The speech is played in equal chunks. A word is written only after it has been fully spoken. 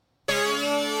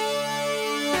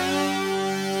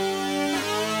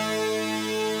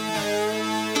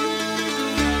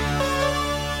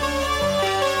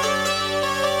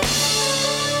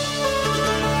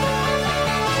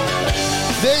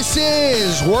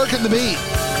This is Working the Beat.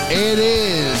 It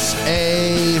is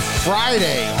a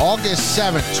Friday, August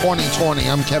 7th, 2020.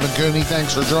 I'm Kevin Cooney.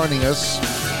 Thanks for joining us.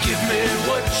 Give me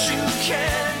what you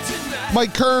can tonight.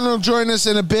 Mike Kern will join us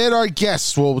in a bit. Our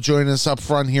guest will join us up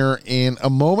front here in a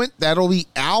moment. That'll be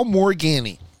Al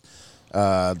Morganti,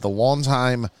 the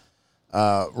longtime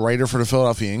writer for the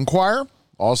Philadelphia Inquirer.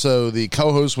 Also the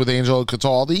co-host with Angelo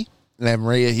Cataldi and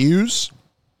Maria Hughes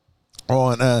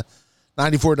on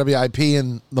 94 WIP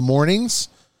in the mornings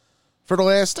for the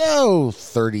last,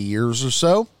 30 years or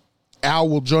so. Al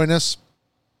will join us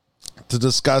to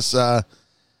discuss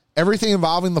everything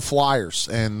involving the Flyers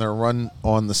and their run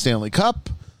on the Stanley Cup,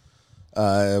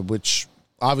 which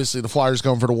obviously the Flyers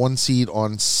going for the 1 seed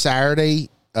on Saturday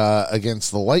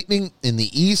against the Lightning in the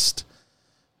East.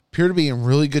 Appear to be in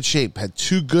really good shape. Had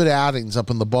two good outings up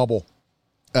in the bubble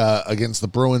against the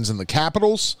Bruins and the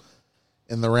Capitals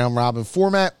in the round-robin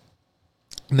format.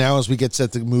 Now, as we get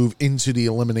set to move into the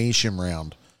elimination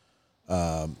round,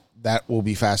 that will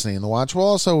be fascinating to watch. We'll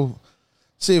also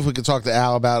see if we can talk to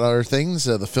Al about other things.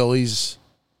 The Phillies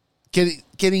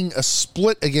getting a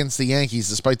split against the Yankees,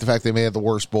 despite the fact they may have the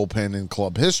worst bullpen in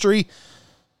club history.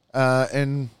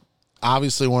 And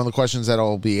obviously, one of the questions that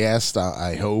will be asked,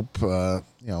 I hope, I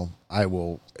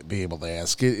will be able to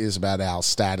ask it, is about Al's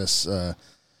status at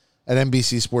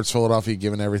NBC Sports Philadelphia,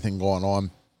 given everything going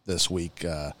on this week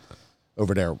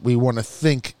over there. We want to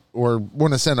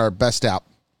send our best out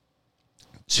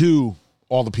to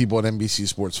all the people at NBC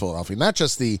Sports Philadelphia, not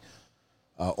just the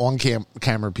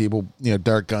on-camera people,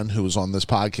 Derek Gunn, who was on this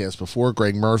podcast before,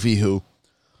 Greg Murphy, who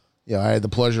I had the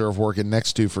pleasure of working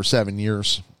next to for 7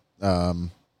 years,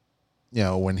 when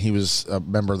he was a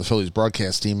member of the Phillies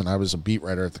broadcast team and I was a beat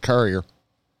writer at the Courier.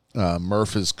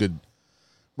 Murph's great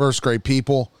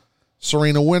people.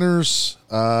 Serena Winters,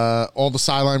 all the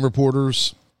sideline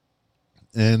reporters,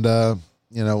 and,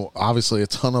 obviously a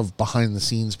ton of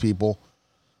behind-the-scenes people.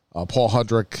 Paul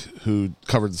Hudrick, who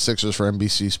covered the Sixers for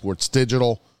NBC Sports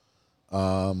Digital,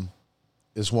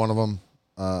 is one of them.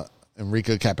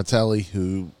 Enrico Capitelli,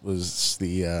 who was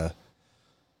the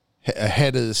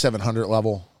head of the 700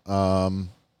 level.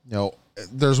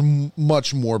 There's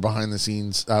much more behind the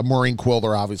scenes. Maureen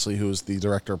Quilder, obviously, who is the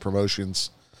director of promotions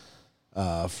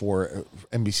for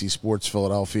NBC Sports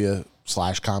Philadelphia /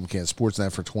 Comcast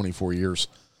Sportsnet for 24 years,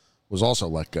 was also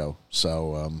let go.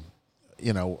 So,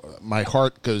 my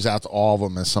heart goes out to all of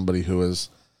them as somebody who has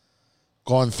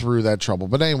gone through that trouble.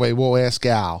 But anyway, we'll ask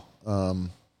Al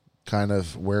kind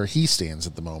of where he stands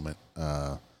at the moment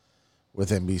with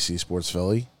NBC Sports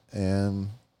Philly.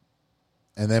 And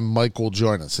then Mike will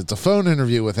join us. It's a phone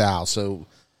interview with Al, so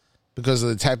because of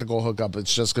the technical hookup,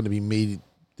 it's just going to be me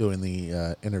doing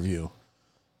the interview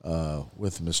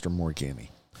with Mr. Morganti.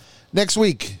 Next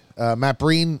week, Matt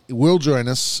Breen will join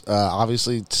us.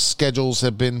 Obviously, schedules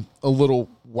have been a little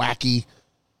wacky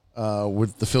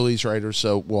with the Phillies writers,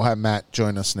 so we'll have Matt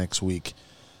join us next week.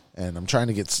 And I'm trying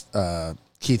to get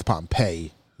Keith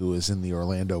Pompey, who is in the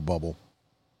Orlando bubble,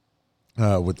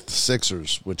 with the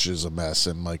Sixers, which is a mess,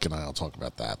 and Mike and I will talk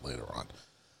about that later on.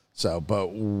 So,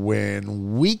 but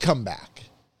when we come back,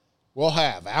 we'll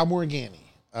have Al Morganti,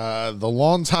 the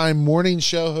longtime morning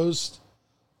show host,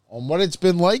 on what it's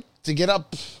been like to get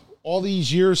up all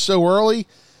these years so early.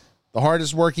 The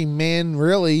hardest working man,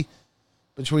 really,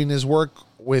 between his work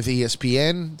with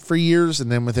ESPN for years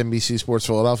and then with NBC Sports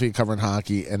Philadelphia covering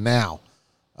hockey, and now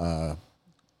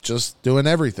just doing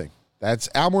everything. That's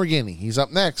Al Morganti. He's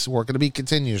up next. Working the Beat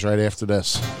continues right after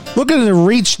this. Looking to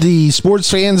reach the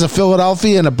sports fans of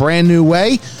Philadelphia in a brand new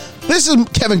way? This is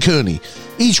Kevin Cooney.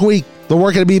 Each week, the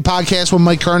Working the Beat podcast with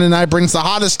Mike Kern and I brings the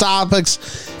hottest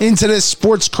topics into this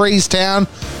sports crazed town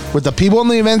with the people and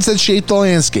the events that shape the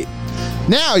landscape.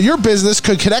 Now, your business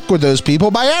could connect with those people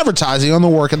by advertising on the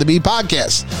Working the Beat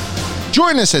podcast.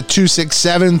 Join us at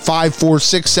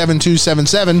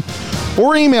 267-546-7277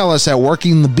 or email us at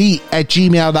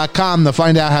workingthebeat@gmail.com to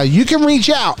find out how you can reach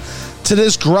out to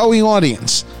this growing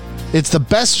audience. It's the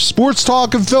best sports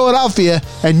talk in Philadelphia,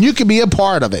 and you can be a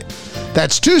part of it.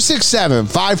 That's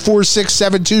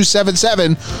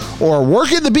 267-546-7277 or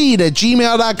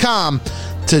workingthebeat@gmail.com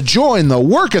to join the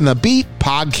Working the Beat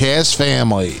podcast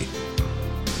family.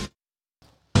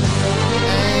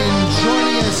 And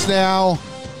joining us now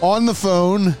on the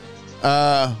phone,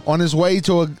 on his way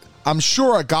to I'm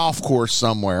sure a golf course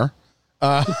somewhere,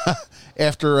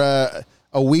 after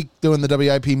a week doing the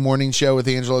WIP morning show with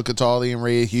Angelo Cataldi and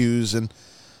Ray Hughes and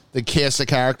the cast of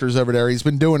characters over there. He's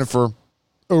been doing it for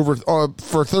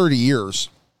 30 years,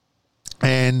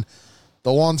 and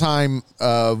the longtime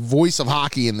voice of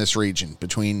hockey in this region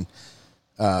between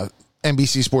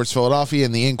NBC Sports Philadelphia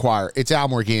and the Inquirer. It's Al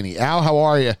Morganti. Al, how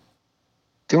are you?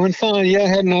 Doing fine. Yeah,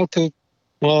 heading out to,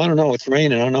 well, I don't know. It's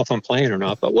raining. I don't know if I'm playing or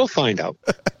not, but we'll find out.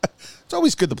 It's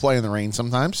always good to play in the rain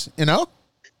sometimes, you know?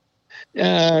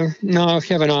 No, if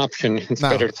you have an option, it's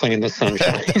better to play in the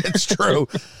sunshine. It's true.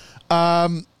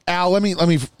 Al, let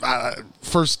me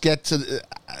first get to,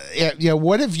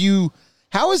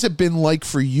 how has it been like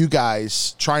for you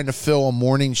guys trying to fill a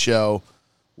morning show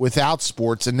without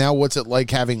sports? And now what's it like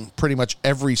having pretty much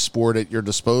every sport at your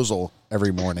disposal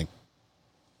every morning?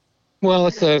 Well,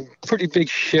 it's a pretty big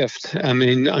shift. I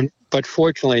mean, but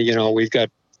fortunately, we've got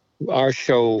our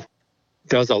show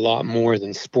does a lot more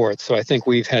than sports. So I think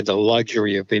we've had the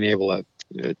luxury of being able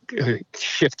to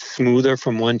shift smoother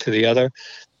from one to the other.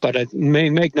 But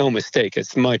make no mistake,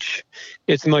 it's much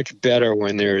better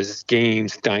when there's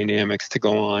games, dynamics to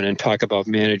go on and talk about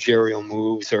managerial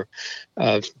moves or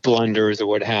blunders or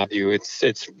what have you.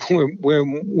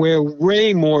 We're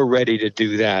way more ready to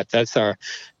do that. That's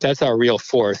our real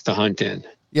force to hunt in.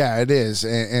 Yeah, it is,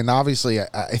 and obviously,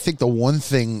 I think the one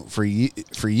thing for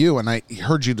you, and I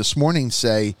heard you this morning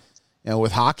say,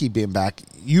 with hockey being back,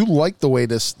 you like the way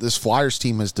this Flyers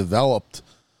team has developed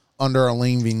under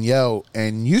Alain Vigneault,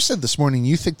 and you said this morning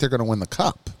you think they're going to win the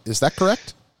Cup. Is that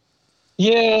correct?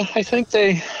 Yeah, I think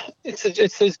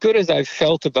it's as good as I've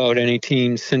felt about any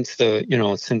team since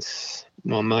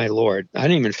well, my Lord, I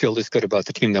didn't even feel this good about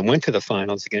the team that went to the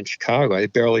finals against Chicago. I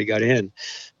barely got in.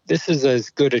 This is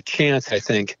as good a chance, I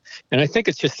think. And I think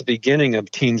it's just the beginning of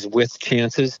teams with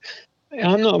chances.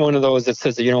 I'm not one of those that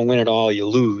says that you don't win it all, you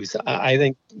lose. I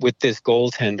think with this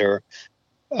goaltender,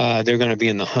 they're going to be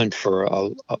in the hunt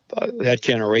for that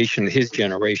generation, his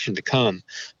generation to come.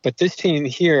 But this team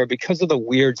here, because of the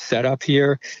weird setup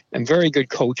here and very good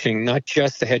coaching, not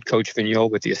just the head coach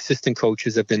Vigneault, but the assistant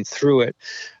coaches have been through it,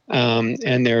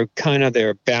 and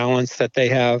their balance that they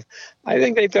have, I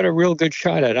think they've got a real good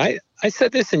shot at it. I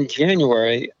said this in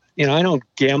January. I don't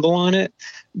gamble on it,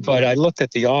 but I looked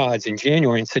at the odds in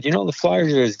January and said, the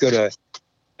Flyers are as good a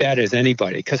bet as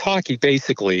anybody, because hockey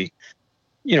basically,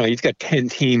 you've got 10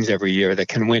 teams every year that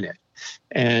can win it.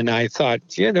 And I thought,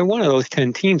 they're one of those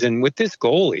 10 teams. And with this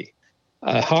goalie,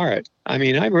 Hart, I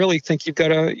mean, I really think you've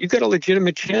got a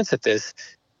legitimate chance at this.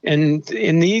 And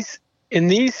in these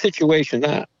situations,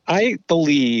 I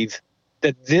believe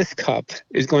that this cup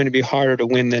is going to be harder to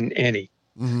win than any.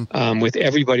 Mm-hmm. With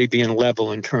everybody being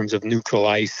level in terms of neutral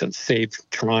ice, and save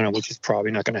Toronto, which is probably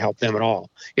not going to help them at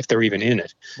all if they're even in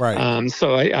it. Right.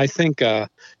 So I think this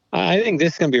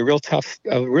is going to be a real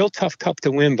tough cup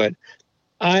to win. But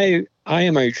I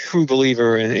am a true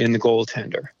believer in the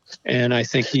goaltender, and I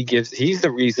think he's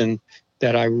the reason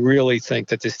that I really think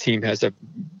that this team has a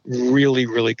really,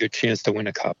 really good chance to win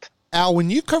a cup. Al, when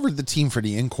you covered the team for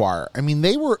the Inquirer, I mean,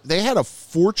 they had a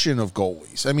fortune of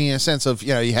goalies. I mean, in a sense of,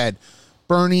 you had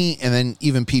Bernie, and then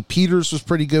even Pete Peters was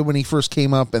pretty good when he first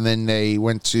came up, and then they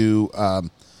went to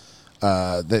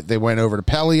they went over to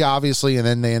Pelly, obviously, and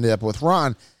then they ended up with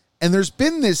Ron. And there's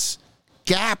been this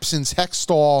gap since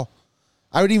Hextall,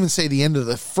 I would even say the end of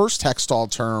the first Hextall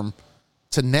term,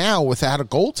 to now without a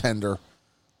goaltender.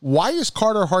 Why is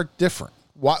Carter Hart different?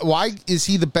 Why is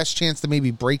he the best chance to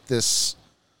maybe break this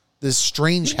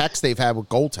strange hex they've had with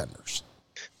goaltenders?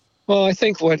 Well, I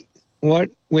think what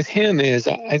with him is,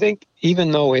 I think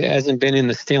even though he hasn't been in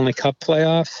the Stanley Cup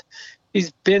playoffs,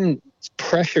 he's been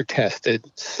pressure tested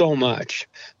so much.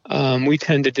 We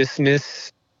tend to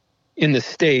dismiss in the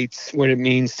States what it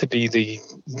means to be the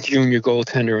junior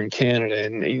goaltender in Canada,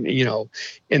 and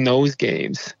in those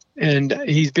games. And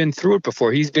he's been through it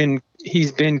before. He's been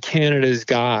Canada's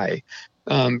guy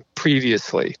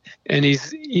previously, and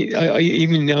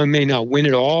even though he may not win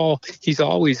it all, he's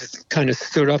always kind of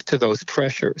stood up to those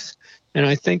pressures. And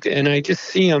I just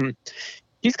see him.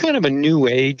 He's kind of a new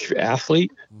age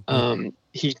athlete.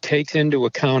 He takes into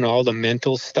account all the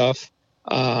mental stuff.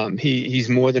 He's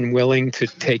more than willing to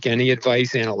take any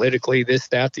advice analytically, this,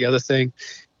 that, the other thing.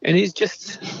 And he's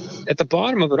just, at the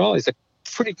bottom of it all, he's a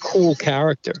pretty cool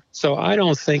character. So I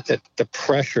don't think that the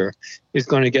pressure is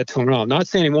going to get to him at all. I'm not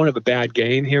saying he won't have a bad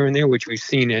game here and there, which we've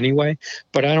seen anyway,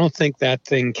 but I don't think that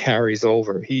thing carries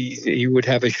over. He would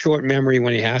have a short memory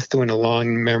when he has to, and a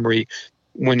long memory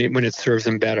when it serves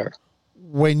him better.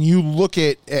 When you look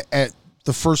at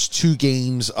the first two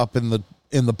games up in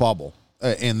the bubble,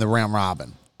 in the round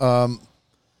robin,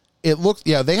 it looks,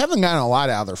 they haven't gotten a lot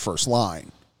out of their first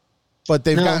line, but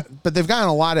they've gotten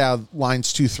a lot out of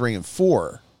lines 2, 3, and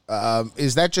 4.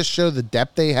 Is that just show the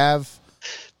depth they have?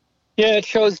 Yeah, it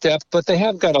shows depth, but they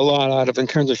have got a lot out of in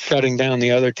terms of shutting down the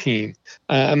other team.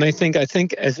 I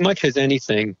think as much as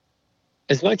anything,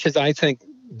 as much as I think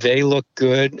they look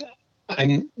good,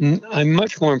 I'm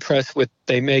much more impressed with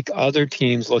they make other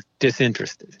teams look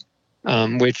disinterested,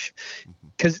 which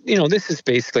because this is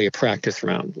basically a practice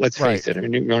round. Let's face it. I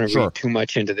mean, you don't want to read too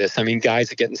much into this. I mean,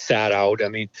 guys are getting sat out. I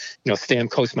mean,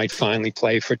 Stamkos might finally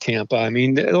play for Tampa. I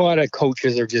mean, a lot of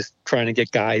coaches are just trying to get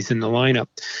guys in the lineup.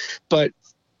 But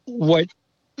what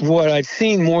I've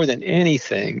seen more than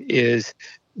anything is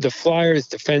the Flyers'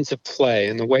 defensive play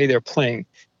and the way they're playing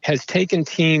has taken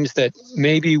teams that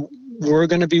maybe were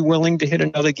going to be willing to hit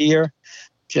another gear,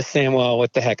 just saying, well,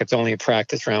 what the heck, it's only a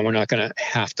practice round. We're not going to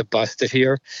have to bust it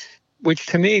here, which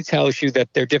to me tells you that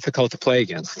they're difficult to play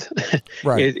against.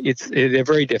 Right. They're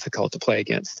very difficult to play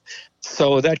against.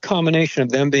 So that combination of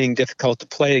them being difficult to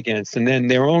play against and then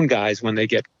their own guys when they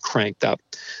get cranked up,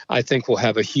 I think will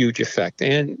have a huge effect.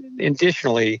 And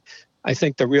additionally, I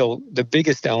think the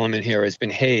biggest element here has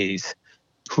been Hayes,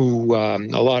 who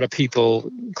a lot of people,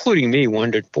 including me,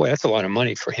 wondered, boy, that's a lot of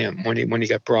money for him when he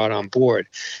got brought on board.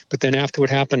 But then after what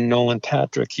happened to Nolan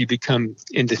Patrick, he become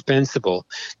indispensable.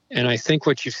 And I think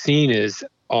what you've seen is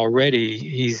already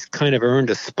he's kind of earned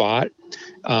a spot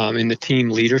in the team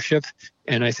leadership.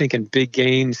 And I think in big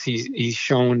games, he's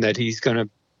shown that he's going to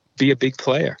be a big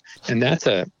player. And that's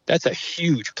a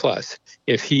huge plus.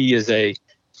 If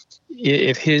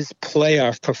his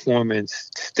playoff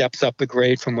performance steps up a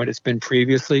grade from what it's been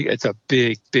previously, it's a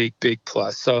big, big, big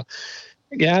plus. So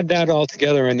you add that all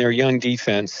together in their young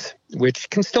defense, which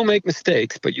can still make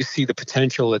mistakes, but you see the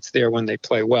potential that's there when they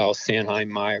play well. Sanheim,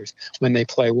 Myers, when they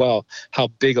play well, how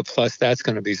big a plus that's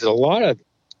going to be. So a lot of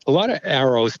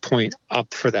arrows point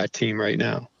up for that team right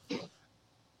now.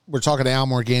 We're talking to Al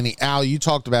Morganti. Al, you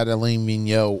talked about Alain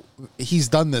Vigneault. He's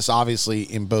done this, obviously,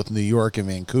 in both New York and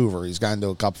Vancouver. He's gotten to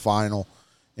a cup final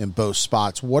in both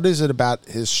spots. What is it about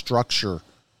his structure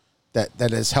that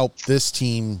has helped this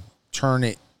team turn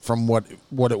it from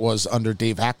what it was under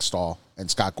Dave Hackstall and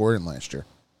Scott Gordon last year?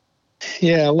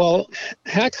 Yeah, well,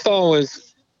 Hackstall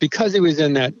was, because he was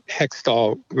in that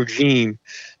Hextall regime,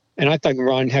 and I thought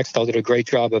Ron Hextall did a great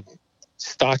job of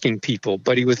stalking people,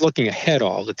 but he was looking ahead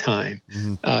all the time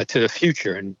to the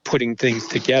future and putting things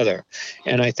together.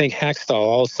 And I think Hackstall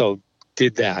also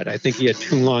did that. I think he had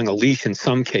too long a leash in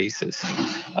some cases.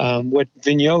 What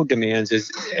Vigneault demands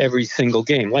is every single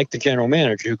game, like the general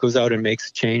manager who goes out and makes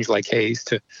a change like Hayes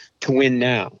to win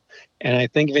now. And I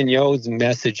think Vigneault's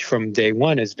message from day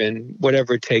one has been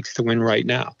whatever it takes to win right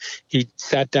now. He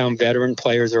sat down veteran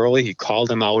players early. He called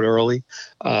them out early.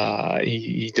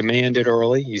 He demanded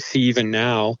early. You see even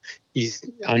now he's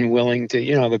unwilling to,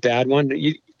 have a bad one.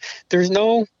 There's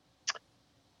no,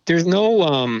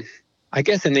 I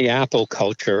guess in the Apple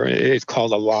culture, it's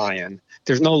called a lion.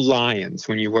 There's no lions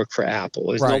when you work for Apple.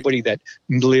 There's nobody that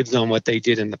lives on what they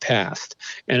did in the past.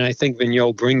 And I think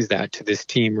Vigneault brings that to this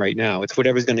team right now. It's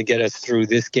whatever's going to get us through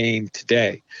this game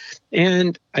today.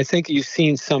 And I think you've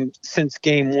seen since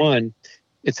game one,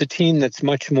 it's a team that's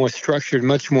much more structured,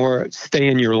 much more stay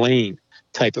in your lane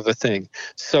type of a thing.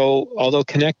 So although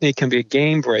Konechny can be a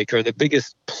game breaker, the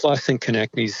biggest plus in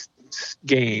Konechny's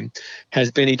game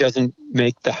has been he doesn't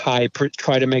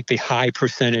try to make the high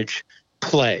percentage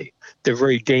play. The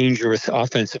very dangerous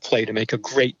offensive play to make a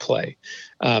great play.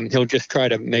 He'll just try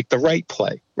to make the right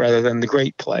play rather than the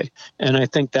great play. And I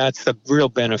think that's the real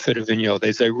benefit of Vigneault.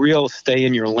 There's a real stay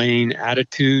in your lane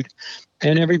attitude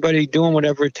and everybody doing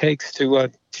whatever it takes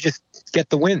to just get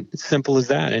the win. It's simple as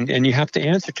that. And you have to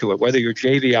answer to it, whether you're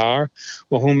JVR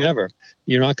or whomever.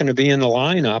 You're not going to be in the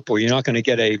lineup or you're not going to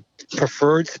get a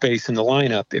preferred space in the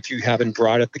lineup if you haven't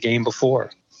brought it the game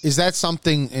before. Is that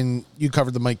something, and you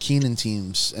covered the Mike Keenan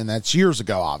teams, and that's years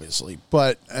ago, obviously,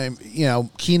 but,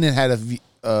 Keenan had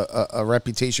a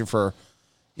reputation for,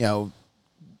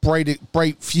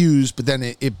 bright fuse, but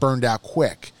then it burned out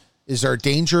quick. Is there a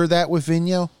danger of that with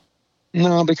Vigneault?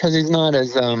 No, because he's not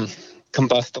as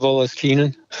combustible as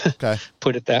Keenan, okay.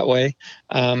 Put it that way.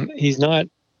 He's not,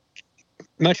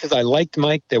 much as I liked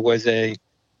Mike, there was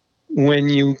when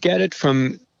you get it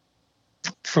from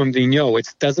Vigneault,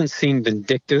 it doesn't seem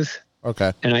vindictive.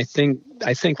 Okay. And I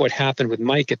think what happened with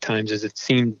Mike at times is it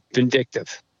seemed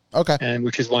vindictive. Okay. And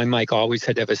which is why Mike always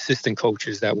had to have assistant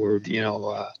coaches that were,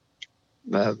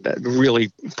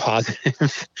 really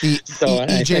positive.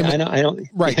 I don't.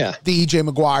 Right. Yeah. The EJ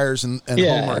Maguires and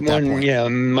Homer at that point. Yeah,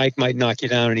 Mike might knock you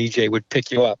down and EJ would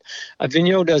pick you up.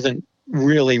 Vigneault doesn't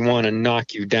really want to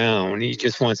knock you down. He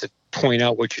just wants to point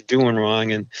out what you're doing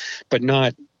wrong, but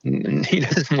not. He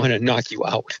doesn't want to knock you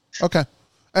out. Okay.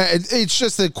 It's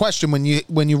just a question when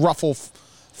you ruffle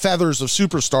feathers of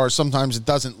superstars, sometimes it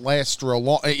doesn't last for a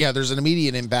long. Yeah, there's an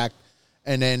immediate impact,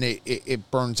 and then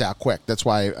it burns out quick. That's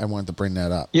why I wanted to bring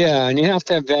that up. Yeah, and you have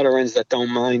to have veterans that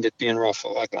don't mind it being rough.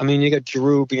 Like, I mean, you got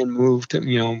Giroux being moved,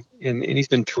 and he's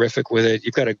been terrific with it.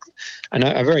 You've got a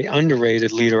very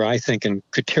underrated leader, I think, in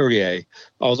Couturier.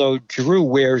 Although Giroux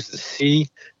wears the C,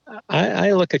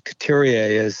 I look at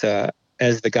Couturier as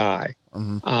the guy,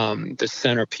 the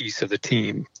centerpiece of the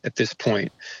team at this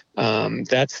point.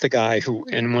 That's the guy who,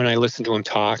 and when I listen to him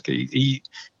talk, he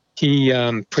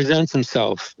presents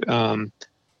himself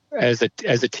as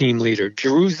a team leader.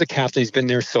 Giroux's the captain. He's been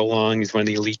there so long. He's one of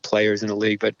the elite players in the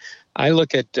league. But I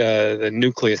look at the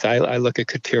nucleus. I look at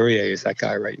Couturier as that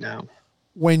guy right now.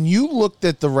 When you looked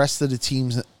at the rest of the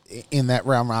teams in that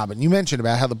round robin, you mentioned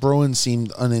about how the Bruins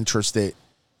seemed uninterested.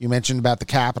 You mentioned about the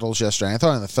Capitals yesterday. I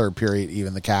thought in the third period,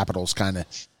 even the Capitals kind of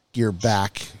geared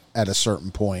back at a certain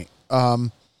point.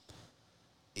 Do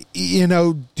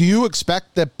you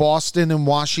expect that Boston and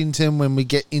Washington, when we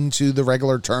get into the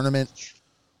regular tournament,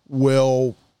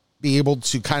 will be able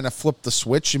to kind of flip the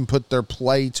switch and put their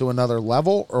play to another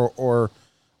level,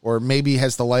 or maybe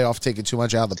has the layoff taken too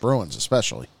much out of the Bruins,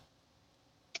 especially?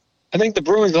 I think the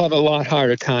Bruins will have a lot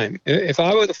harder time. If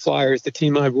I were the Flyers, the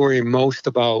team I'd worry most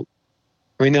about,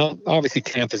 I mean, now, obviously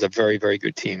Tampa's a very, very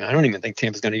good team. I don't even think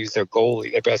Tampa's going to use their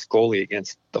best goalie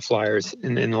against the Flyers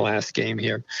in the last game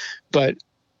here. But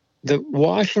the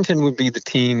Washington would be the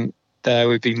team that I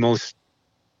would be most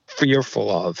fearful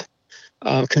of,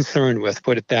 concerned with,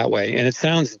 put it that way. And it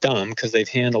sounds dumb because they've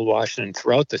handled Washington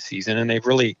throughout the season and they've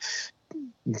really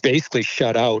basically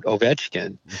shut out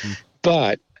Ovechkin. Mm-hmm.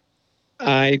 But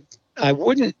I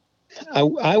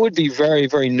would be very,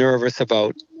 very nervous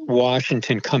about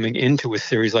Washington coming into a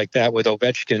series like that with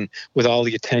Ovechkin, with all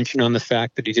the attention on the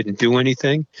fact that he didn't do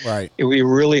anything. Right. It would be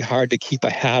really hard to keep a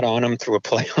hat on him through a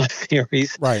playoff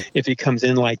series. Right. If he comes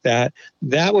in like that.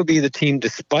 That would be the team,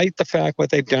 despite the fact what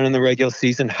they've done in the regular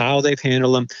season, how they've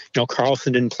handled them.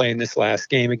 Carlson didn't play in this last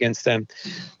game against them.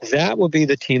 That would be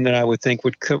the team that I would think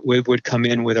would come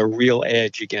in with a real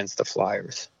edge against the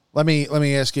Flyers. Let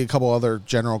me ask you a couple other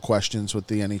general questions with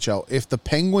the NHL. If the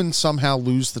Penguins somehow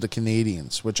lose to the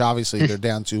Canadiens, which obviously they're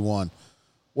down 2-1,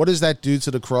 what does that do to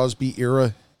the Crosby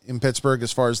era in Pittsburgh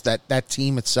as far as that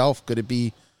team itself? Could it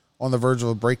be on the verge of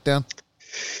a breakdown?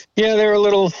 Yeah, they're a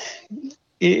little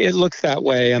 – it looks that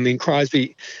way. I mean,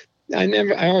 Crosby – I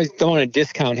always don't want to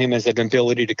discount him as an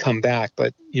ability to come back,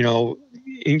 but,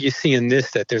 you see in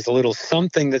this that there's a little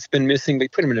something that's been missing. They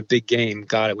put him in a big game.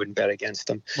 God, I wouldn't bet against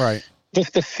him. Right.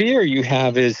 The fear you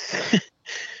have is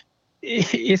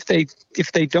if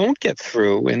they don't get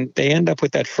through and they end up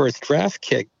with that first draft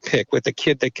pick with a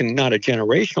kid that can, not a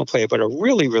generational player, but a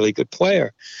really, really good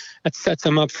player, that sets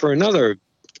them up for another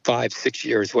 5-6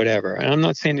 years, whatever. And I'm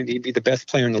not saying that he'd be the best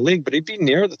player in the league, but he'd be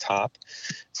near the top.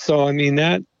 So, I mean,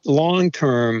 that long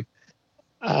term,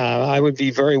 I would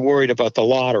be very worried about the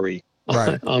lottery.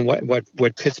 Right. On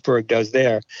what Pittsburgh does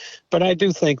there. But I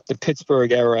do think the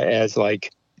Pittsburgh era as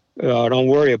like, don't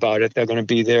worry about it. They're going to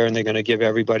be there and they're going to give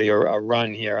everybody a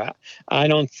run here. I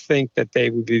don't think that they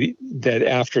would be, that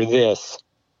after this,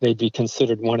 they'd be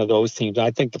considered one of those teams.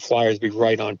 I think the Flyers would be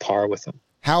right on par with them.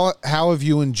 How have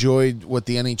you enjoyed what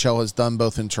the NHL has done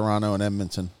both in Toronto and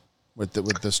Edmonton with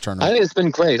this tournament? I think it's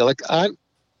been great.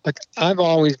 I've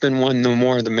always been one, the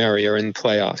more the merrier in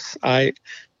playoffs.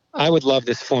 I would love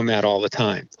this format all the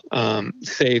time.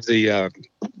 Save the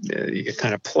you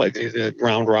kind of play the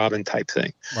round robin type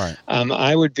thing. Right.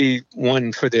 I would be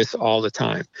one for this all the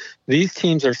time. These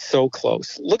teams are so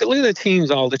close. Look at the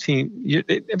teams.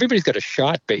 Everybody's got a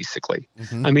shot basically.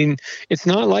 Mm-hmm. I mean, it's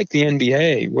not like the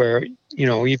NBA where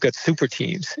you've got super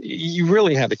teams. You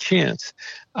really have a chance.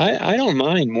 I don't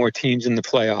mind more teams in the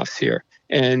playoffs here.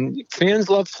 And fans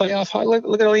love playoff hockey.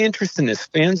 Look at all the interest in this.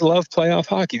 Fans love playoff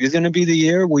hockey. There's going to be the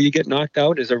year where you get knocked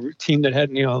out as a team that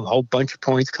had, a whole bunch of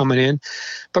points coming in.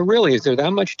 But really, is there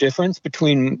that much difference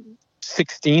between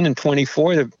 16 and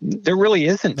 24? There really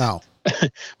isn't. No.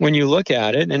 When you look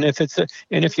at it, and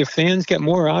if your fans get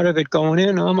more out of it going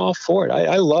in, I'm all for it.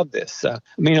 I love this. I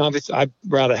mean, obviously, I'd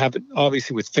rather have it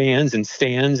obviously with fans and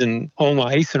stands and home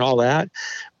ice and all that.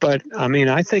 But I mean,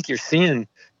 I think you're seeing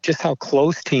just how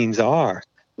close teams are.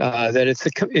 That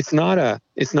it's not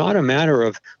a matter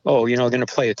of going to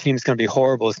play a team that's going to be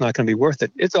horrible. It's not going to be worth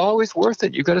it. It's always worth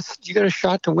it. You got a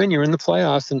shot to win. You're in the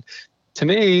playoffs, and to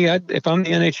me, if I'm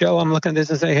the NHL, I'm looking at this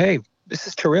and say, hey, this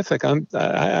is terrific. I'd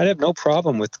have no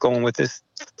problem with going with this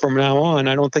from now on.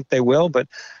 I don't think they will, but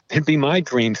it'd be my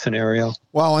dream scenario.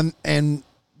 Well, and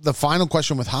the final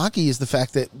question with hockey is the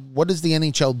fact that what does the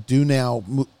NHL do now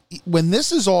when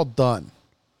this is all done?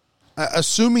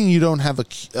 Assuming you don't have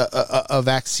a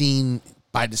vaccine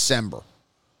by December,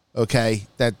 okay,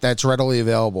 that's readily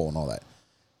available and all that.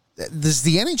 Does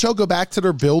the NHL go back to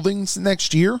their buildings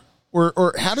next year?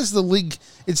 Or how does the league,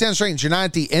 it sounds strange, you're not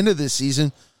at the end of this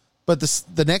season, but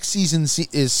the next season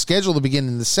is scheduled to begin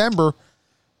in December.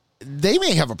 They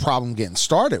may have a problem getting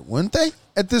started, wouldn't they,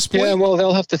 at this point? Yeah, well,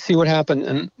 they'll have to see what happens,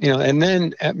 and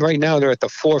then right now they're at the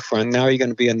forefront. Now you're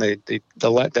going to be in the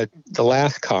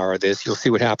last car of this. You'll see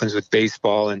what happens with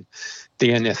baseball and the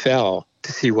NFL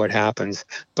to see what happens.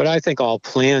 But I think all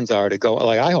plans are to go.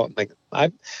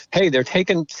 Hey, they're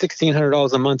taking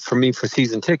 $1,600 a month from me for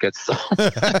season tickets. So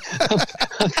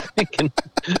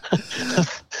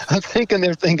I'm thinking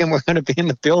they're thinking we're going to be in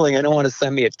the building. I don't want to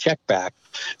send me a check back.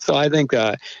 So I think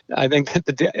that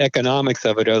the economics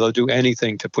of it are they'll do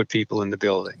anything to put people in the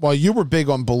building. Well, you were big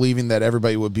on believing that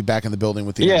everybody would be back in the building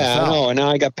with the NFL. Yeah, I know. And now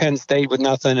I got Penn State with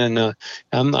nothing, and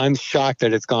I'm shocked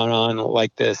that it's gone on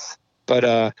like this.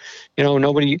 But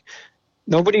nobody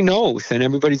knows, and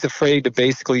everybody's afraid to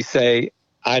basically say,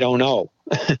 I don't know.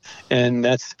 And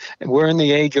we're in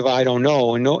the age of I don't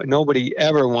know, and nobody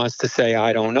ever wants to say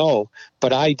I don't know.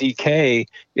 But IDK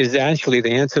is actually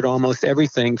the answer to almost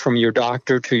everything, from your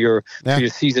doctor to your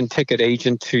season ticket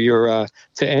agent to your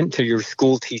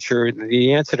school teacher.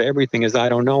 The answer to everything is I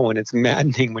don't know, and it's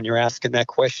maddening when you're asking that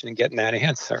question and getting that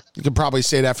answer. You could probably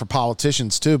say that for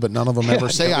politicians too, but none of them ever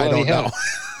say I don't know.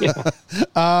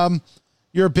 Yeah.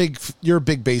 You're a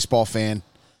big baseball fan.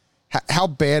 How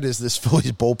bad is this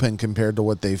Phillies bullpen compared to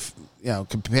what they've,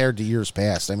 compared to years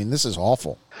past? I mean, this is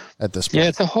awful at this point.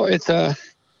 Yeah,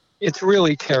 it's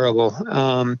really terrible.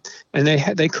 And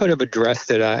they could have addressed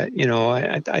it.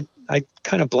 I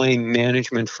kind of blame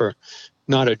management for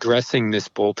not addressing this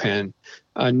bullpen.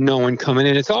 No one coming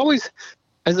in. It's always,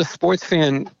 as a sports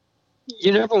fan,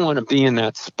 you never want to be in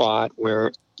that spot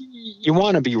where you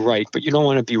want to be right, but you don't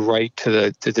want to be right to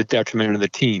the detriment of the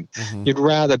team. Mm-hmm. You'd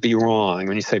rather be wrong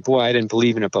when you say, boy, I didn't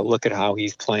believe in it, but look at how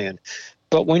he's playing.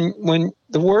 But when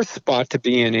the worst spot to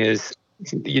be in is,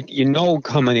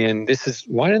 coming in, this is,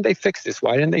 why didn't they fix this?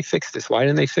 Why didn't they fix this? Why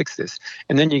didn't they fix this?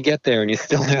 And then you get there and you're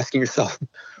still asking yourself,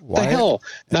 what the hell?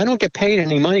 I don't get paid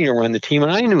any money to run the team,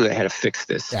 and I knew they had to fix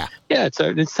this. Yeah,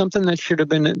 it's something that should have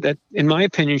been, that in my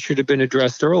opinion should have been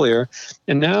addressed earlier.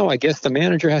 And now I guess the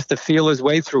manager has to feel his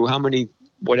way through how many,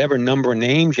 whatever number of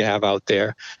names you have out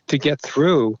there to get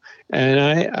through. And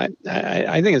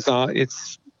I think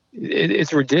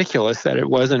it's ridiculous that it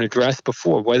wasn't addressed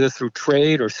before, whether through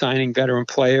trade or signing veteran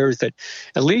players. That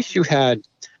at least you had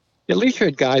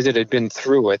guys that had been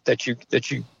through it, that you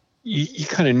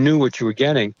kind of knew what you were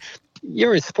getting.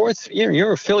 You're a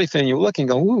Philly fan. You look and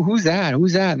go, ooh, who's that?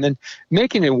 And then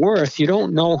making it worse, you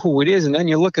don't know who it is, and then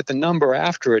you look at the number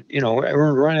after it.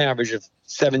 Run average of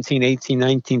 17, 18,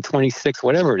 19, 26,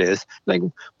 whatever it is. Like,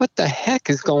 what the heck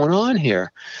is going on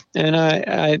here? And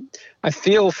I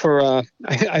feel for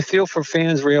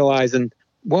fans realizing,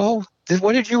 well,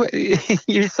 what did you're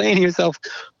saying to yourself,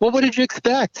 well, what did you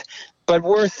expect? But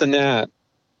worse than that,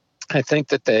 I think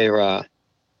that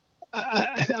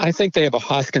I think they have a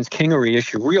Hoskins Kingery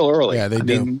issue real early. Yeah, they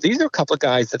do. I mean, these are a couple of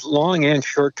guys that long and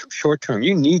short term,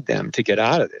 you need them to get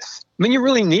out of this. I mean, you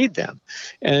really need them.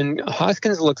 And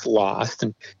Hoskins looks lost,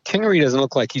 and Kingery doesn't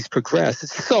look like he's progressed.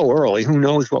 It's so early. Who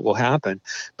knows what will happen?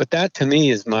 But that, to me,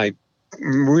 is my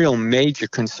real major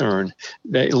concern,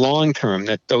 that long term,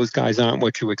 that those guys aren't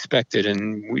what you expected.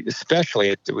 And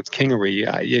especially with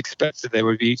Kingery, you expected there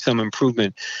would be some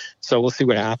improvement. So we'll see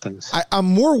what happens. I'm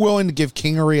more willing to give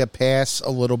Kingery a pass a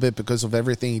little bit because of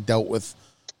everything he dealt with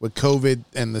COVID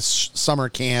and the summer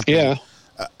camp. Yeah.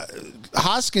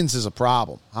 Hoskins is a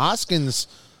problem. Hoskins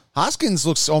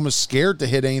looks almost scared to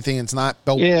hit anything that's not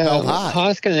belt high.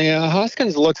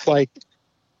 Hoskins looks like,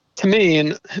 to me,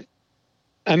 and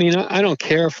I mean, I don't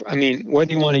care whether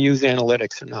you want to use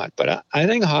analytics or not, but I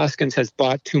think Hoskins has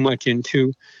bought too much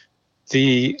into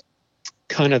the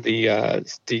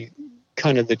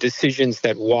decisions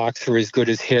that walks are as good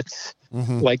as hits,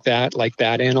 like that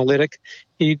analytic.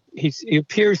 He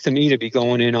appears to me to be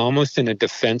going in almost in a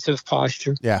defensive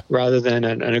posture, rather than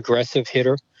an aggressive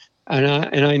hitter.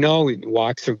 And I know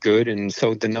walks are good, and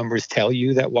so the numbers tell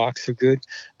you that walks are good.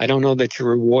 I don't know that you're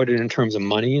rewarded in terms of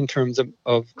money. In terms of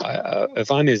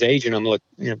if I'm his agent, I'm like,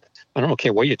 I don't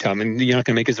care what you tell me. You're not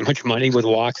going to make as much money with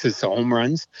walks as home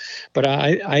runs. But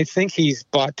I think he's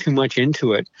bought too much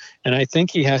into it, and I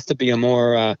think he has to be a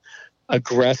more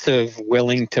aggressive,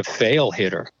 willing to fail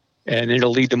hitter, and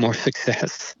it'll lead to more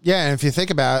success. Yeah, and if you think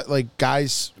about it, like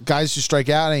guys who strike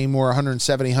out anymore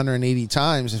 170, 180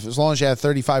 times, as long as you have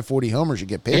 35, 40 homers, you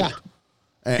get paid. Yeah.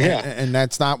 And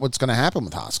that's not what's going to happen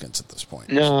with Hoskins at this point.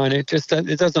 No, and it doesn't.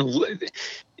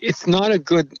 It's not a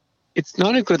good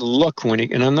look when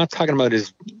and I'm not talking about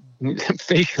his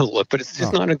facial look, but it's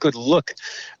just not a good look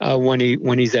when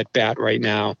he's at bat right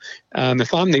now.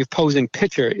 If I'm the opposing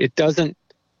pitcher, it doesn't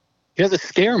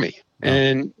scare me.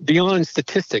 And beyond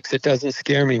statistics, it doesn't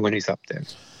scare me when he's up there.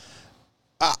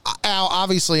 Al,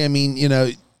 obviously, I mean,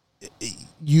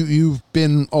 you've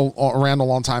been around a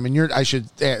long time, and I should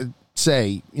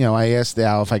say, I asked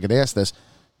Al if I could ask this.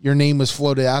 Your name was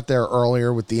floated out there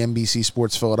earlier with the NBC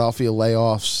Sports Philadelphia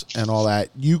layoffs and all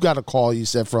that. You got a call, you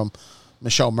said, from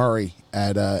Michelle Murray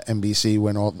at NBC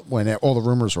when all the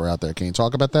rumors were out there. Can you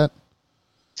talk about that?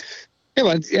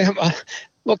 Well,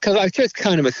 because I just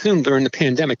kind of assumed during the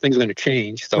pandemic things were going to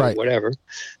change, so whatever.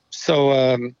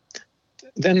 So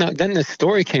then the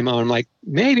story came out. I'm like,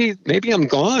 maybe I'm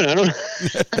gone. I don't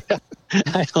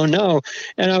I don't know.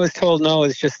 And I was told, no,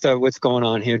 it's just what's going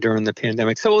on here during the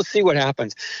pandemic. So we'll see what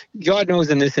happens. God knows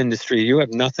in this industry, you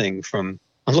have nothing from.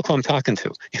 Look who I'm talking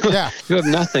to. You have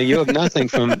nothing. You have nothing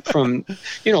from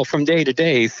day to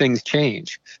day. Things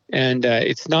change, and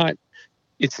it's not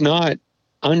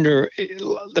under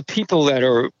the people that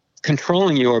are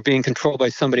controlling you are being controlled by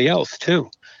somebody else too.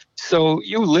 So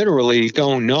you literally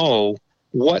don't know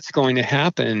what's going to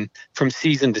happen from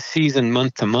season to season,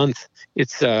 month to month.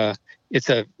 It's a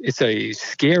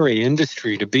scary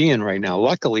industry to be in right now.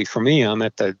 Luckily for me, I'm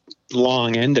at the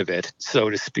long end of it, so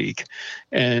to speak.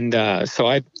 And so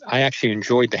I actually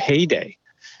enjoyed the heyday.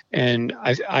 And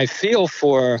I feel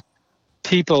for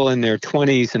people in their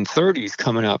 20s and 30s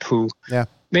coming up who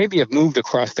maybe have moved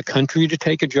across the country to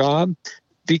take a job,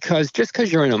 because just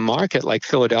because you're in a market like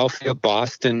Philadelphia,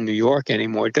 Boston, New York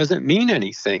anymore, it doesn't mean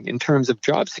anything in terms of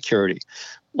job security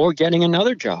or getting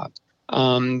another job.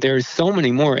 There's so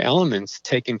many more elements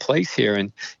taking place here.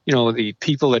 And, the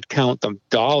people that count the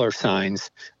dollar signs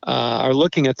are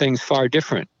looking at things far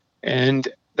different. And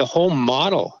the whole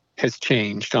model has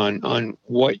changed on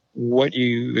what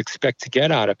you expect to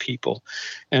get out of people.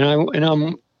 And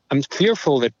I'm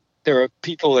fearful that there are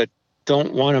people that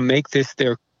don't want to make this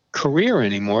their career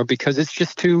anymore because it's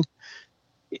just too.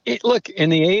 Look, in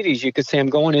the 80s, you could say I'm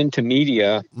going into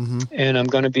media and I'm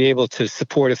going to be able to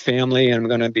support a family and I'm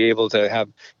going to be able to have,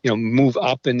 move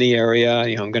up in the area.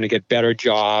 I'm going to get better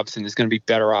jobs and there's going to be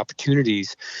better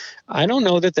opportunities. I don't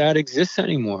know that exists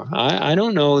anymore. I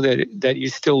don't know that you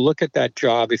still look at that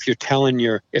job if you're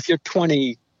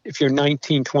 20, if you're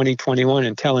 19, 20, 21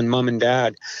 and telling mom and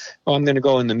dad, oh, I'm going to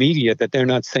go in the media, that they're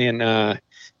not saying,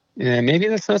 maybe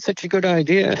that's not such a good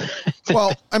idea.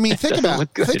 Well, I mean, think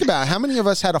about how many of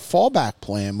us had a fallback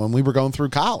plan when we were going through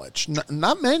college.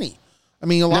 Not many. I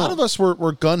mean, a lot of us were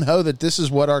gung-ho that this is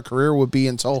what our career would be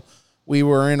until we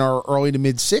were in our early to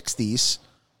mid 60s.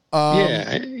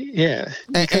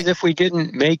 Because if we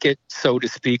didn't make it, so to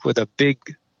speak, with a big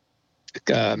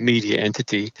media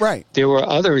entity, there were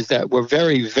others that were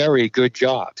very, very good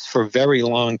jobs for very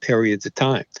long periods of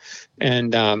time.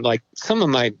 And like some of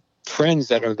my friends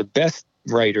that are the best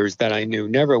writers that I knew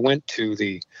never went to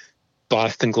the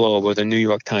Boston Globe or the New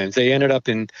York Times. They ended up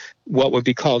in what would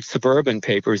be called suburban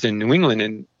papers in New England,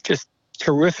 and just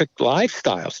terrific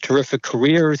lifestyles, terrific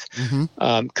careers,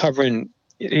 covering.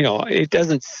 It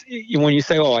doesn't. When you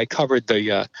say, "Oh, I covered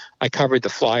the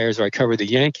Flyers" or "I covered the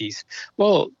Yankees,"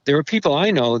 well, there are people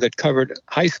I know that covered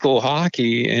high school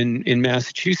hockey in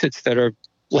Massachusetts that are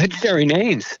legendary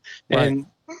names and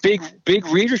big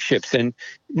readerships and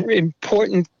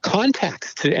important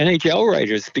contacts to NHL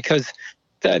writers, because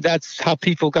that's how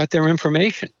people got their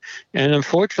information. And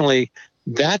unfortunately,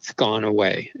 that's gone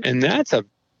away. And that's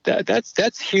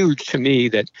huge to me,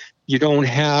 that you don't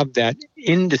have that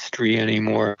industry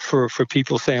anymore for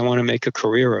people say, I want to make a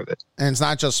career of it. And it's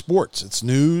not just sports, it's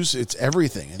news, it's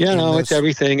everything. It's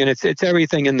everything, and it's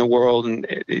everything in the world, and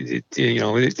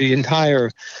the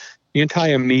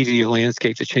entire media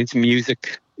landscape has changed.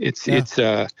 Music, it's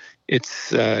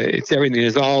everything.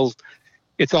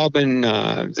 It's all been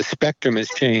the spectrum has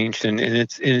changed, and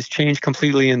it's changed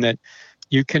completely in that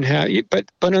you can have. But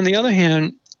on the other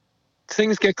hand,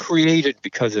 things get created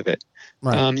because of it.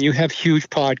 You have huge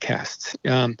podcasts.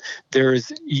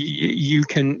 You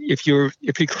can if you're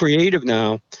creative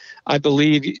now. I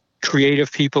believe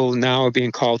creative people now are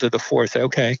being called to the fore. Say,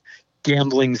 okay,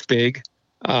 gambling's big.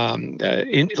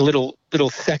 In little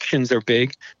sections are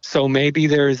big, so maybe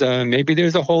there's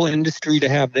a whole industry to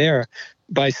have there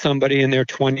by somebody in their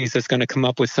 20s that's going to come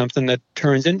up with something that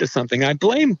turns into something. I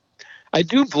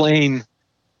do blame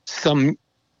some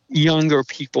younger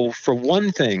people for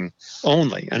one thing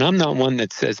only, and I'm not one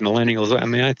that says millennials. I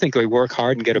mean, I think they work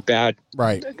hard and get a bad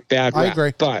rap. I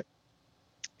agree, but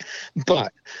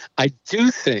I do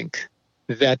think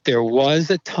that there was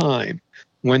a time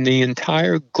when the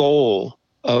entire goal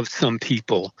of some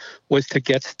people was to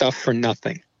get stuff for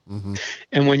nothing.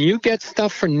 And when you get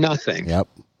stuff for nothing, Yep.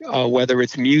 whether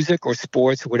it's music or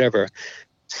sports or whatever,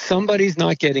 somebody's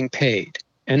not getting paid.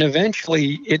 And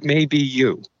eventually it may be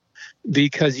you,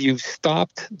 because you've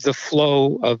stopped the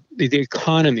flow of the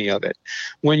economy of it.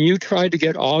 When you tried to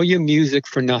get all your music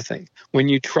for nothing, when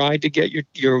you tried to get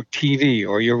your TV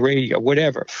or your radio,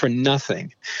 whatever, for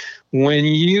nothing, when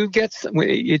you get,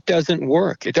 it doesn't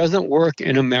work. It doesn't work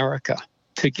in America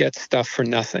to get stuff for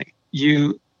nothing.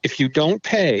 If you don't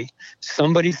pay,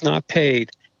 somebody's not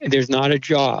paid, and there's not a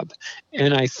job.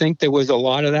 And I think there was a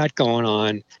lot of that going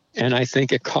on. And I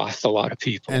think it costs a lot of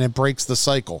people. And it breaks the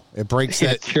cycle. It breaks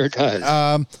that. It sure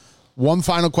does. One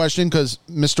final question, because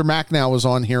Mr. Macnow was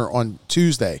on here on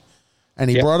Tuesday, and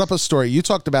he brought up a story. You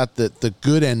talked about the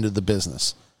good end of the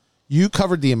business. You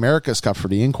covered the America's Cup for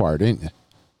the Inquirer, didn't you?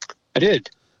 I did.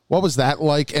 What was that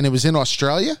like? And it was in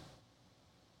Australia?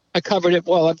 I covered it.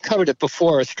 Well, I've covered it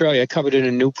before Australia. I covered it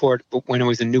in Newport when it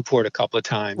was in Newport a couple of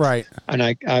times. Right. And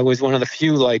I was one of the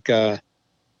few,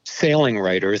 sailing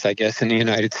writers, I guess, in the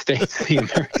United States, the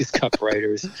America's Cup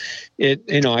writers.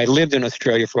 I lived in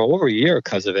Australia for over a year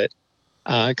because of it,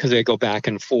 because they go back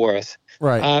and forth.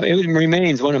 Right. It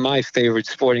remains one of my favorite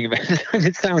sporting events.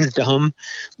 It sounds dumb,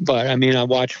 but I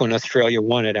watched when Australia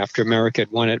won it after America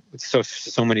had won it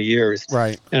so many years.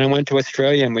 Right. And I went to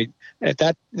Australia,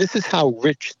 and this is how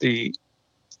rich the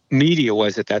media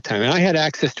was at that time. And I had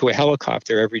access to a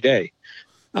helicopter every day.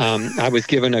 I was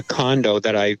given a condo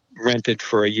that I rented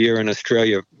for a year in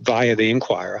Australia via the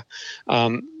Inquirer.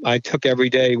 I took every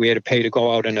day. We had to pay to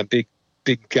go out in a big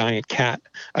giant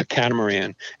a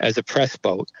catamaran as a press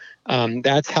boat.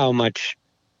 That's how much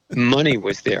money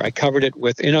was there. I covered it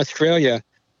in Australia.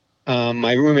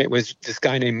 My roommate was this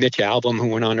guy named Mitch Albom, who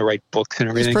went on to write books and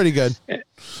everything. He's pretty good.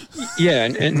 Yeah,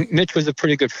 and Mitch was a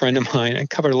pretty good friend of mine. I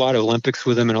covered a lot of Olympics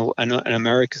with him and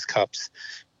America's Cups.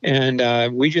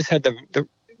 And we just had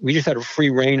we just had a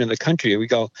free reign of the country. We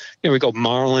go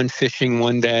marlin fishing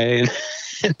one day,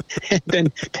 and then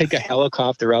take a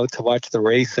helicopter out to watch the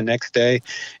race the next day.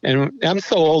 And I'm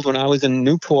so old. When I was in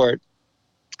Newport,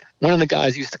 one of the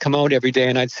guys used to come out every day,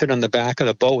 and I'd sit on the back of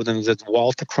the boat with him. It was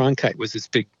Walter Cronkite was this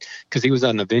big, because he was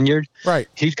on the Vineyard. Right.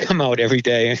 He'd come out every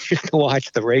day just to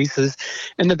watch the races.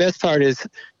 And the best part is,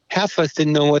 half of us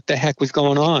didn't know what the heck was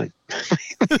going on.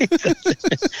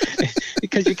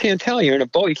 Because you can't tell. You're in a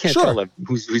boat. You can't tell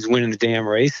who's winning the damn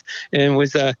race. And it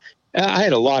was I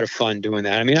had a lot of fun doing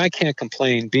that. I can't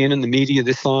complain. Being in the media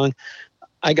this long,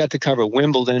 I got to cover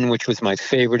Wimbledon, which was my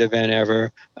favorite event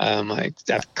ever.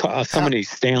 So many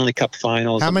Stanley Cup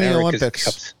finals. How many America's Olympics?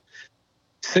 Cups.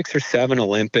 6 or 7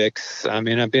 Olympics. I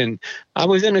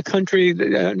was in a country,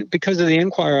 because of the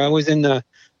Inquirer, I was in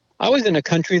a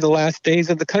country the last days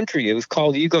of the country. It was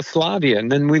called Yugoslavia.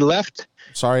 And then we left.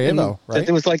 Sarajevo, right?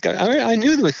 It was I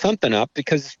knew there was something up,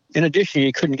 because in addition,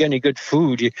 you couldn't get any good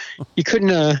food. You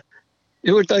couldn't,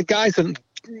 it was like guys and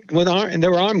there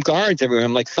were armed guards everywhere.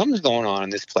 I'm like, something's going on in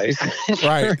this place.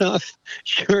 Right.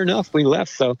 Sure enough, we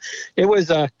left. So it was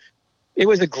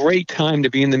a great time to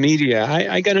be in the media.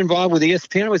 I got involved with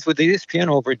ESPN. I was with ESPN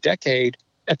over a decade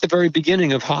at the very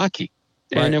beginning of hockey.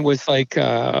 Right. And it was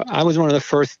I was one of the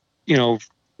first,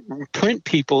 print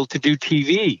people to do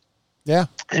TV. Yeah.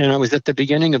 And I was at the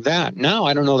beginning of that. Now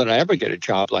I don't know that I ever get a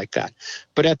job like that.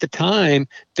 But at the time,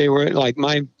 they were like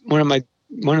one of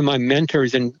my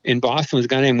mentors in Boston was a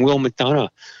guy named Will McDonough,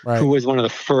 who was one of the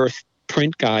first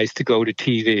print guys to go to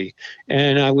TV.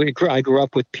 And I grew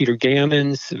up with Peter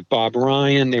Gammons, Bob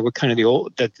Ryan. They were kind of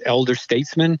the elder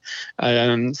statesmen.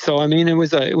 So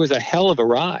it was a hell of a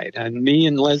ride. And me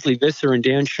and Leslie Visser and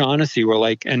Dan Shaughnessy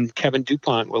and Kevin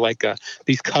DuPont were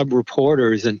these Cub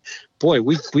reporters. And boy,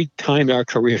 we timed our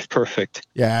careers perfect.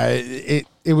 Yeah,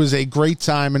 it was a great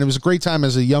time, and it was a great time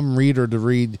as a young reader to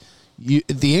read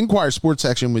the Inquirer sports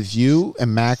section with you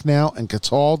and Macnow and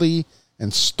Cataldi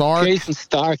and Stark. Jason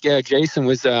Stark, yeah. Jason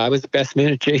was I was the best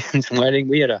man at Jason's wedding.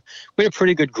 We had a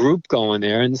pretty good group going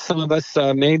there, and some of us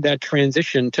made that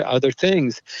transition to other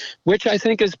things, which I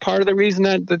think is part of the reason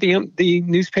that the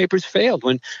newspapers failed.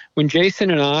 When Jason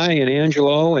and I and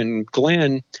Angelo and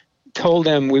Glenn told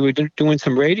them we were doing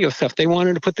some radio stuff, they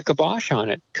wanted to put the kibosh on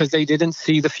it because they didn't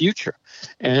see the future,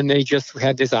 and they just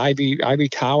had this Ivy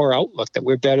Tower outlook that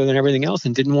we're better than everything else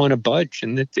and didn't want to budge,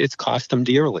 and it's cost them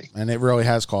dearly. And it really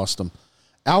has cost them.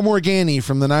 Al Morganti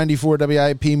from the 94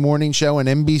 WIP Morning Show and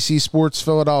NBC Sports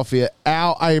Philadelphia.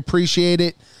 Al, I appreciate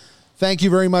it. Thank you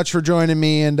very much for joining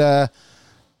me, and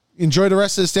enjoy the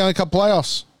rest of the Stanley Cup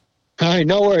playoffs. All right,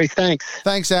 no worries. Thanks.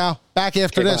 Thanks, Al. Back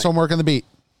after this on Working the Beat.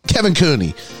 Kevin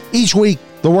Cooney, each week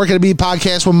The Work of the Beat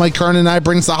podcast with Mike Kern and I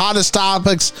brings the hottest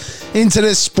topics into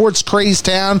this sports craze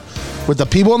town with the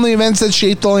people and the events that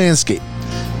shape the landscape.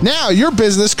 Now, your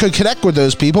business could connect with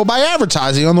those people by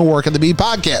advertising on the Work of the Beat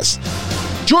podcast.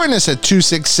 Join us at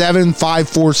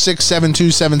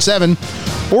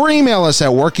 267-546-7277 or email us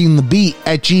at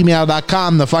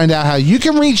workingthebeat@gmail.com to find out how you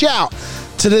can reach out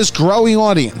to this growing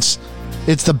audience.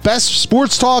 It's the best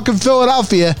sports talk in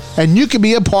Philadelphia, and you can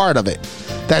be a part of it.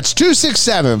 That's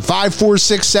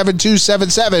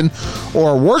 267-546-7277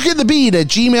 or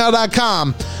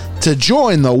workingthebeat@gmail.com to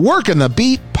join the Working the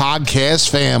Beat podcast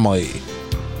family.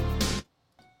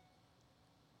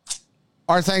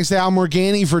 Our thanks to Al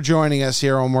Morgani for joining us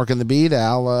here on Working the Beat.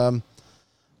 Al,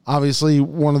 obviously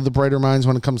one of the brighter minds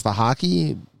when it comes to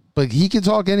hockey, but he can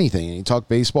talk anything. He talked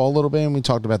baseball a little bit, and we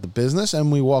talked about the business,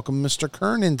 and we welcomed Mr.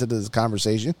 Kern into this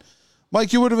conversation.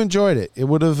 Mike, you would have enjoyed it. It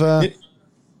would have...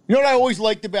 You know what I always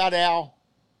liked about Al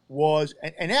was,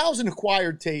 and Al's an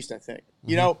acquired taste, I think.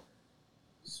 You know,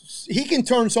 he can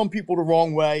turn some people the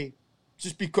wrong way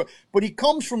just because, but he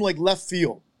comes from like left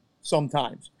field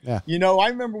sometimes. Yeah. You know, I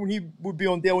remember when he would be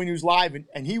on Daily News Live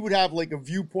and he would have like a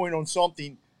viewpoint on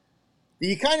something that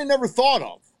you kind of never thought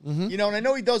of. You know, and I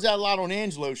know he does that a lot on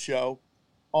Angelo's show.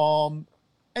 And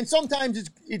sometimes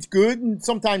it's good and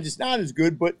sometimes it's not as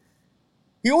good, but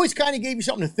he always kind of gave you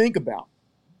something to think about.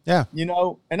 Yeah. You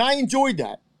know, and I enjoyed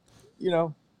that. You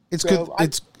know, It's so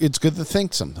good. It's good to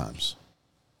think sometimes.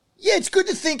 Yeah, it's good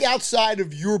to think outside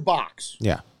of your box.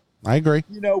 Yeah, I agree.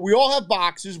 You know, we all have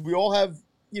boxes. We all have,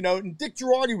 you know, and Dick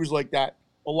Girardi was like that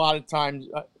a lot of times.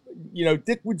 You know,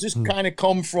 Dick would just kind of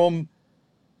come from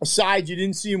a side you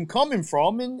didn't see him coming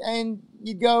from, and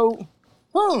you go,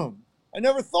 I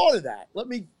never thought of that. Let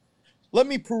me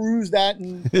peruse that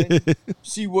and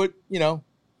see what, you know,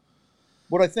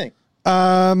 what I think.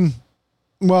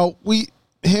 Well, we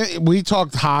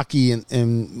talked hockey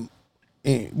and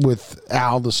with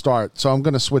Al to start, so I'm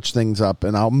going to switch things up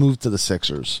and I'll move to the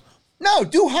Sixers. No,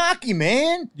 do hockey,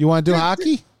 man. You want to do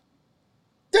hockey?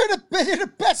 They're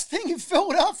the best thing in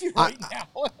Philadelphia right now.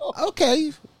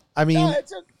 Okay. I mean,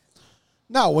 let's do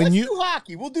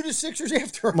hockey. We'll do the Sixers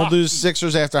after we'll hockey. do the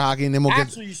Sixers after hockey, and then we'll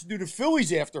Actually, you should do the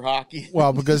Phillies after hockey.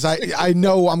 Well, because I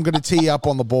know I'm going to tee up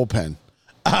on the bullpen.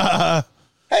 Hey,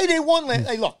 they won.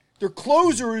 Hey, look, their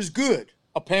closer is good,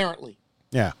 apparently.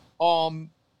 Yeah.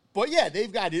 But yeah, they've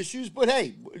got issues. But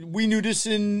hey, we knew this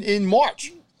in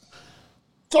March.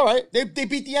 It's all right. They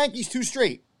beat the Yankees 2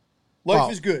 straight.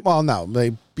 Life is good. Well, no,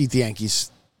 they beat the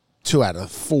Yankees 2 out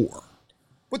of 4.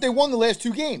 But they won the last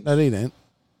 2 games. No, they didn't.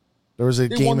 There was a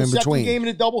They game won the in second between. game in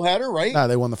a doubleheader, right? No,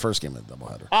 they won the first game in the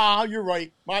doubleheader. Ah, you're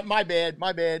right. My bad.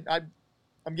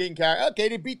 I'm getting carried. Okay,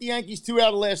 they beat the Yankees 2 out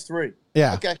of the last 3.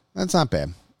 Yeah. Okay. That's not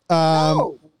bad.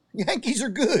 No, Yankees are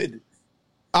good.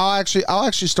 I'll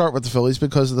actually start with the Phillies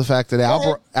because of the fact that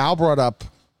Al brought up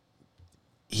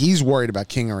he's worried about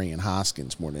Kingery and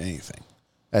Hoskins more than anything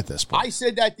at this point. I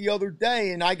said that the other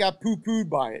day, and I got poo-pooed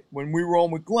by it when we were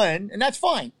on with Glenn, and that's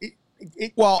fine.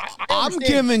 I'm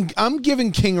giving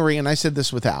Kingery, and I said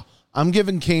this with Al, I'm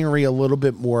giving Kingery a little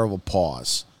bit more of a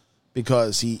pause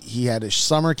because he had his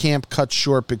summer camp cut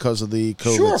short because of the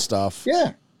COVID stuff.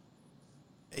 Yeah.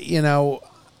 You know,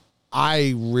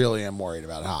 I really am worried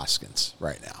about Hoskins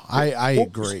right now. I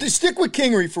agree. Stick with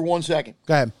Kingery for 1 second.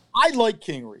 Go ahead. I like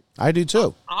Kingery. I do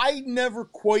too. I never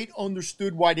quite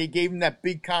understood why they gave him that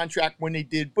big contract when they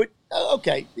did, but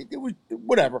okay, it was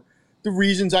whatever. The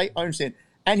reasons I understand.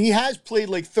 And he has played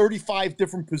like 35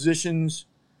 different positions,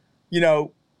 you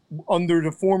know, under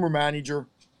the former manager.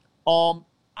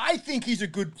 I think he's a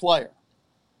good player.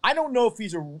 I don't know if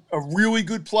he's a really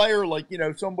good player, like, you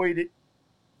know, somebody that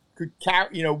could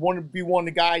carry, you know, want to be one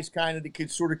of the guys kind of that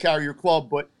could sort of carry your club,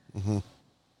 but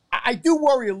I do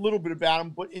worry a little bit about him.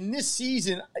 But in this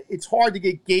season, it's hard to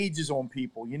get gauges on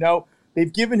people. You know,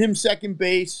 they've given him second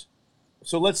base,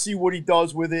 so let's see what he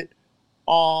does with it.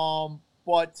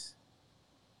 But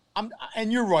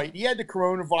and you're right. He had the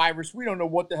coronavirus. We don't know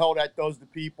what the hell that does to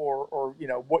people, or you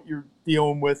know what you're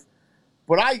dealing with.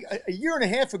 But a year and a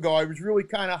half ago, I was really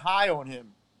kind of high on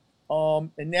him.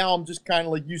 And now I'm just kind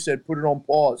of like you said, put it on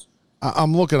pause.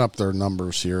 I'm looking up their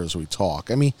numbers here as we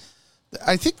talk. I mean,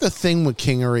 I think the thing with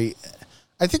Kingery,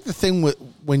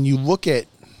 when you look at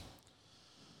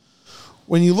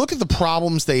the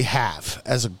problems they have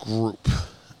as a group,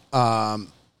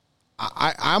 I'm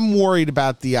worried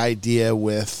about the idea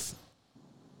with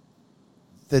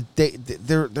that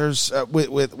there's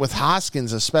with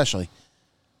Hoskins especially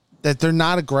that they're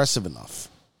not aggressive enough.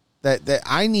 That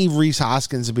I need Rhys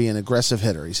Hoskins to be an aggressive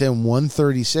hitter. He's hitting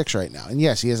 136 right now. And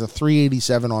yes, he has a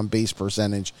 387 on base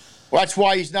percentage. Well, that's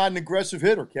why he's not an aggressive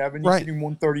hitter, Kevin. He's hitting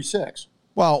 136.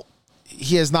 Well,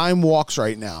 he has 9 walks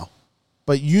right now,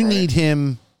 but you need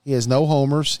him. He has no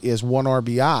homers. He has 1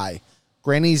 RBI.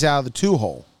 Granted, he's out of the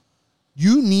 2-hole.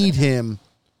 You need him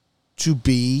to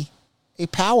be a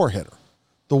power hitter.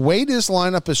 The way this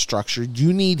lineup is structured,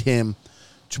 you need him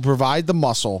to provide the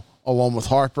muscle along with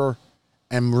Harper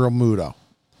and Realmuto.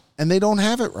 And they don't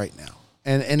have it right now.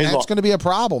 And that's going to be a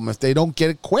problem if they don't get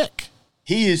it quick.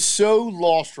 He is so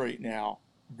lost right now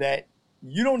that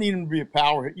you don't need him to be a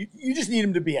power hitter. You just need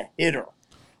him to be a hitter.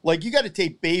 Like, you got to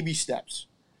take baby steps.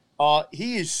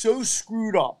 He is so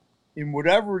screwed up in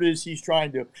whatever it is he's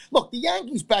trying to do. Look, the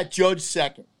Yankees bat Judge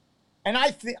second. And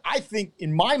I think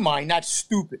in my mind, that's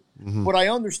stupid. Mm-hmm. But I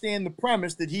understand the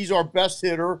premise that he's our best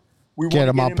hitter. We get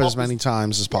him up as many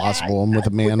times as possible and with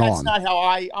a man that's on. That's not how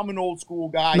I'm an old school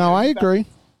guy. No, I agree.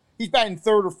 He's batting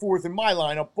 3rd or 4th in my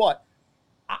lineup. But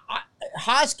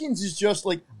Hoskins is just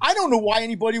like, I don't know why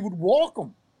anybody would walk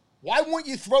him. Why wouldn't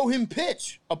you throw him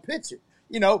a pitcher?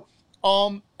 You know,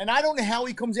 and I don't know how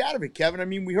he comes out of it, Kevin. I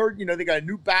mean, we heard, they got a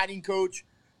new batting coach,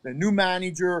 the new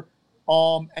manager,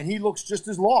 and he looks just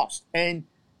as lost. And,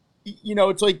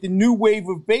 it's like the new wave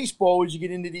of baseball as you get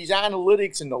into these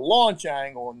analytics and the launch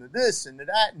angle and the this and the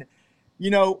that. And,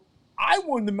 I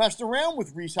wouldn't have messed around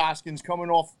with Rhys Hoskins coming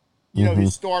off,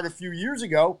 his start a few years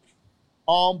ago.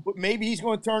 But maybe he's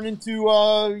going to turn into,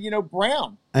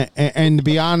 Brown. And to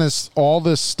be honest, all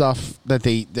this stuff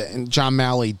that John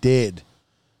Malley did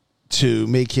to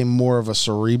make him more of a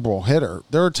cerebral hitter,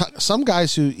 there are some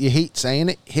guys who, you hate saying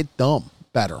it, hit dumb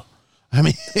better. I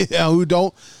mean, who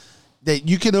don't, that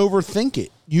you can overthink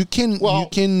it. You can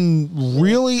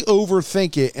really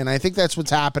overthink it, and I think that's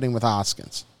what's happening with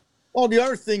Hoskins. Well, the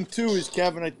other thing, too, is,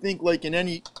 Kevin, I think like in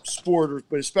any sport,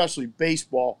 but especially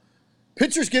baseball,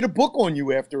 pitchers get a book on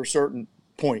you after a certain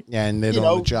point. Yeah, and they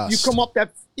don't adjust. You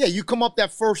come up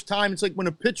that first time. It's like when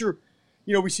a pitcher,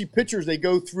 we see pitchers, they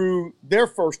go through their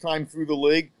first time through the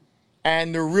league,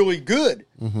 and they're really good.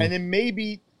 Mm-hmm. And then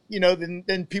maybe,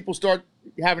 then people start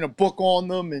having a book on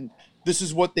them, and this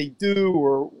is what they do,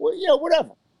 or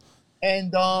whatever.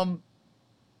 And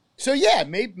so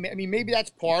maybe that's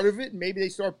part of it. Maybe they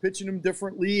start pitching them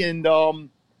differently, and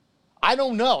I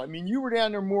don't know. I mean, you were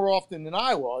down there more often than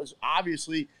I was,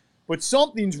 obviously, but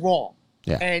something's wrong.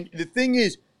 Yeah. And the thing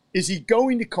is he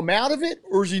going to come out of it,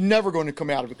 or is he never going to come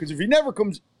out of it? Because if he never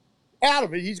comes out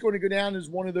of it, he's going to go down as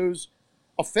one of those,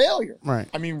 a failure. Right.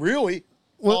 I mean, really.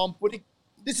 Well,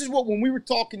 this is when we were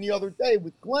talking the other day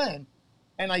with Glenn,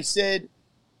 and I said,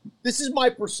 this is my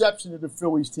perception of the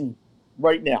Phillies team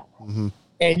right now. Mm-hmm.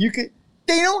 And they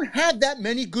don't have that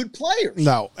many good players.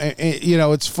 No. And,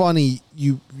 it's funny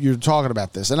you're talking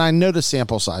about this, and I know the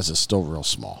sample size is still real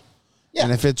small. Yeah.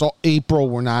 And if it's April,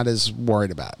 we're not as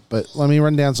worried about it. But let me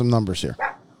run down some numbers here.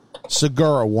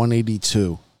 Segura,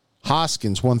 182.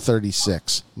 Hoskins,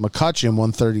 136. McCutchen,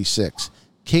 136.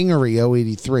 Kingery,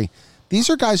 083. These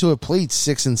are guys who have played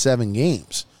 6 and 7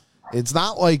 games. It's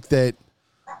not like that.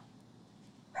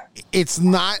 It's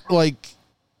not like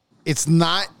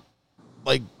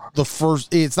the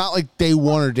first. It's not like day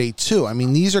 1 or day 2. I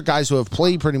mean, these are guys who have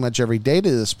played pretty much every day to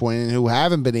this point and who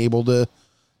haven't been able to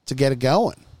get it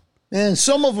going. And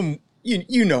some of them,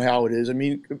 you know how it is. I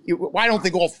mean, I don't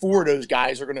think all 4 of those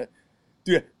guys are going to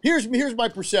do it. Here's my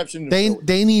perception.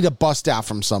 They need a bust out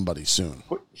from somebody soon.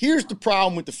 But here's the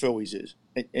problem with the Phillies is,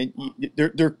 and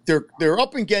they're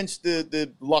up against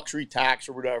the luxury tax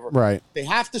or whatever. Right. They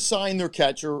have to sign their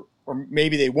catcher, or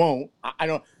maybe they won't. I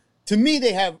don't. To me,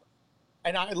 they have,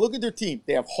 and I look at their team.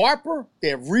 They have Harper, they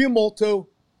have Realmuto,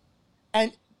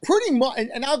 and pretty much.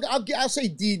 And I'll say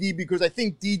Didi because I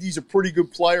think Didi's a pretty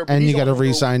good player. But and you got to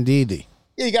re-sign Didi.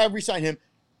 Yeah, you got to re-sign him.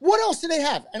 What else do they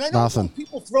have? And I know some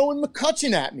people throwing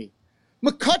McCutchen at me.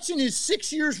 McCutchen is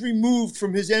 6 years removed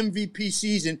from his MVP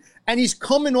season, and he's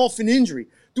coming off an injury.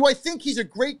 Do I think he's a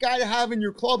great guy to have in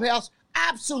your clubhouse?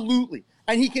 Absolutely.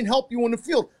 And he can help you on the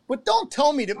field. But don't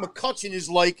tell me that McCutchen is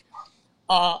like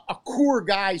a core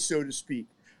guy, so to speak.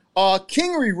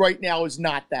 Kingery right now is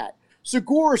not that.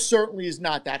 Segura certainly is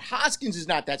not that. Hoskins is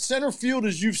not that. Center field,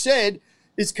 as you've said,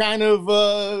 is kind of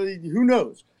who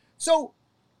knows. So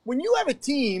when you have a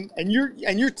team and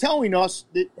you're telling us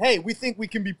that, hey, we think we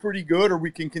can be pretty good or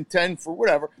we can contend for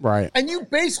whatever, right? And you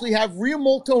basically have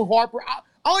Realmuto, Harper.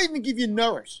 I'll even give you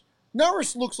Norris.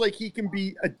 Norris looks like he can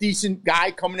be a decent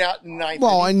guy coming out in the ninth.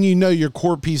 Well, and your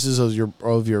core pieces of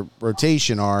your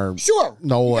rotation are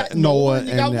Nola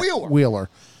and Wheeler.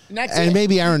 And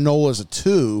maybe Aaron Nola's a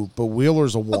 2, but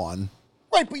Wheeler's a 1.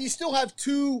 Right, but you still have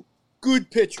 2 good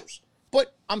pitchers.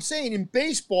 But I'm saying in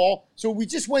baseball, so we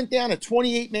just went down a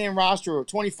 28-man roster or a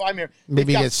 25-man.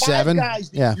 Maybe get 7 guys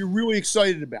that you're really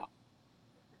excited about.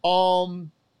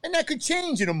 And that could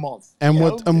change in a month. And you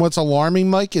what know? and what's alarming,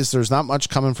 Mike, is there's not much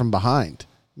coming from behind.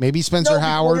 Maybe Spencer Their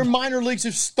Howard, minor leagues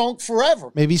have stunk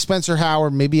forever. maybe Spencer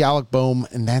Howard, maybe Alec Boehm,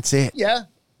 and that's it. Yeah,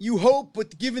 you hope,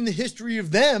 but given the history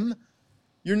of them,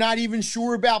 you're not even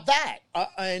sure about that.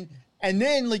 And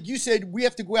then, like you said, we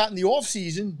have to go out in the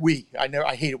offseason.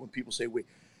 I hate it when people say we.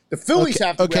 The Phillies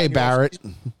have to go out in the Barrett.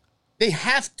 offseason. They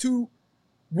have to.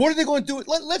 What are they going to do?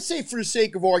 Let's say, for the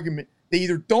sake of argument, they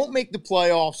either don't make the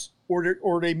playoffs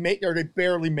or they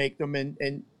barely make them.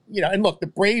 And look, the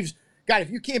Braves. God,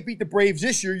 if you can't beat the Braves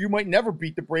this year, you might never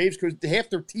beat the Braves because half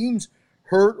their team's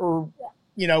hurt or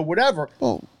whatever.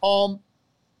 Oh.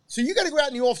 So you got to go out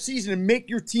in the offseason and make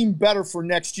your team better for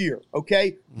next year,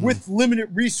 okay, with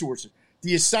limited resources. Do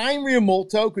you sign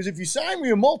Realmuto? Because if you sign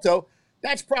Realmuto,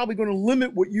 that's probably going to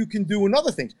limit what you can do in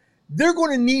other things. They're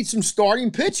going to need some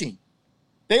starting pitching.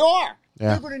 They are.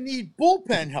 Yeah. They're going to need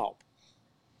bullpen help.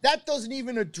 That doesn't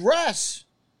even address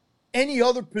any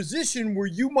other position where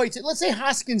you might say, let's say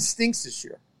Hoskins stinks this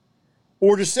year,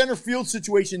 or the center field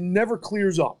situation never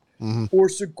clears up, or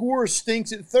Segura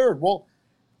stinks at third. Well,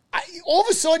 all of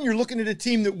a sudden, you're looking at a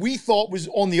team that we thought was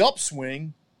on the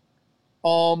upswing,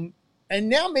 and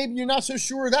now maybe you're not so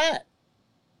sure of that.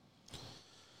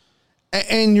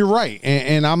 And you're right,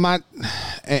 and I'm not,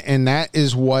 and that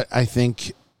is what I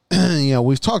think.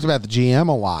 We've talked about the GM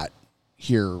a lot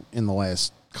here in the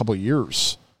last couple of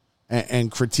years,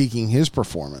 and critiquing his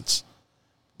performance.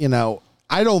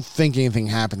 I don't think anything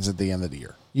happens at the end of the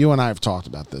year. You and I have talked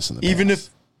about this in the past.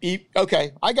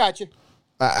 Okay, I got you.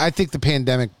 I think the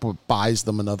pandemic buys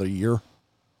them another year.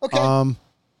 Okay.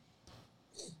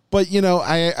 But,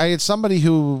 I had somebody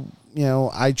who,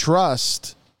 I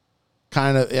trust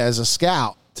kind of as a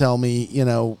scout tell me,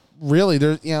 really,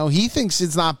 there, he thinks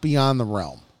it's not beyond the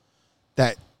realm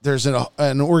that there's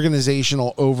an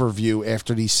organizational overview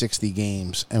after these 60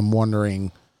 games and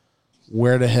wondering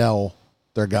where the hell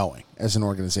they're going as an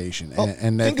organization.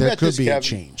 And that there could be a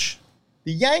change.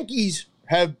 The Yankees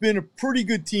have been a pretty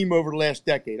good team over the last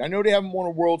decade. I know they haven't won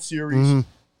a World Series. Mm-hmm.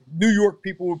 New York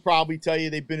people would probably tell you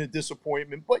they've been a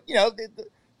disappointment. But, the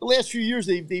last few years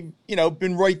they've been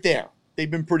right there. They've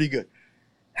been pretty good.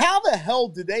 How the hell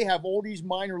do they have all these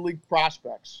minor league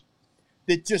prospects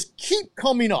that just keep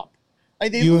coming up?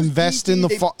 You invest in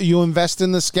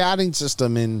the scouting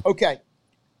system. Okay.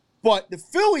 But the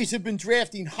Phillies have been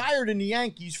drafting higher than the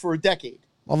Yankees for a decade.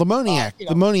 Well, the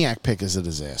Moniak pick is a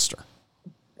disaster.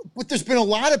 But there's been a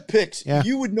lot of picks. Yeah.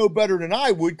 You would know better than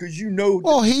I would because you know.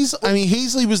 Well,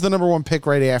 Hazley was the number one pick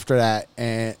right after that,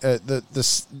 and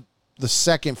the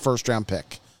second first round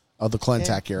pick of the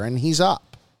Clintac era, and he's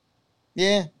up.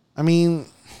 Yeah. I mean,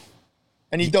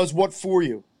 and he does what for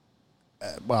you?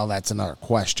 Well, that's another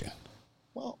question.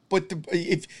 Well, but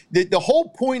the whole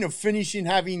point of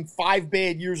having 5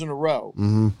 bad years in a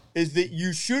row is that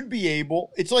you should be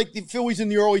able. It's like the Phillies in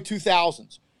the early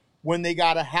 2000s. When they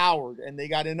got a Howard and they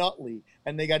got an Utley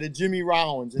and they got a Jimmy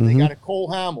Rollins and they got a Cole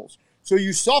Hamels. So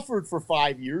you suffered for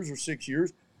 5 years or 6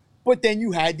 years, but then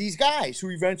you had these guys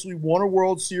who eventually won a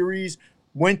World Series,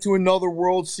 went to another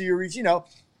World Series. Do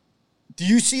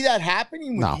you see that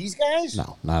happening with these guys?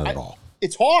 No, not at all.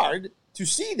 It's hard to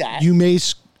see that. You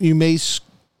may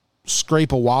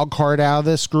scrape a wild card out of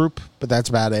this group, but that's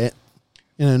about it.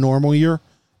 In a normal year,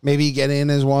 maybe you get in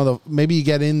as maybe you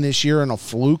get in this year in a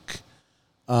fluke.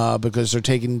 Because they're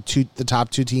taking the top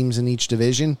 2 teams in each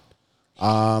division.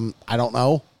 I don't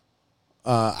know.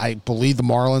 I believe the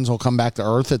Marlins will come back to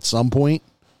earth at some point.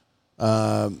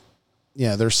 They're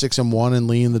 6-1 and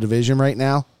leading the division right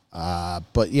now.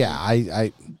 But yeah,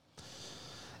 I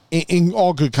in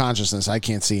all good consciousness, I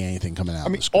can't see anything coming out.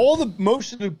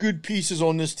 Most of the good pieces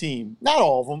on this team, not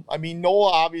all of them. I mean,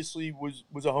 Nola obviously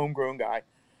was a homegrown guy.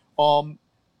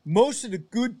 Most of the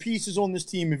good pieces on this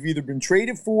team have either been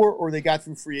traded for or they got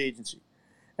through free agency.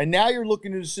 And now you're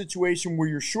looking at a situation where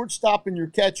your shortstop and your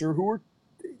catcher,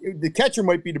 the catcher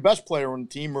might be the best player on the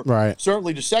team or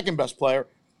certainly the second best player.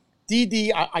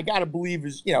 Didi, I got to believe,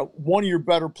 is one of your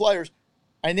better players.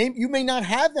 And you may not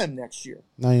have them next year.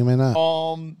 No, you may not.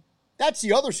 That's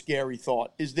the other scary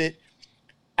thought is that,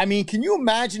 can you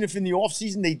imagine if in the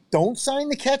offseason they don't sign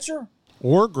the catcher?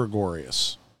 Or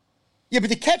Gregorius. Yeah, but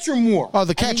the catcher more. Oh,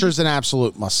 the catcher's an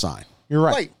absolute must sign. You're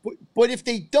right. Right, but if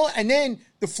they don't, and then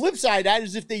the flip side of that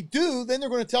is if they do, then they're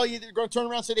going to tell you they're going to turn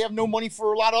around and say they have no money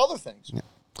for a lot of other things. Yeah.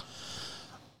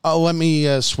 Let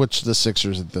me switch to the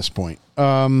Sixers at this point.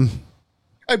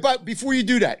 But before you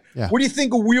do that, what do you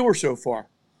think of Wheeler so far?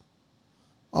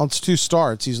 Well, it's 2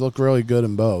 starts. He's looked really good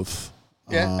in both.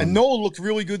 Yeah, and Noah looked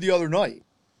really good the other night.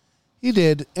 He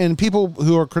did, and people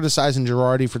who are criticizing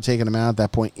Girardi for taking him out at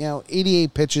that point,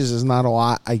 88 pitches is not a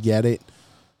lot. I get it.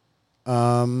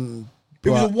 It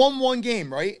was a 1-1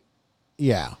 game, right?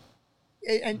 Yeah.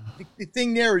 And the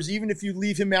thing there is, even if you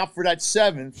leave him out for that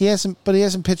 7th, He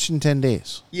hasn't pitched in 10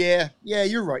 days. yeah,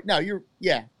 you're right. No,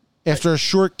 After a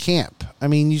short camp. I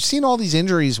mean, you've seen all these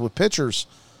injuries with pitchers.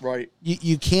 right.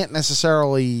 You can't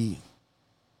necessarily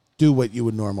do what you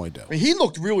would normally do. I mean, he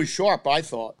looked really sharp, I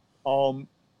thought.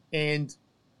 And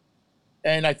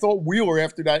I thought Wheeler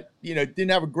after that, didn't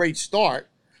have a great start,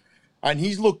 and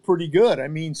he's looked pretty good. I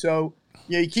mean, so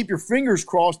you keep your fingers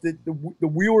crossed that the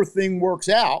Wheeler thing works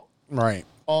out. Right.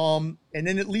 And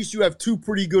then at least you have 2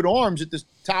 pretty good arms at the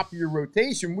top of your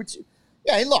rotation, which,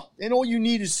 hey, look, and all you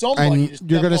need is somebody. And to you're step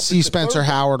going to up see at the Spencer third.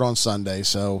 Howard on Sunday,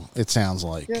 so it sounds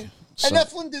like. Yeah. So- And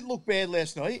Eflin did look bad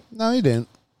last night, No, he didn't.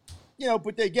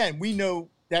 but again, we know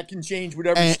that can change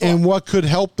whatever. And what could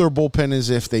help their bullpen is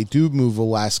if they do move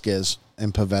Velasquez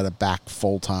and Pivetta back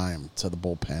full time to the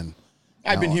bullpen.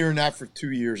 I've been hearing that for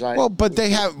 2 years. But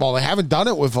they haven't done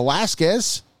it with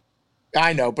Velasquez.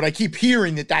 I know, but I keep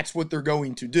hearing that that's what they're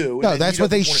going to do. No, that's what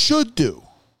they should do.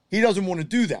 He doesn't want to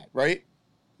do that, right?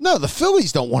 No, the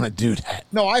Phillies don't want to do that.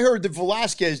 No, I heard that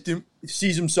Velasquez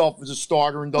sees himself as a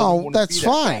starter and doesn't Oh, want to that's be that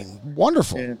fine. guy.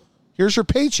 Wonderful. Yeah. Here's your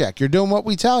paycheck. You're doing what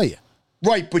we tell you.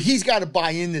 Right, but he's got to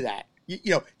buy into that.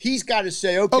 He's got to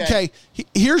say, okay. Okay,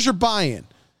 here's your buy-in.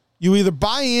 You either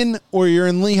buy in or you're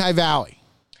in Lehigh Valley.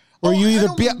 Or you I either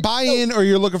don't buy in or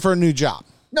you're looking for a new job.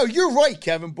 No, you're right,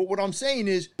 Kevin. But what I'm saying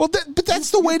is, Well, but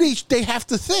that's the way they have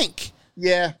to think.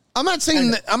 yeah, I'm not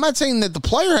saying that the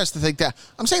player has to think that.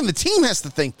 I'm saying the team has to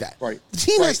think that. Right. The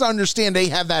team has to understand they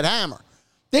have that hammer.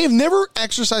 They have never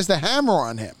exercised the hammer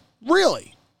on him.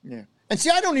 Really. yeah. And see,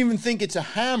 I don't even think it's a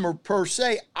hammer per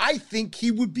se. I think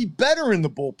he would be better in the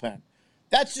bullpen.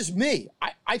 That's just me.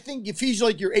 I think if he's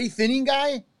like your 8th inning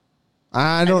guy,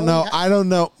 I don't know. I don't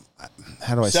know.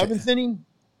 How do I say? 7th inning,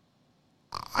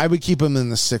 I would keep him in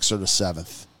the 6th or the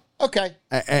 7th. okay.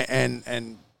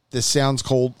 And this sounds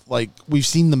cold. Like we've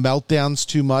seen the meltdowns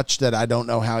too much that I don't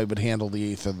know how he would handle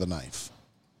the 8th or the 9th.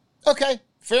 Okay,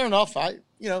 fair enough. I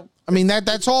mean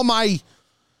that's all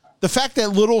the fact that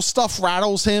little stuff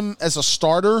rattles him as a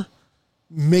starter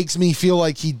makes me feel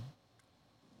like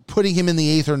putting him in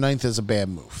the 8th or 9th is a bad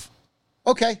move.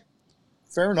 okay,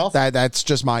 fair enough. That's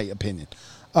just my opinion.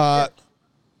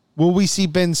 Will we see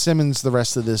Ben Simmons the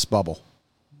rest of this bubble?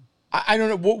 I don't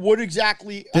know what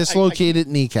exactly. Dislocated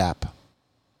kneecap.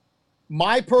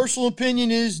 My personal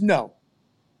opinion is no.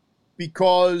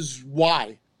 Because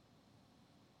why?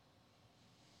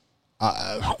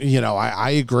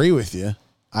 I agree with you.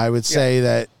 I would say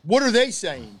that What are they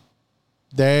saying?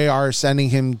 they are sending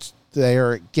him. They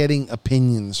are getting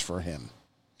opinions for him.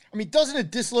 I mean, doesn't a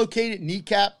dislocated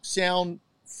kneecap sound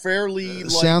fairly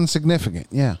Sounds significant.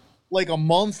 Yeah. like a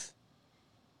month?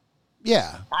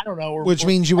 Yeah. I don't know. Which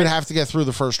means you would have to get through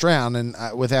the first round, and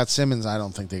without Simmons, I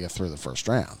don't think they get through the first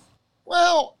round.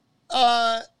 Well,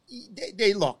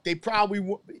 they look. They probably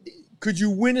could. You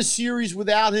win a series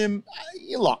without him?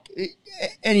 Look,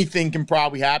 anything can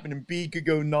probably happen. And B could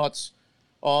go nuts.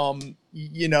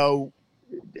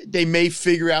 They may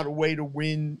figure out a way to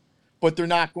win, but they're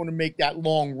not going to make that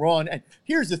long run. And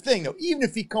here's the thing, though: even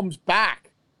if he comes back,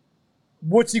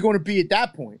 what's he going to be at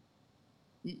that point?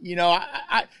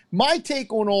 My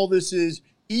take on all this is,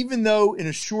 even though in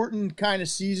a shortened kind of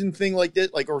season thing like this,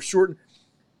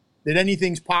 that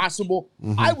anything's possible,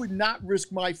 I would not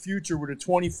risk my future with a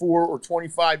 24 or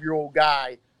 25-year-old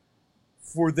guy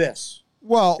for this.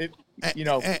 Well,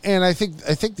 and I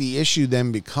think the issue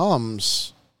then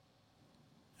becomes,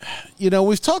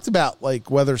 we've talked about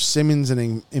like whether Simmons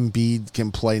and Embiid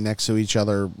can play next to each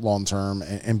other long term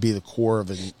and be the core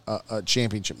of a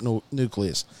championship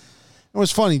nucleus. It was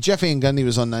funny. Jeff Van Gundy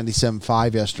was on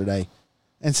 97.5 yesterday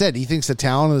and said he thinks the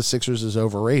talent of the Sixers is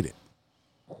overrated.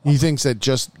 He thinks that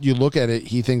you look at it,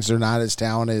 he thinks they're not as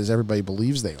talented as everybody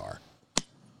believes they are.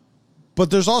 But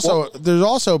there's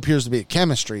also appears to be a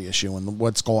chemistry issue in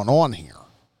what's going on here.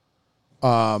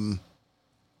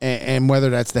 And whether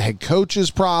that's the head coach's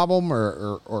problem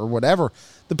or whatever,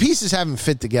 the pieces haven't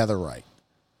fit together right.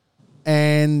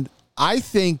 And I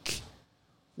think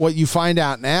what you find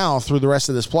out now through the rest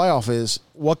of this playoff is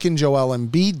what can Joel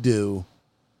Embiid do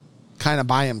kind of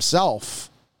by himself,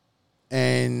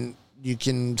 and you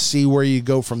can see where you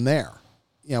go from there.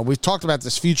 We've talked about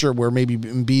this future where maybe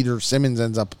Embiid or Simmons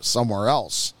ends up somewhere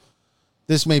else.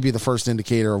 This may be the first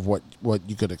indicator of what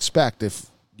you could expect if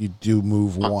you do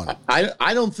move one.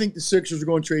 I don't think the Sixers are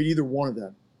going to trade either one of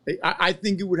them. I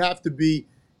think it would have to be,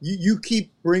 you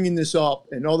keep bringing this up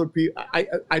and other people.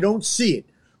 I don't see it.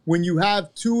 When you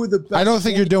have two of the best. I don't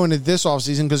think you're doing it this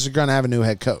offseason because you're going to have a new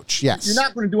head coach. Yes. You're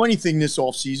not going to do anything this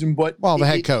offseason, but. Well, the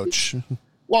head coach.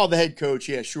 Well, the head coach,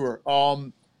 yeah, sure.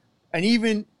 And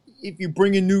even if you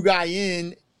bring a new guy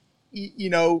in,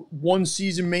 one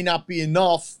season may not be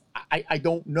enough. I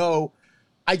don't know.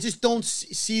 I just don't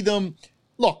see them.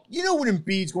 Look, you know what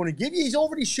Embiid's going to give you. He's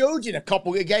already showed you in a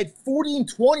couple. He had 40 and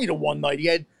 20 to one night. He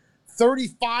had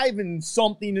 35 and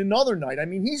something another night. I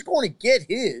mean, he's going to get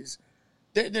his.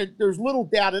 There's little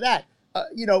doubt of that.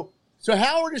 So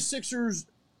how are the Sixers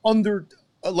under,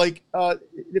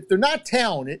 if they're not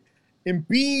talented,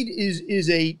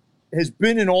 Embiid has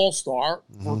been an all-star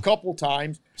for a couple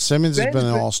times. Simmons has been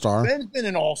an all-star. Ben's been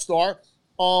an all-star.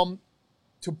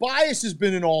 Tobias has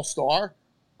been an all-star.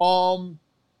 Horford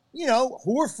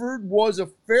was a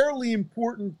fairly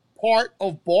important part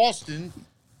of Boston.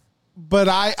 But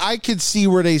I could see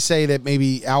where they say that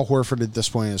maybe Al Horford at this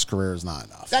point in his career is not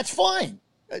enough. That's fine.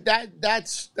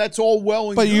 That's all well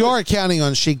and but good. you are counting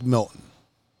on Shake Milton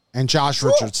and Josh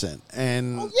Richardson.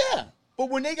 And yeah. But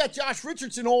when they got Josh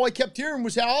Richardson, all I kept hearing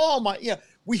was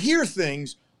we hear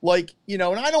things like, and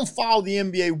I don't follow the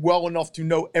NBA well enough to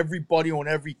know everybody on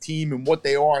every team and what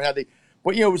they are and how they,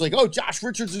 but, it was like, oh, Josh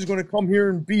Richardson is going to come here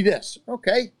and be this.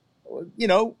 Okay.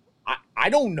 I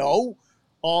don't know.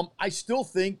 I still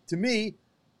think, to me,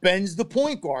 Ben's the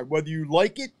point guard. Whether you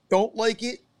like it, don't like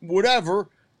it, whatever,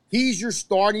 he's your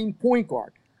starting point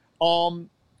guard.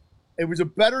 It was a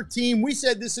better team. We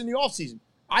said this in the offseason.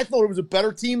 I thought it was a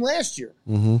better team last year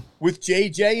with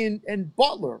JJ and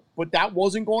Butler, but that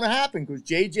wasn't going to happen because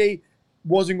JJ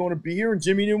wasn't going to be here and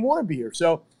Jimmy didn't want to be here.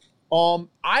 So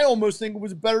I almost think it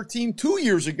was a better team 2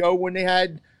 years ago when they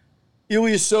had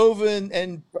Ilyasova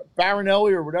and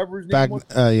Barinelli or whatever his name was.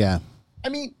 Yeah. I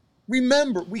mean,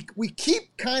 remember, we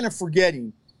keep kind of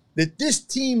forgetting that this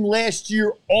team last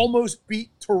year almost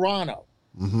beat Toronto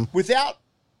without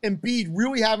Embiid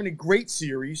really having a great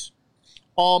series.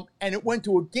 And it went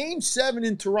to a game 7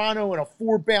 in Toronto and a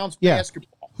 4-bounce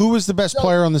basketball. Who was the best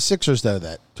player on the Sixers, though,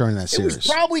 during that series? It was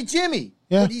probably Jimmy.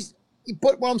 Yeah.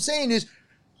 But what I'm saying is,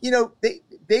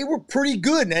 they were pretty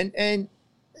good. And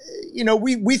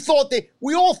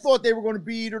we all thought they were going to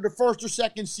be either the first or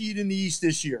second seed in the East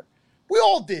this year. We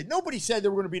all did. Nobody said they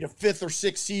were going to be the 5th or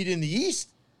 6th seed in the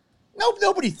East.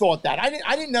 Nobody thought that. I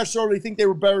didn't necessarily think they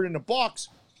were better than the Bucks.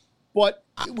 But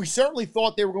we certainly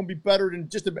thought they were going to be better than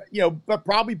but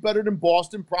probably better than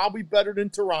Boston, probably better than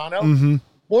Toronto.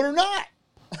 But they're not.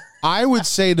 I would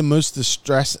say the most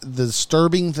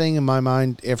disturbing thing in my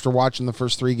mind after watching the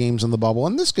first 3 games in the bubble,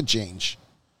 and this could change,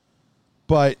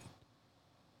 but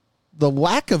the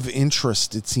lack of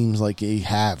interest it seems like they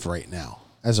have right now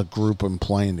as a group and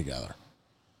playing together.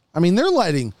 I mean, they're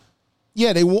letting,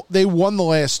 they won the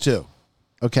last 2,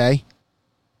 okay?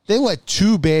 They let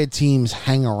 2 bad teams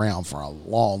hang around for a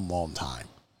long, long time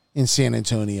in San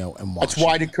Antonio and Washington. That's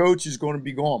why the coach is going to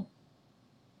be gone.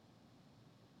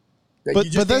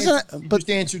 But that's doesn't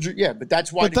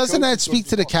that speak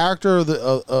to the character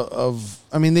of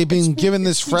I mean, they've been given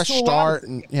this fresh start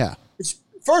and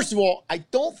First of all, I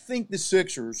don't think the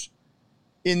Sixers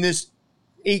in this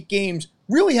 8 games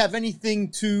really have anything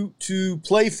to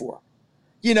play for.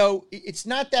 It's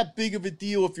not that big of a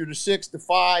deal if you're the 6, the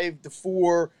 5, the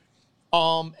 4,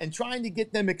 and trying to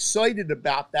get them excited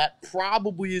about that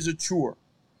probably is a chore.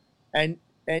 And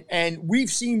we've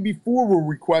seen before where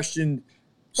we questioned.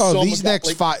 These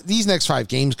next 5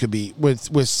 games could be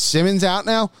with Simmons out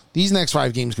now. These next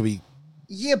 5 games could be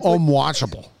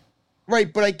unwatchable.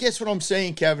 Right, but I guess what I'm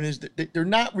saying, Kevin, is that they're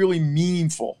not really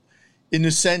meaningful in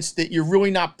the sense that you're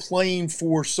really not playing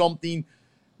for something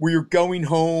where you're going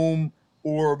home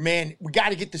or, man, we got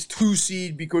to get this 2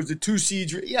 seed because the 2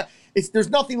 seeds, there's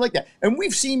nothing like that. And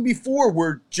we've seen before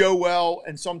where Joel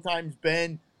and sometimes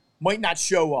Ben might not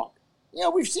show up.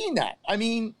 We've seen that. I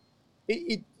mean,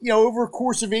 over a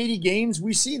course of 80 games,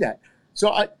 we see that.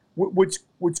 So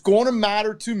what's going to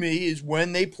matter to me is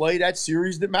when they play that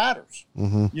series that matters.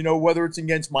 Whether it's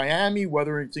against Miami,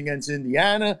 whether it's against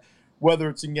Indiana, whether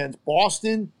it's against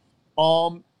Boston.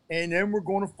 And then we're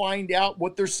going to find out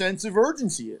what their sense of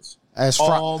urgency is.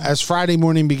 As Friday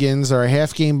morning begins, they're a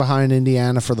half game behind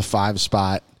Indiana for the 5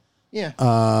 spot.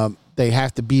 Yeah. They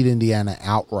have to beat Indiana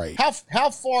outright. How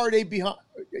far are they behind?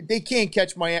 They can't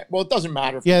catch Miami. Well, it doesn't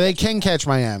matter. They can catch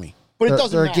Miami. But it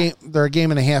doesn't matter. They're a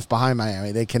game and a half behind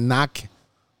Miami. They cannot.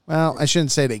 Well, I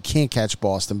shouldn't say they can't catch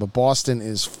Boston, but Boston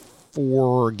is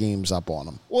 4 games up on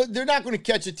them. Well, they're not going to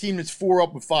catch a team that's 4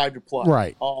 up with 5 to play.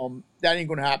 Right. That ain't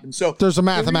going to happen. So there's a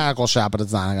mathematical shot, but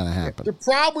it's not going to happen. They're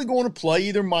probably going to play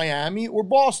either Miami or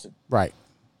Boston. Right.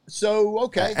 So,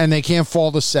 okay. And they can't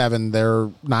fall to 7. They're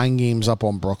 9 games up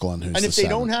on Brooklyn. And if they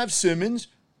don't have Simmons,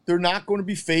 they're not going to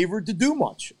be favored to do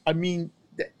much. I mean,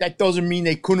 that doesn't mean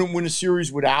they couldn't win a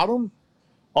series without him.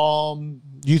 Do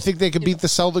you think they could beat the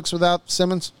Celtics without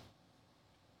Simmons?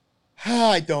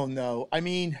 I don't know. I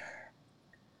mean,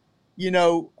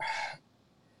 the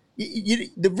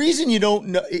reason you don't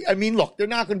know, I mean, look, they're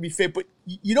not going to be fit, but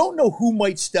you don't know who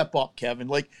might step up, Kevin.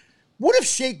 Like, what if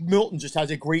Shake Milton just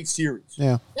has a great series?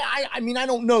 Yeah. I mean, I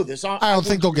don't know this. I don't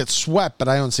think they'll get swept, but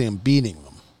I don't see them beating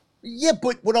them. Yeah,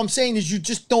 but what I'm saying is you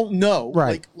just don't know.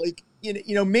 Right. Like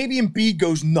maybe Embiid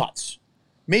goes nuts.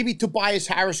 Maybe Tobias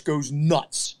Harris goes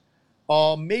nuts.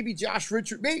 Maybe Josh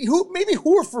Richard. Maybe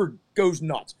Horford goes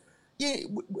nuts. Yeah,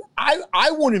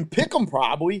 I wouldn't pick them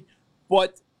probably,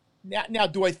 but now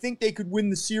do I think they could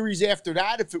win the series after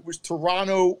that if it was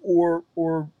Toronto or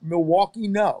Milwaukee?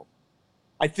 No.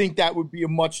 I think that would be a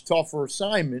much tougher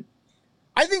assignment.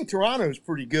 I think Toronto is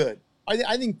pretty good.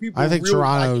 I think people. I think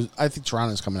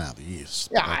Toronto's coming out of the East.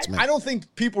 Yeah, I don't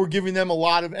think people are giving them a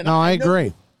lot of. And no, I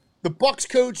agree. The Bucks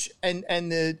coach and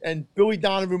Billy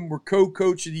Donovan were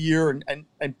co-coach of the year,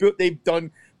 and they've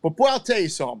done. But boy, I'll tell you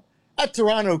something. That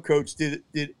Toronto coach did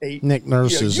a. Nick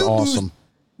Nurse is awesome.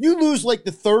 You lose like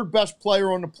the third best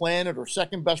player on the planet, or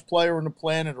second best player on the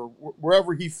planet, or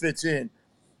wherever he fits in,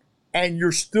 and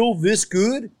you're still this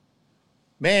good,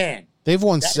 man. They've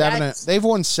won seven. They've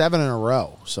won 7 in a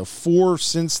row. So 4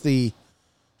 since the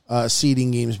seeding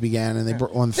games began, and they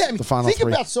won the final 3. Think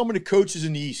about some of the coaches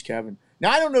in the East, Kevin. Now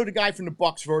I don't know the guy from the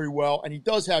Bucks very well, and he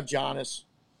does have Giannis.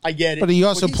 I get it, but he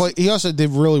also He also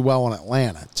did really well in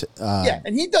Atlanta.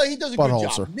 And he does a good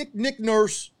job. Nick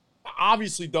Nurse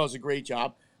obviously does a great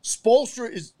job. Spoelstra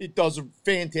does a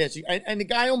fantastic, and the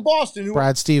guy on Boston,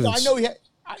 Brad Stevens. I know he.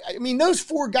 I mean, those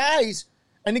 4 guys.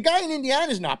 And the guy in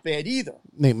Indiana is not bad either.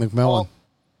 Nate McMillan.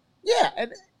 Yeah.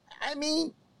 And I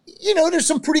mean, there's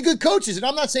some pretty good coaches. And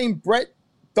I'm not saying Brett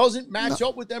doesn't match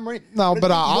up with them. No,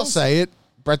 but I'll say it.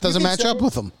 Brett doesn't match up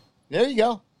with them. There you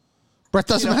go. Brett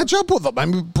doesn't match up with them. I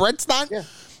mean, Brett's not. Yeah.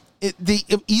 The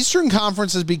Eastern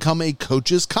Conference has become a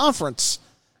coaches' conference.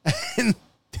 And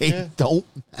they don't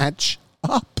match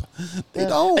up. They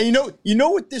don't. And you know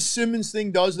what this Simmons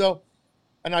thing does, though?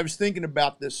 And I was thinking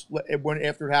about this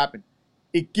after it happened.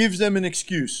 It gives them an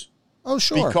excuse. Oh,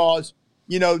 sure. Because,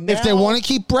 now, if they want to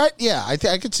keep Brett, yeah, I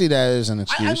could see that as an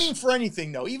excuse. I mean, for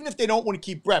anything, though, even if they don't want to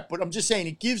keep Brett, but I'm just saying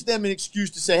it gives them an excuse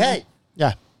to say, hey,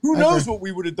 who knows what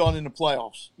we would have done in the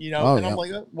playoffs, I'm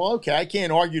like, well, okay, I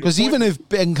can't argue. Because even if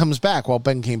Ben comes back,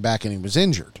 Ben came back and he was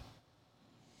injured.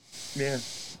 Yeah.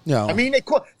 No. I mean,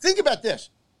 think about this.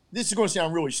 This is going to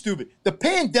sound really stupid. The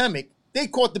pandemic, they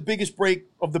caught the biggest break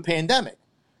of the pandemic.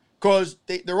 Because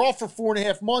they're off for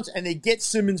 4.5 months, and they get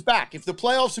Simmons back. If the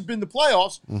playoffs had been the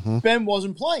playoffs, Ben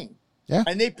wasn't playing. Yeah.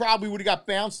 And they probably would have got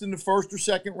bounced in the first or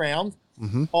second round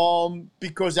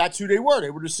because that's who they were.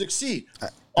 They were the 6th seed.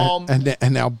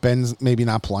 And now Ben's maybe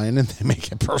not playing, and they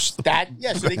make it personal.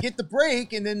 So they get the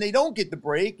break, and then they don't get the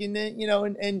break. And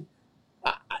then,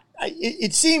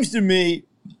 it seems to me,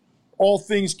 all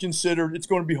things considered, it's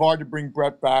going to be hard to bring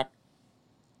Brett back.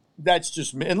 That's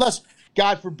just me. Unless...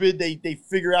 God forbid they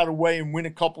figure out a way and win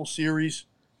a couple series,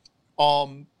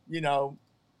 then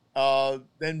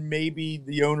maybe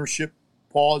the ownership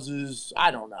pauses.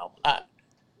 I don't know.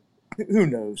 Who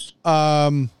knows?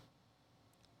 All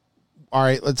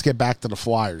right, let's get back to the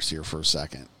Flyers here for a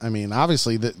second. I mean,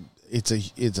 obviously it's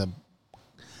a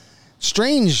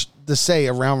strange to say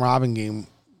a round robin game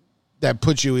that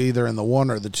puts you either in the 1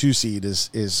 or the 2 seed is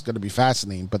going to be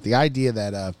fascinating. But the idea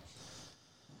that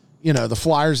the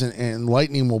Flyers and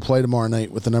Lightning will play tomorrow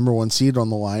night with the number 1 seed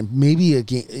on the line. Maybe a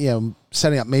game,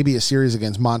 setting up maybe a series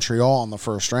against Montreal in the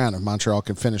first round if Montreal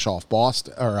can finish off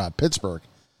Boston or Pittsburgh.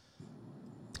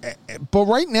 But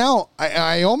right now,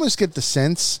 I almost get the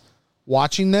sense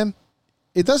watching them,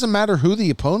 it doesn't matter who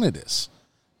the opponent is.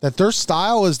 That their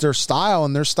style is their style,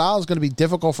 and their style is going to be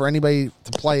difficult for anybody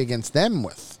to play against them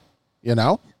with. Yeah,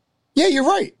 you're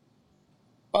right.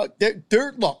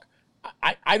 Look.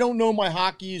 I don't know my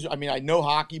hockey. I mean, I know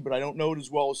hockey, but I don't know it as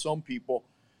well as some people.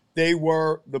 They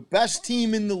were the best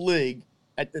team in the league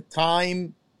at the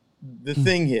time the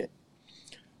thing hit.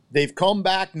 They've come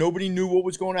back. Nobody knew what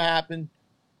was going to happen.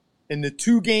 In the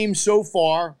 2 games so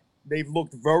far, they've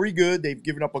looked very good. They've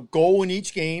given up a goal in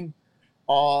each game,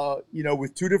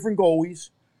 with 2 different goalies.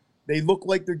 They look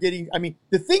like they're getting – I mean,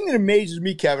 the thing that amazes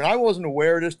me, Kevin, I wasn't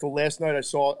aware of this till last night. I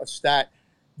saw a stat.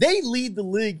 They lead the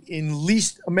league in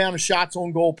least amount of shots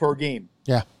on goal per game.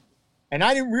 Yeah. And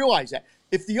I didn't realize that.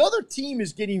 If the other team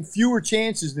is getting fewer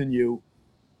chances than you,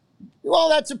 well,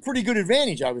 that's a pretty good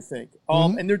advantage, I would think.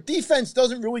 And their defense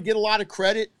doesn't really get a lot of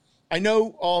credit. I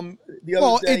know the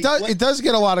other day. It does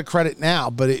get a lot of credit now,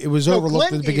 but it was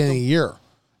overlooked at the beginning of the year.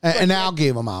 And Al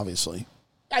gave them, obviously.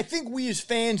 I think we as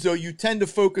fans, though, you tend to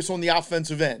focus on the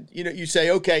offensive end. You know, you say,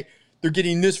 okay, they're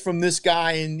getting this from this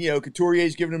guy, and, you know,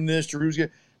 Couturier's giving them this, Giroux's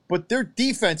giving. But their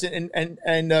defense,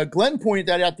 and Glenn pointed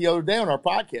that out the other day on our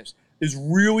podcast, is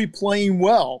really playing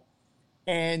well.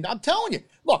 And I'm telling you,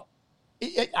 look,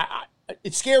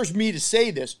 it scares me to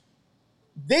say this.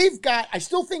 I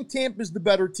still think Tampa's the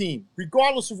better team,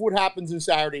 regardless of what happens in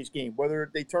Saturday's game, whether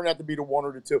they turn out to be the 1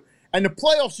 or the 2. And the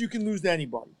playoffs, you can lose to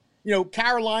anybody. You know,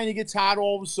 Carolina gets hot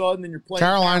all of a sudden, and you're playing.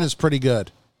 Carolina's pretty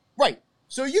good. Right.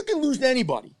 So you can lose to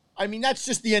anybody. I mean, that's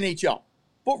just the NHL.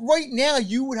 But right now,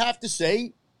 you would have to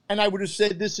say, and I would have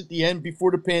said this at the end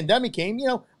before the pandemic came, you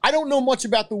know, I don't know much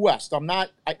about the West.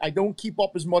 I don't keep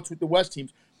up as much with the West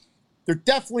teams. They're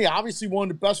definitely, obviously, one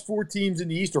of the best 4 teams in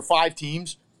the East, or 5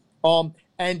 teams.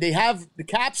 And they have the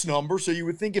Caps number, so you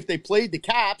would think if they played the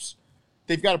Caps,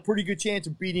 they've got a pretty good chance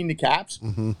of beating the Caps.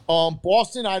 Mm-hmm.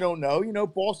 Boston, I don't know. You know,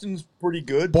 Boston's pretty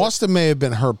good. Boston may have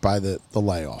been hurt by the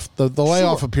layoff. The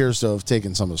layoff appears to have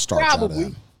taken some of the starts out of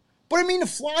them. But, I mean, the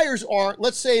Flyers are,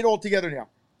 let's say it all together now,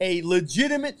 a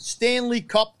legitimate Stanley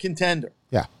Cup contender.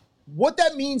 Yeah. What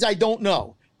that means, I don't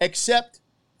know, except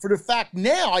for the fact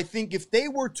now, I think if they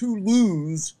were to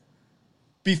lose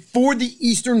before the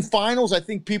Eastern Finals, I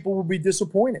think people will be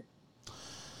disappointed.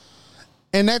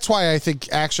 And that's why I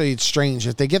think actually it's strange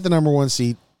if they get the number 1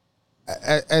 seed.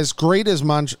 As great as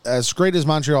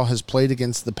Montreal has played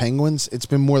against the Penguins, it's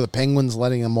been more the Penguins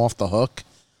letting them off the hook.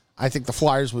 I think the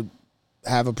Flyers would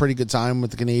have a pretty good time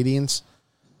with the Canadians.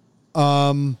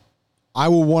 I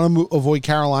will want to avoid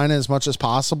Carolina as much as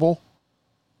possible.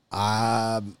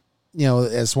 You know,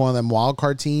 as one of them wild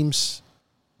card teams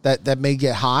that may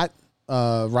get hot.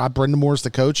 Rob Brendamore's the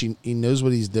coach. He knows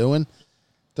what he's doing.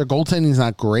 Their goaltending's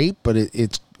not great, but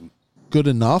it's good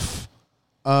enough.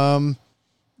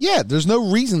 Yeah, there's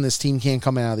no reason this team can't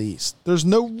come out of the East. There's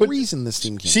no reason this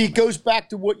team can't. See, it goes back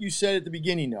to what you said at the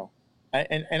beginning, though.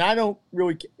 And I don't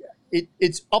really –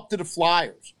 it's up to the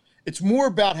Flyers. It's more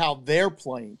about how they're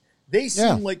playing. They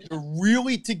seem like they're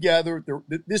really together.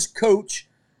 This coach,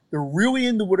 they're really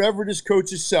into whatever this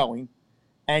coach is selling.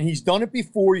 And he's done it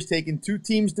before. He's taken 2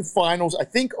 teams to finals, I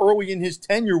think early in his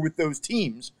tenure with those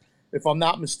teams, if I'm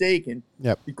not mistaken.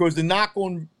 Yep. Because the knock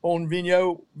on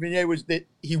Vigneault was that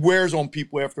he wears on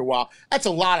people after a while. That's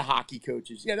a lot of hockey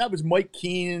coaches. Yeah, that was Mike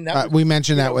Keenan. We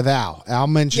mentioned that with Al. Al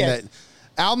mentioned that.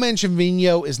 Al mentioned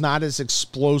Vigneault is not as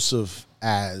explosive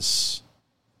as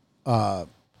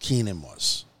Keenan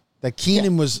was. That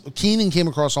Keenan came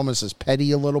across almost as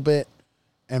petty a little bit.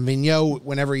 And Vigneault,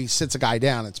 whenever he sits a guy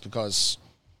down, it's because,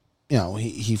 you know,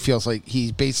 he feels like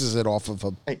he bases it off of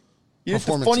a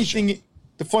performance issue.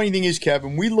 The funny thing is,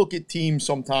 Kevin, we look at teams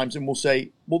sometimes and we'll say,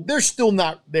 well, they're still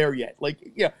not there yet. Like,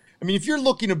 yeah, I mean, if you're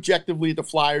looking objectively at the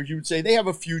Flyers, you would say they have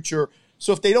a future.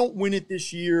 So if they don't win it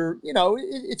this year, you know,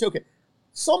 it's okay.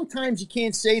 Sometimes you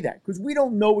can't say that because we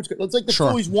don't know what's good. It's like the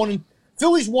Phillies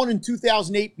won in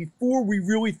 2008 before we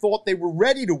really thought they were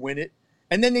ready to win it,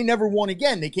 and then they never won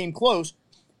again. They came close.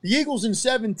 The Eagles in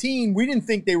 2017, we didn't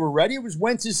think they were ready. It was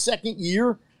Wentz's second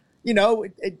year, you know,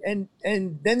 and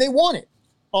then they won it.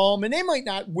 And they might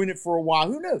not win it for a while.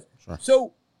 Who knows? Sure.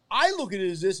 So I look at it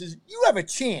as this: is you have a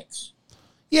chance.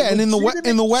 Yeah, and in the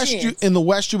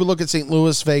West, you would look at St.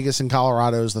 Louis, Vegas, and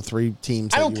Colorado as the 3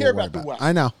 teams. I don't care about the West.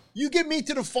 I know. You get me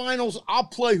to the finals, I'll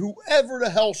play whoever the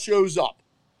hell shows up.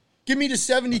 Give me the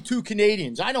 72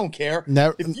 Canadians. I don't care.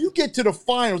 If you get to the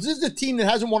finals, this is a team that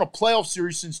hasn't won a playoff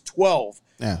series since 12.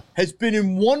 Yeah. Has been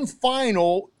in one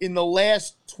final in the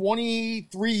last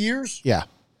 23 years. Yeah.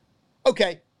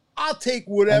 Okay, I'll take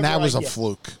whatever. And that was a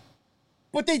fluke.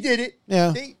 But they did it.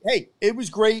 Yeah. Hey, it was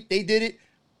great. They did it.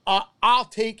 I'll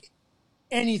take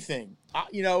anything.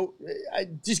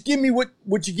 Just give me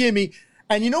what you give me.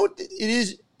 And you know what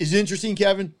it is interesting,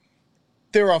 Kevin?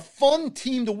 They're a fun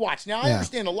team to watch. Now, I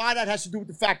understand a lot of that has to do with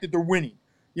the fact that they're winning.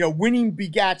 You know, winning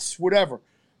begats whatever.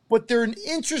 But they're an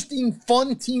interesting,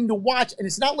 fun team to watch, and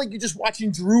it's not like you're just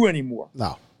watching Drew anymore.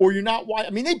 No. Or you're not watching. I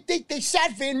mean, they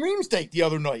sat Van Riemsdyk the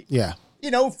other night. Yeah.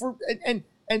 You know, and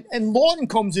Lawton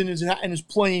comes in and is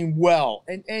playing well.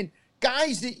 And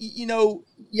guys that, you know,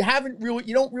 you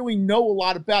don't really know a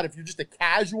lot about if you're just a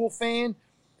casual fan.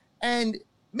 And,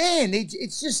 man,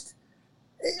 it's just...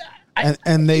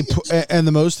 And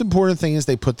the most important thing is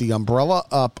they put the umbrella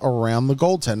up around the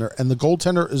goaltender, and the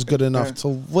goaltender is good enough to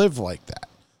live like that.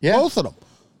 Yeah. Both of them.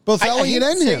 Both Elliott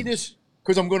and him. I hate to say this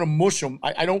because I'm going to mush them.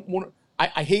 I don't want to...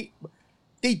 I hate...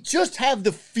 They just have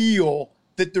the feel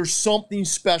that there's something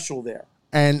special there.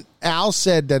 And Al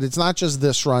said that it's not just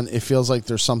this run. It feels like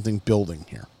there's something building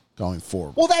here going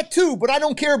forward. Well, that too, but I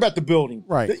don't care about the building.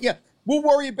 Right. we'll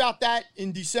worry about that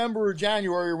in December or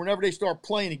January or whenever they start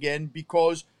playing again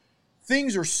because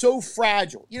things are so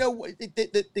fragile. You know,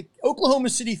 the Oklahoma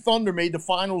City Thunder made the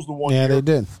finals the one year. Yeah, they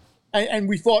did. And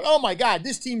we thought, oh my God,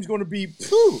 this team's going to be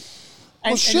phew.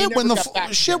 Well, when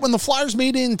the Flyers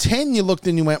made it in 10, you looked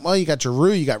and you went, well, you got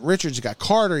Giroux, you got Richards, you got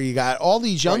Carter, you got all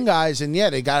these young guys, and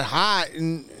yeah, they got hot,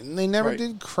 and they never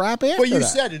did crap after But you that.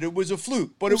 said it was a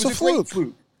fluke, but it was a fluke. great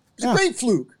fluke. It was a great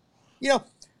fluke. You know,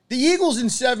 the Eagles in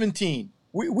 17,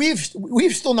 we've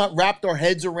still not wrapped our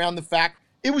heads around the fact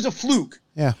it was a fluke.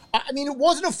 Yeah. I mean, it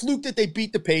wasn't a fluke that they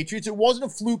beat the Patriots. It wasn't a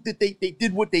fluke that they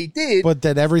did what they did. But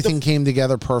that everything came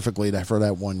together perfectly for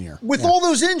that 1 year. With all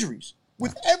those injuries.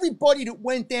 With everybody that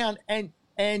went down, and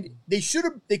they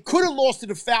could have lost to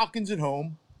the Falcons at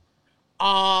home,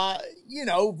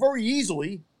 very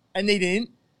easily, and they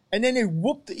didn't. And then they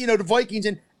whooped, the Vikings,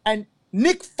 and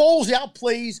Nick Foles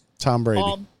outplays Tom Brady.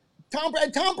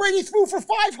 Tom Brady threw for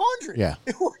 500. Yeah,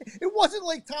 it wasn't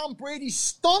like Tom Brady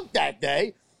stunk that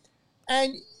day,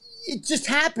 and it just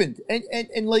happened,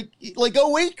 and like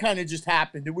 08 kind of just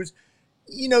happened. It was.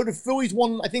 The Phillies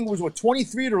won, I think it was,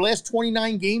 23 of their last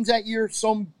 29 games that year,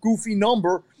 some goofy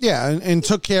number. Yeah, and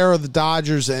took care of the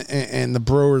Dodgers and the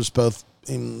Brewers both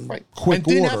in quick and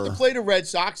didn't order. have to play the Red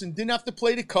Sox and didn't have to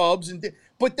play the Cubs.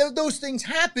 But those things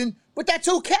happen, but that's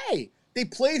okay. They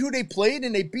played who they played,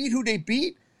 and they beat who they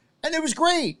beat, and it was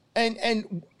great.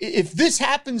 And if this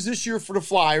happens this year for the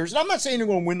Flyers, and I'm not saying they're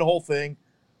going to win the whole thing,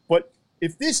 but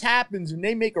if this happens and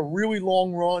they make a really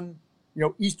long run,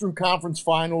 Eastern Conference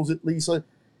Finals at least.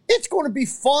 It's going to be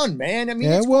fun, man. I mean,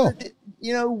 it will.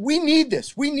 We need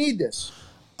this. We need this.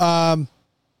 I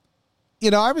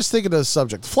was thinking of the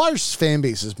subject. The Flyers fan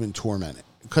base has been tormented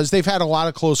because they've had a lot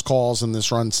of close calls in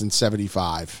this run since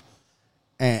 75.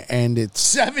 And it's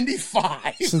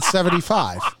 75. Since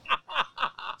 75.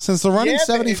 Since the run in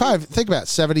 75. Baby. Think about it.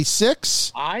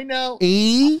 76. I know.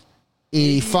 80,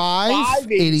 85,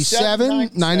 87,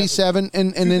 97,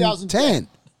 and then 10.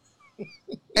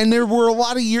 And there were a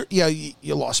lot of years. Yeah,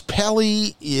 you lost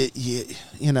Pelly. You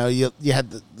had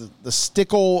the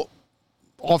Stickle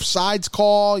offsides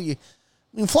call.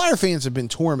 Flyer fans have been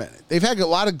tormented. They've had a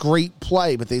lot of great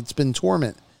play, but it's been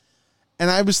tormented. And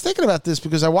I was thinking about this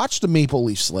because I watched the Maple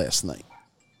Leafs last night.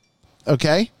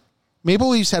 Okay, Maple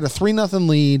Leafs had a 3-0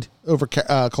 lead over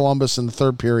Columbus in the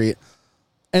third period.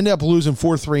 Ended up losing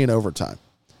 4-3 in overtime,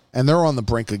 and they're on the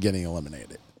brink of getting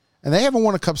eliminated. And they haven't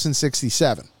won a cup since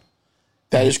 '67.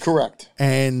 That is correct.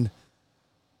 And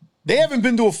they haven't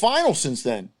been to a final since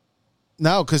then.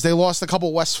 No, because they lost a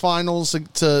couple West finals.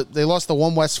 They lost the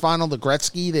one West final to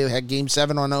Gretzky. They had Game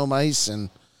 7 on home ice. And,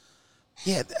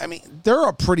 yeah, I mean, they're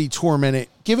a pretty tormented.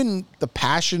 Given the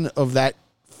passion of that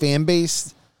fan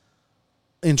base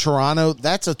in Toronto,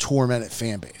 that's a tormented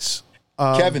fan base.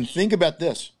 Kevin, think about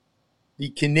this. The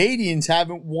Canadians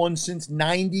haven't won since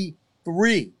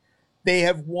 93. They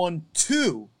have won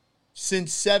 2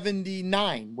 since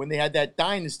 79 when they had that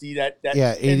dynasty.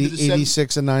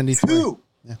 86 and 93. 2.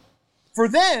 Yeah. For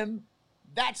them,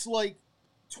 that's like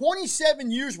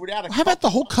 27 years without a How about the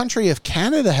whole country if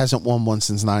Canada hasn't won one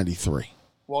since 93?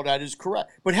 Well, that is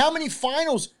correct. But how many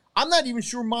finals? I'm not even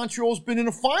sure Montreal's been in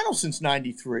a final since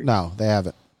 93. No, they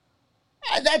haven't.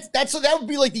 That would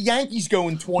be like the Yankees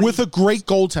going 20. With a great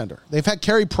goaltender. They've had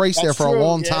Carey Price there for a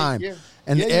long time. Yeah.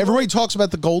 And everybody talks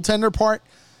about the goaltender part.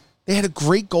 They had a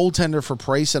great goaltender for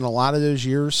Price in a lot of those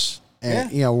years.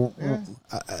 And,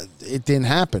 it didn't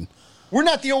happen. We're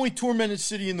not the only tormented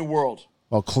city in the world.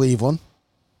 Well, Cleveland.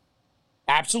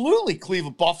 Absolutely.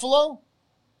 Cleveland. Buffalo.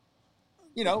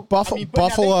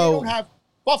 Buffalo.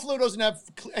 Buffalo doesn't have,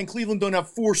 and Cleveland don't have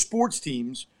 4 sports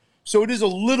teams. So it is a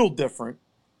little different.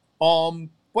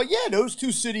 But yeah, those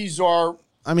two cities are.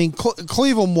 I mean,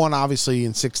 Cleveland won obviously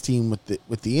in 16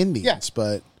 with the Indians,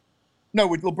 but no,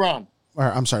 with LeBron.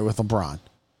 I'm sorry, with LeBron.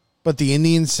 But the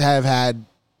Indians have had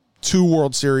 2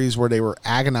 World Series where they were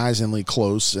agonizingly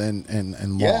close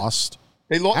and lost.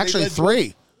 They lost. Actually,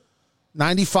 3.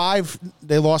 95,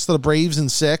 they lost to the Braves in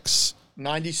 6.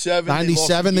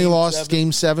 97, they lost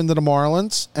Game 7 to the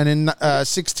Marlins, and in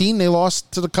 16 they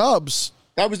lost to the Cubs.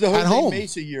 That was the Jose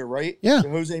Mesa year, right? Yeah. The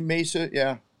Jose Mesa,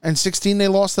 yeah. And 16 they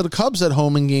lost to the Cubs at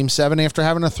home in Game 7 after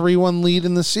having a 3-1 lead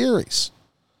in the series.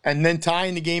 And then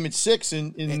tying the game at 6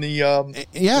 in the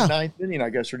 9th inning, I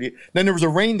guess. Then there was a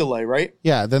rain delay, right?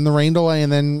 Yeah, then the rain delay,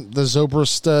 and then the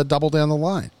Zobrist double down the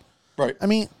line. Right. I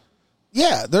mean,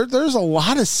 yeah, there's a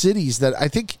lot of cities that I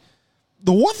think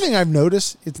the one thing I've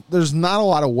noticed is there's not a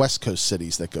lot of West Coast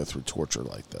cities that go through torture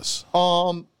like this.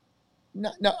 No,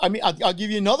 I mean, I'll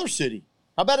give you another city.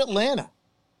 How about Atlanta?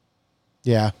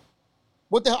 Yeah.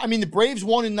 What the hell? I mean, the Braves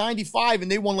won in 95,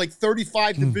 and they won like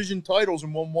 35 division titles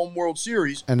and won one World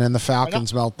Series. And then the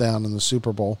Falcons meltdown in the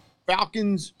Super Bowl.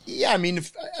 Falcons, yeah, I mean,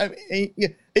 I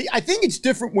think it's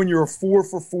different when you're a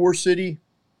 4-for-4 city.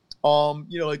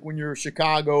 Like when you're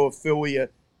Chicago, a Philly,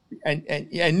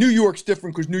 and New York's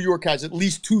different because New York has at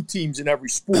least 2 teams in every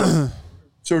sport.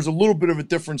 So there's a little bit of a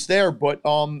difference there. But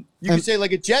you could say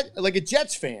like a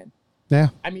Jets fan. Yeah.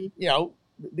 I mean,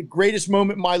 the greatest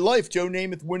moment in my life, Joe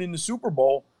Namath winning the Super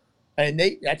Bowl, and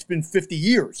that's been 50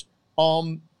 years.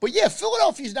 But yeah,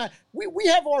 Philadelphia's not. We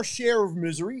have our share of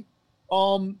misery.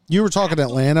 You were talking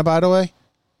Atlanta, by the way.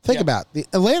 Think about it.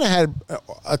 Atlanta had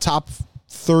a top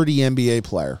 30 NBA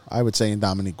player, I would say, in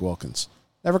Dominique Wilkins.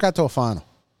 Never got to a final.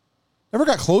 Never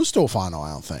got close to a final,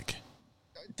 I don't think.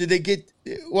 Did they get?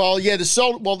 Well, yeah. The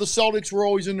Celtics were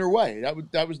always in their way. That was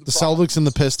the problem. Celtics and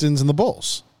the Pistons and the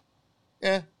Bulls.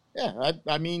 Yeah.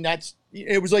 I mean,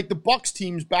 it was like the Bucks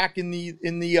teams back in the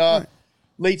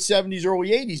late 70s, early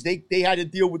 80s. They had to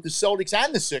deal with the Celtics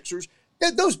and the Sixers.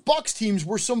 Those Bucks teams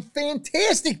were some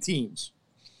fantastic teams,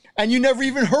 and you never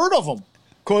even heard of them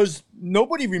because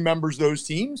nobody remembers those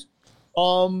teams.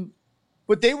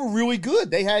 But they were really good.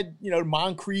 They had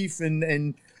Moncrief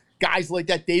and guys like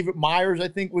that. David Myers, I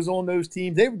think, was on those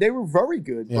teams. They were very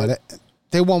good. Yeah,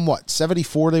 they won what?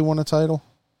 74. They won a title.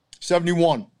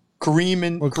 71. Kareem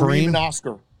and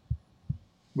Oscar. It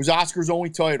was Oscar's only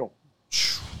title.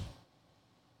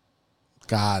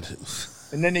 God.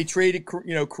 And then they traded,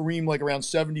 Kareem like around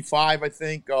 75, I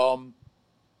think.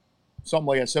 Something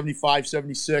like that, 75,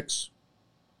 76.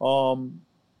 But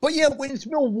yeah, when it's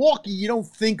Milwaukee, you don't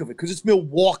think of it because it's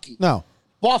Milwaukee. No.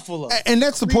 Buffalo. And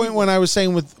that's the point when I was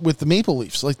saying with the Maple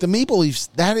Leafs. Like the Maple Leafs,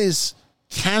 that is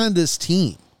Canada's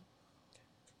team.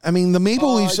 I mean, the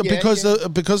Maple Leafs, because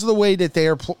of the way that they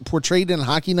are portrayed in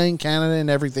Hockey Night in Canada and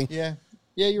everything. Yeah,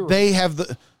 you're right. They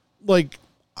have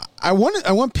I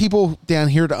want people down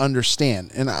here to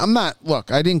understand, and I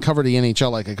didn't cover the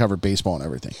NHL like I covered baseball and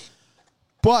everything,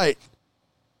 but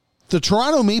the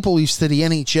Toronto Maple Leafs to the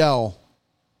NHL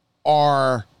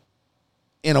are,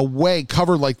 in a way,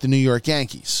 covered like the New York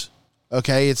Yankees.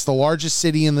 Okay, it's the largest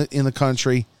city in the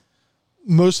country.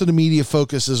 Most of the media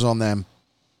focuses on them.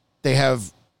 They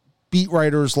have beat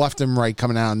writers left and right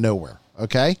coming out of nowhere.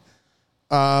 Okay,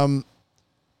 and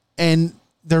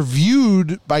they're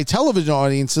viewed by television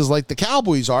audiences like the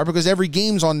Cowboys are because every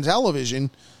game's on television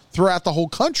throughout the whole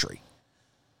country.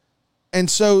 And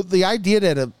so the idea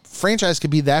that a franchise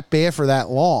could be that bad for that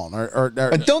long, or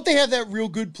don't they have that real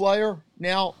good player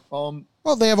now?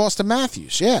 Well, they have Austin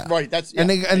Matthews, yeah, right. They got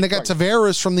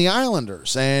Tavares from the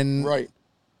Islanders, and right.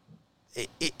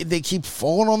 They keep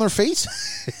falling on their face.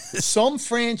 Some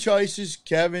franchises,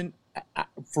 Kevin,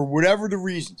 for whatever the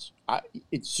reasons,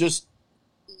 it's just.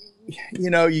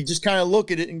 You just kind of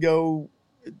look at it and go,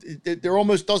 there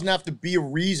almost doesn't have to be a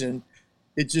reason.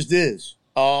 It just is.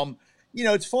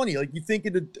 It's funny. Like you think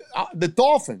of the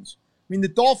Dolphins. I mean, the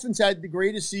Dolphins had the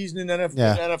greatest season in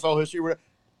NFL history.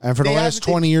 And for the last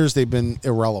 20 years, they've been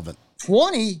irrelevant.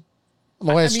 20? The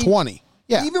last 20.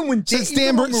 Yeah. Even when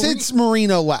since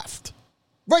Marino left.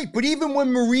 Right. But even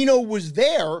when Marino was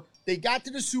there, they got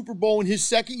to the Super Bowl in his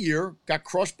second year, got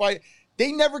crushed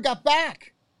they never got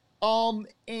back. And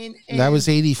that was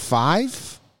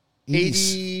 85?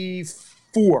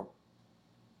 84.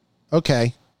 Okay.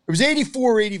 It was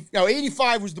 84,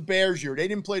 85 was the Bears year. They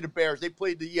didn't play the Bears. They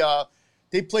played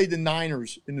the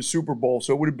Niners in the Super Bowl,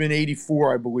 so it would have been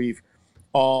 84, I believe.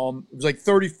 It was like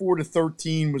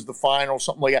 34-13 was the final,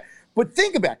 something like that. But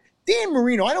think about it. Dan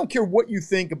Marino, I don't care what you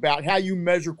think about how you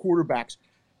measure quarterbacks.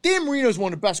 Dan Marino is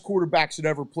one of the best quarterbacks that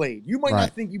ever played. You might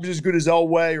not think he was as good as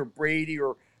Elway or Brady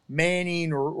or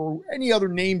Manning or any other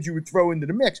names you would throw into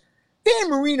the mix. Dan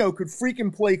Marino could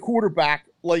freaking play quarterback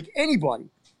like anybody.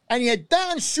 And he had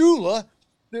Don Shula,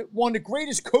 one of the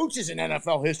greatest coaches in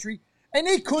NFL history, and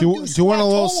they couldn't do you want a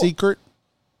little secret?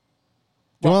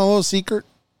 Do you want a little secret?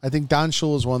 I think Don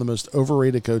Shula is one of the most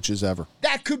overrated coaches ever.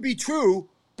 That could be true,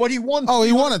 but he won. Oh,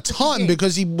 he won a ton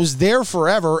because he was there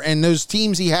forever, and those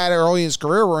teams he had early in his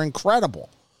career were incredible.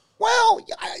 Well,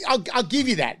 I'll give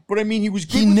you that. But, I mean, he was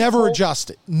good. He never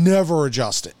adjusted. Never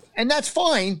adjusted. And that's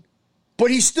fine. But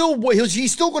he's still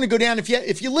going to go down.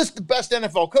 If you list the best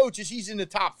NFL coaches, he's in the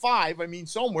top 5, I mean,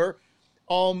 somewhere.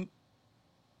 And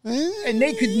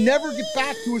they could never get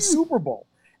back to a Super Bowl.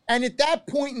 And at that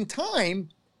point in time,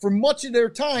 for much of their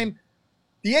time,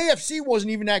 the AFC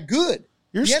wasn't even that good.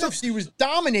 NFC was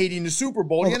dominating the Super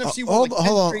Bowl. The NFC was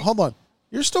hold on.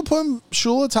 You're still putting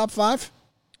Shula top 5?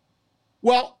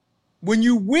 Well, when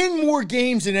you win more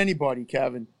games than anybody,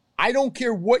 Kevin, I don't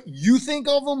care what you think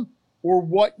of him or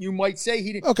what you might say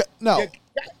he did. Okay, no.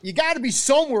 You got to be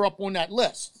somewhere up on that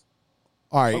list.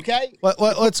 All right. Okay.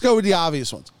 Let's go with the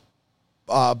obvious ones.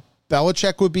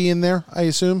 Belichick would be in there, I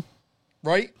assume.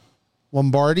 Right.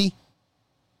 Lombardi.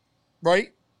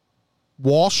 Right.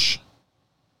 Walsh.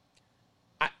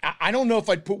 I don't know if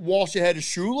I'd put Walsh ahead of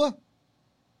Shula.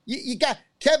 You got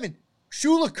Kevin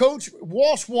Shula, coach.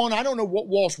 Walsh won. I don't know what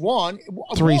Walsh won.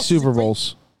 3 Walsh Super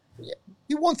Bowls.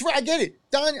 He won 3. I get it.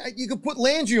 Don, you could put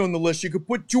Landry on the list. You could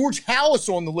put George Hallis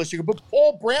on the list. You could put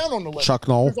Paul Brown on the list. Chuck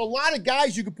Noll. There's a lot of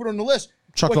guys you could put on the list.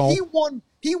 Chuck but Noll.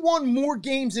 He won more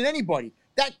games than anybody.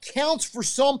 That counts for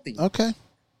something. Okay.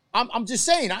 I'm just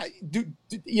saying.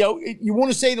 You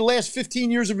want to say the last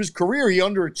 15 years of his career he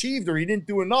underachieved or he didn't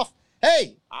do enough?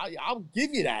 Hey, I'll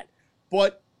give you that.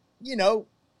 But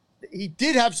he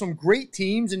did have some great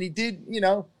teams, and he did,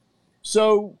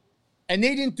 so, and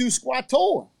they didn't do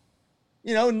squatola.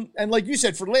 And like you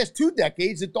said, for the last 2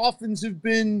 decades, the Dolphins have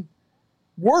been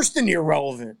worse than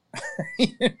irrelevant.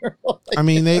 I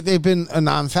mean, they've been a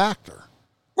non-factor.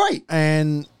 Right.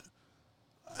 And,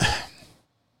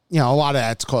 a lot of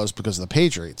that's caused because of the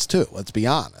Patriots, too. Let's be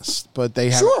honest. But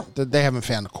they haven't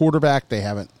found a quarterback. They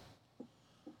haven't.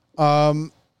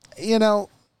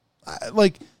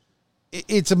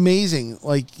 It's amazing.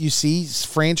 Like, you see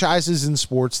franchises in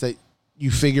sports that you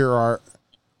figure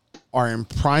are in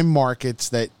prime markets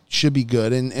that should be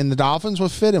good, and the Dolphins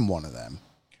would fit in one of them.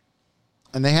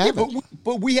 And they haven't.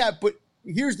 But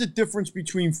here's the difference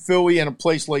between Philly and a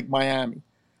place like Miami.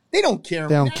 They don't care.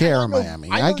 They don't care in Miami.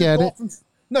 I get it.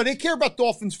 No, they care about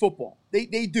Dolphins football. They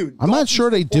do. I'm not sure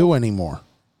they do anymore.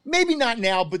 Maybe not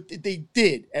now, but they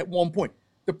did at one point.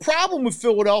 The problem with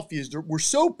Philadelphia is we're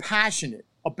so passionate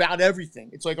about everything.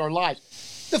 It's like our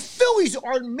lives. The Phillies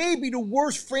are maybe the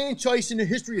worst franchise in the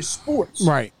history of sports.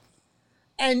 Right.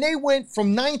 And they went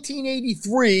from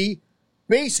 1983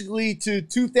 basically to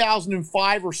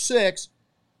 2005 or 6,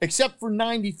 except for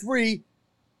 93.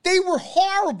 They were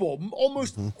horrible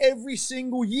almost every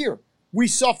single year. We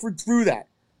suffered through that.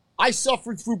 I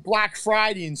suffered through Black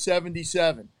Friday in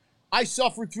 77. I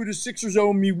suffered through the Sixers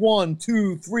owing me 1,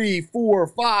 2, 3, 4,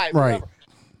 5, right. Whatever.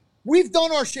 We've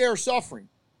done our share of suffering.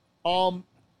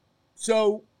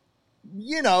 So,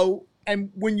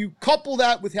 and when you couple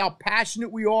that with how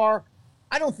passionate we are,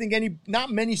 I don't think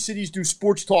not many cities do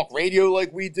sports talk radio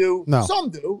like we do. No. Some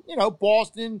do,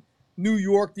 Boston, New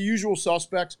York, the usual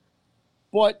suspects.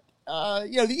 But,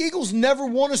 the Eagles never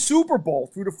won a Super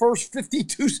Bowl through the first 50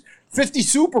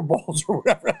 Super Bowls or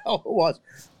whatever the hell it was.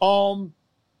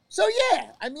 So,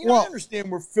 yeah, I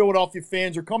understand where Philadelphia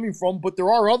fans are coming from, but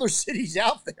there are other cities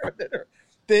out there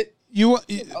that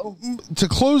to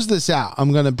close this out,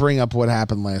 I'm going to bring up what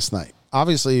happened last night.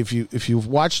 Obviously, if you've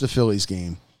watched the Phillies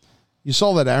game, you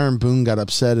saw that Aaron Boone got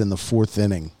upset in the 4th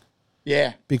inning.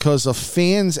 Yeah. Because of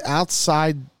fans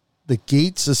outside the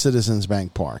gates of Citizens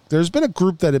Bank Park. There's been a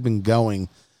group that have been going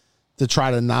to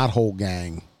try to not hold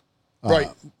gang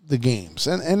the games.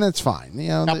 And that's fine.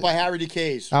 Out by Harry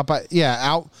DeCays. Out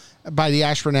by the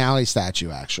Ashburn Alley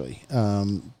statue, actually.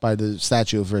 By the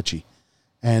statue of Richie.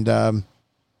 And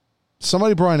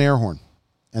somebody brought an air horn.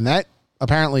 And that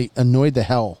apparently annoyed the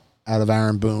hell out of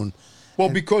Aaron Boone. Well,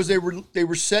 because they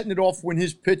were setting it off when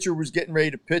his pitcher was getting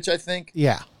ready to pitch, I think.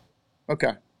 Yeah.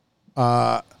 Okay.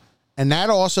 And that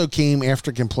also came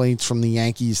after complaints from the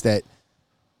Yankees that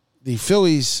the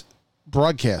Phillies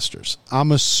broadcasters,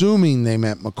 I'm assuming they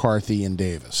meant McCarthy and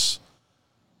Davis,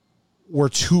 were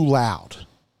too loud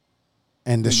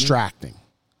and distracting.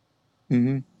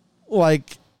 Mm-hmm.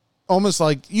 Almost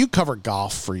like you cover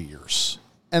golf for years.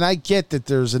 And I get that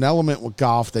there's an element with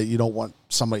golf that you don't want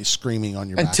somebody screaming on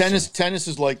your back. And tennis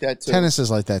is like that too. Tennis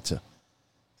is like that too.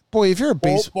 Boy, if you're a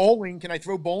bowling, can I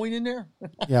throw bowling in there?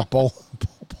 Yeah, bowl.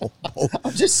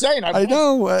 I'm just saying. I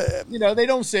know. They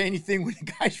don't say anything when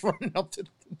the guy's running up to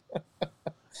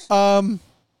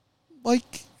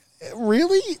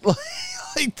really?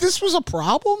 Like this was a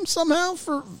problem somehow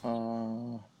for.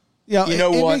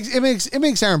 It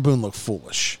makes Aaron Boone look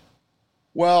foolish.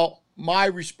 Well, my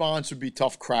response would be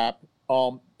tough crap.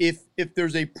 If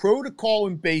there's a protocol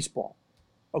in baseball,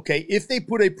 okay, if they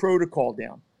put a protocol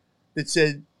down that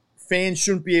said fans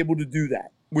shouldn't be able to do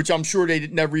that, which I'm sure they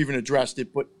never even addressed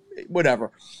it, but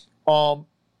whatever,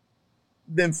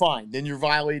 then fine. Then you're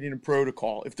violating a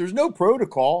protocol. If there's no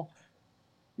protocol,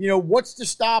 what's to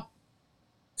stop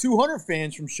 200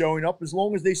 fans from showing up as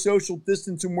long as they social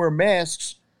distance and wear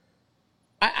masks?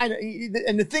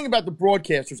 And the thing about the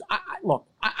broadcasters,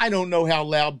 I don't know how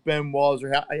loud Ben was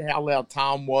or how loud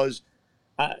Tom was.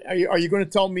 Are you going to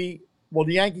tell me, well,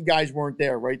 the Yankee guys weren't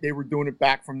there, right? They were doing it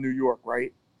back from New York,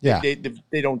 right? Yeah.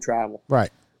 They don't travel. Right.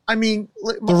 I mean,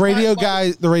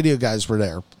 The radio guys were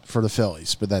there for the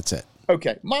Phillies, but that's it.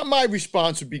 Okay, my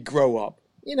response would be grow up.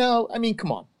 You know, I mean,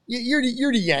 come on. You're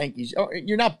the Yankees.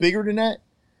 You're not bigger than that.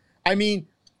 I mean,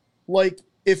 like,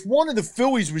 if one of the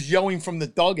Phillies was yelling from the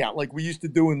dugout like we used to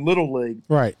do in Little League,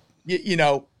 Right. you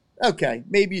know, okay,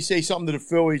 maybe you say something to the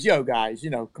Phillies, yo, guys, you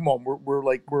know, come on,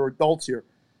 we're adults here.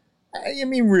 I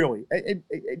mean, really.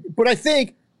 But I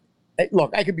think,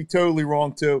 look, I could be totally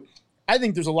wrong, too. I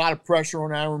think there's a lot of pressure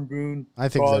on Aaron Boone. I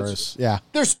think there is, yeah.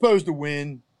 They're supposed to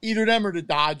win. Either them or the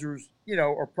Dodgers, you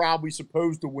know, are probably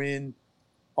supposed to win.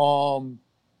 And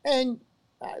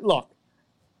look,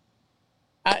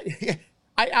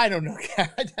 I don't know.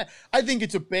 I think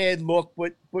it's a bad look,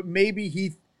 but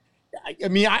maybe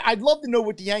I'd love to know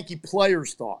what the Yankee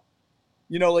players thought.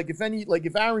 You know, like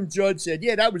if Aaron Judge said,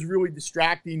 yeah, that was really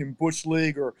distracting in Bush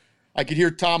League, or I could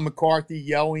hear Tom McCarthy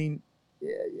yelling.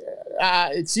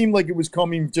 It seemed like it was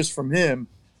coming just from him.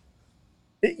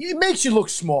 It makes you look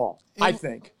small, I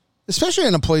think. Especially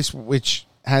in a place which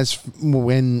has,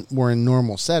 when we're in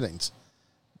normal settings,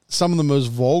 some of the most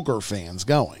vulgar fans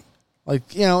going.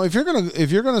 Like, you know, if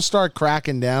you're gonna start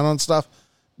cracking down on stuff,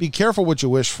 be careful what you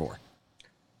wish for.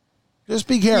 Just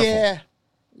be careful.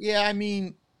 Yeah. I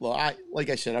mean, well,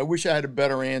 like I said, I wish I had a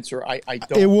better answer. I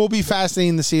don't. It will be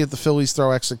fascinating to see if the Phillies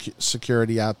throw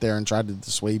security out there and try to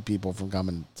dissuade people from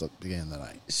coming to the game of the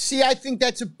night. See, I think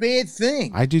that's a bad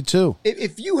thing. I do too.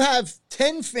 If you have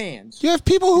 10 fans, you have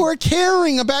people who are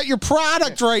caring about your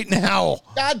product right now.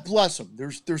 God bless them.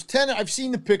 There's 10. I've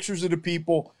seen the pictures of the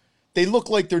people. They look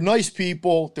like they're nice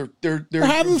people. They're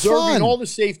having observing fun. all the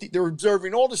safety. They're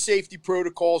observing all the safety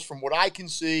protocols from what I can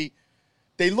see.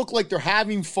 They look like they're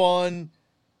having fun.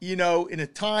 You know, in a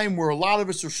time where a lot of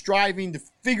us are striving to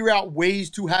figure out ways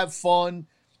to have fun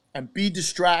and be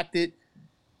distracted,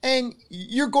 and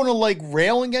you're going to like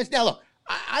rail against. Now, look,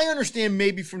 I understand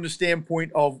maybe from the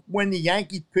standpoint of when the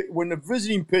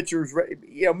visiting pitchers,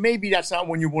 you know, maybe that's not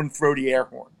when you want to throw the air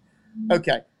horn,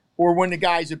 okay, or when the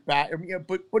guys at bat. You know,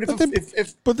 but if a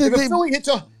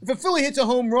Philly hits a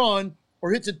home run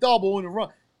or hits a double in a run,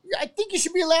 I think you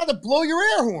should be allowed to blow your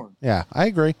air horn. Yeah, I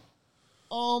agree.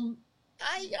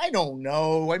 I don't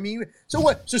know. I mean, so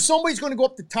what? So somebody's going to go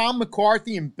up to Tom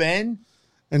McCarthy and Ben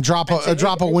and drop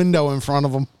a window in front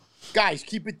of them. Guys,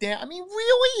 keep it down. I mean,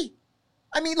 really?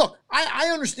 I mean, look,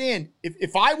 I understand.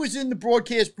 If I was in the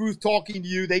broadcast booth talking to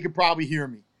you, they could probably hear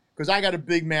me because I got a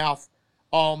big mouth.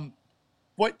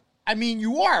 But I mean,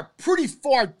 you are a pretty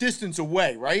far distance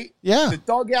away, right? Yeah. The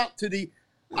dugout to the.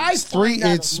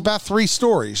 It's about 3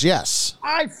 stories. Yes.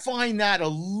 I find that a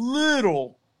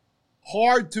little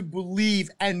hard to believe.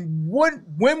 And when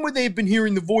would they have been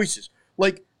hearing the voices?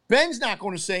 Like, Ben's not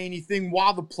going to say anything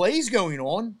while the play's going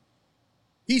on.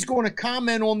 He's going to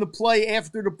comment on the play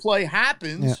after the play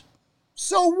happens. Yeah.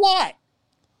 So what?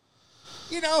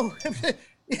 You know, I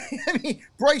mean,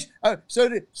 Bryce. So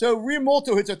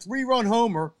Realmuto hits a 3-run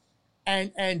homer,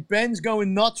 and Ben's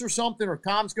going nuts or something, or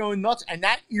Tom's going nuts, and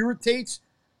that irritates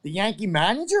the Yankee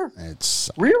manager. It's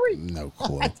really no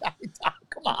clue.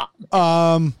 Come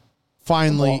on.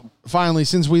 Finally,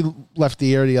 since we left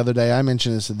the air the other day, I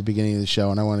mentioned this at the beginning of the show,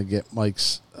 and I want to get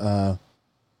Mike's, you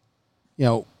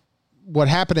know, what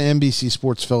happened to NBC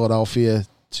Sports Philadelphia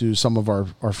to some of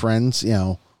our friends, you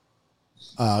know,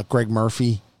 Greg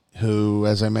Murphy, who,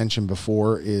 as I mentioned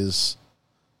before,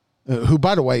 who,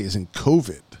 by the way, is in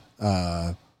COVID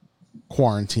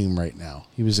quarantine right now.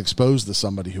 He was exposed to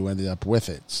somebody who ended up with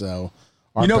it. So,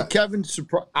 Kevin,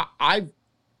 I've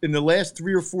in the last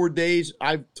 3 or 4 days,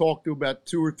 I've talked to about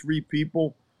 2 or 3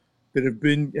 people that have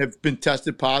been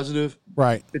tested positive.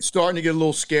 Right. It's starting to get a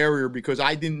little scarier because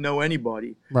I didn't know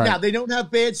anybody. Right. Now, they don't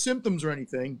have bad symptoms or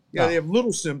anything. Yeah, they have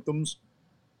little symptoms,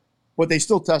 but they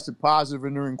still tested positive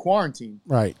and they're in quarantine.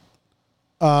 Right.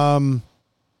 I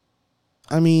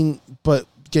mean, but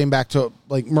getting back to,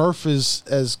 like, Murph is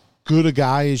as good a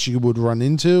guy as you would run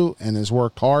into and has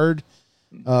worked hard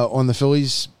on the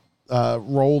Phillies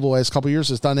role the last couple of years,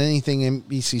 has done anything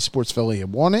NBC Sports Philly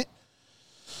had wanted.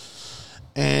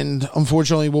 And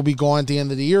unfortunately will be gone at the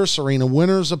end of the year. Serena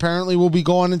Winters apparently will be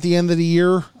gone at the end of the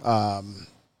year.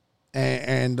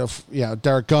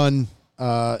 Derek Gunn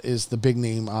is the big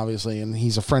name, obviously, and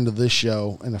he's a friend of this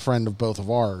show and a friend of both of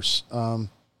ours.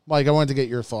 Mike, I wanted to get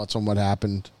your thoughts on what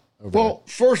happened over there.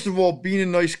 First of all, being a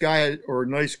nice guy or a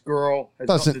nice girl has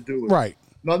nothing to do with it. Right.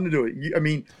 Nothing to do with it. I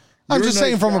mean, I'm just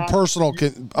saying from a personal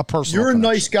You're a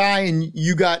nice guy and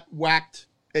you got whacked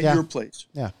at your place.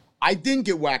 Yeah. I didn't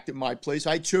get whacked at my place.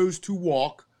 I chose to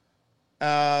walk,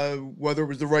 whether it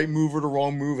was the right move or the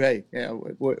wrong move. Hey,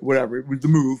 whatever. It was the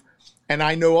move. And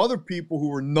I know other people who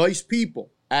were nice people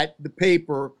at the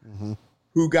paper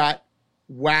who got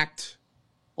whacked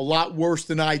a lot worse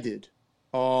than I did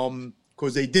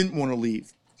because they didn't want to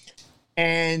leave.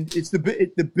 And it's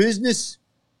the business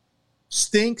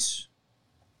stinks.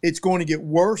 It's going to get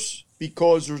worse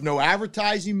because there's no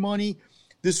advertising money.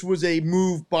 This was a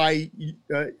move by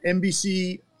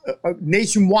NBC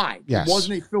nationwide. Yes. It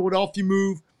wasn't a Philadelphia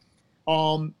move.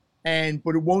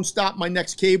 But it won't stop my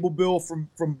next cable bill from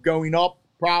going up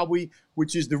probably,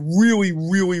 which is the really,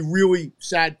 really, really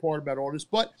sad part about all this.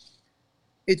 But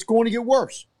it's going to get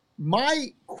worse.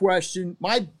 My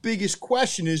biggest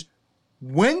question is,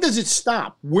 when does it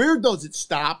stop? Where does it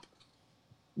stop?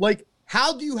 Like,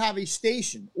 how do you have a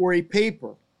station or a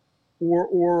paper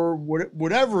or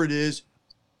whatever it is,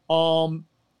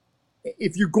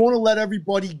 if you're going to let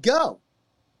everybody go?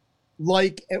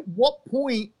 Like, at what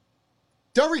point?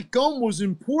 Derek Gunn was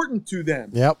important to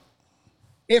them. Yep.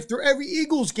 After every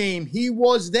Eagles game, he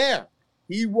was there.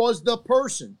 He was the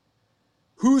person.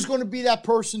 Who's going to be that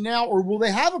person now, or will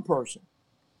they have a person?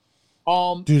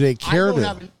 Do they care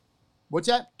to? What's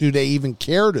that? Do they even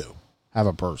care to have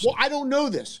a person? Well, I don't know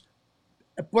this.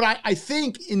 But I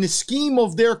think in the scheme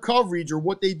of their coverage or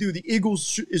what they do, the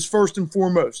Eagles is first and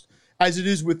foremost, as it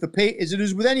is with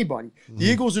anybody. Mm-hmm. The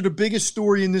Eagles are the biggest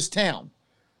story in this town.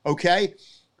 Okay?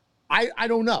 I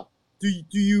don't know.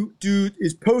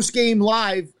 Is post game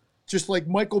live just like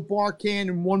Michael Barkan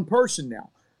and one person now?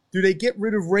 Do they get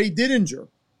rid of Ray Didinger,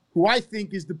 who I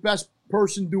think is the best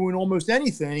person doing almost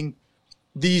anything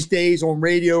these days on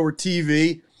radio or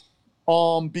TV,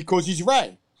 because he's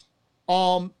Ray?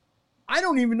 I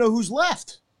don't even know who's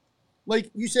left.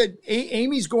 Like you said,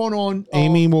 Amy's going on.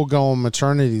 Amy will go on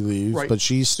maternity leave, right. But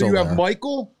she's still there. So you have there.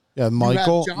 Michael. Yeah,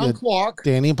 Michael. You have John Clark.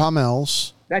 Danny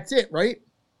Pomels. That's it, right?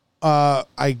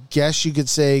 I guess you could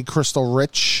say Crystal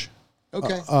Rich.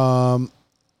 Okay.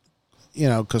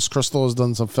 Because Crystal has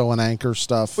done some Phil and Anchor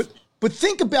stuff. But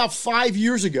think about 5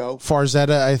 years ago.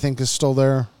 Farzetta, I think, is still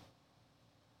there.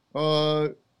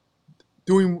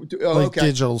 Doing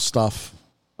digital stuff.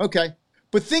 Okay.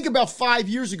 But think about 5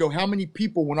 years ago, how many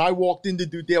people, when I walked in to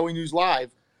do Daily News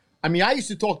Live, I mean, I used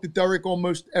to talk to Derek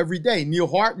almost every day. Neil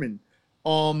Hartman,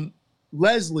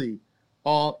 Leslie,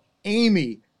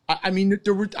 Amy. I mean,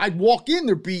 I'd walk in,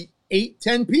 there'd be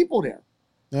 8-10 people there.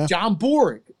 Yeah. John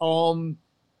Borick.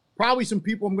 Probably some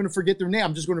people I'm going to forget their name.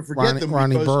 I'm just going to forget them.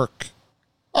 Ronnie Burke.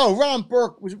 Oh, Ron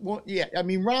Burke was one. Yeah, I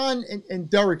mean, Ron and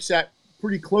Derek sat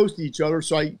pretty close to each other.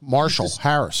 So Marshall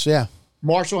Harris, yeah.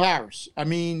 Marshall Harris. I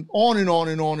mean, on and on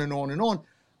and on and on and on.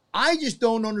 I just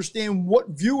don't understand what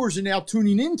viewers are now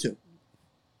tuning into.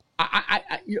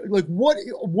 Like, what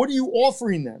are you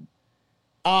offering them?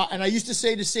 And I used to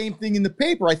say the same thing in the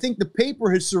paper. I think the paper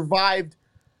has survived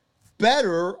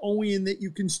better only in that you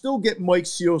can still get Mike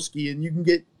Sealski and you can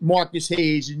get Marcus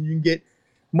Hayes and you can get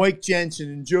Mike Jensen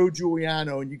and Joe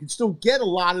Giuliano and you can still get a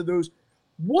lot of those.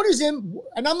 What is them?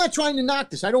 And I'm not trying to knock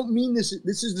this. I don't mean this.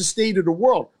 This is the state of the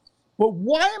world. But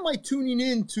why am I tuning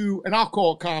into, and I'll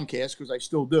call it Comcast because I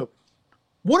still do.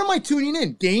 What am I tuning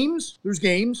in? Games? There's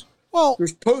games. Well,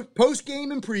 there's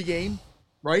post-game and pre-game,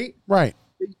 right? Right.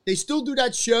 They still do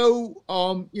that show,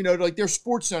 like their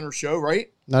Sports Center show,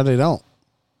 right? No, they don't.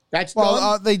 That's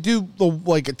done? They do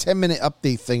like a 10-minute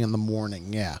update thing in the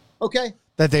morning, yeah. Okay.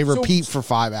 That they repeat for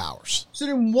 5 hours. So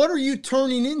then what are you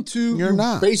turning into? You're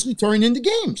not. Basically turning into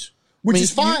games, which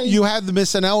is fine. You have the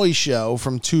Missanelli show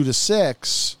from 2 to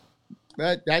 6.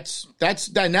 That's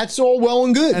all well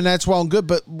and good. And that's well and good.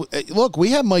 But look,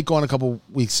 we had Mike on a couple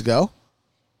weeks ago.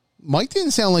 Mike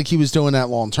didn't sound like he was doing that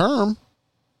long term.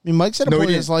 I mean, Mike's at a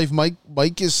point in his life.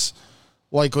 Mike is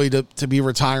likely to be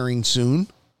retiring sooner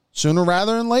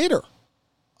rather than later.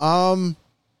 Then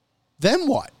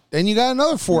what? Then you got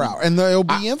another 4 hours, and there'll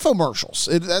be infomercials.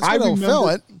 That's what will fill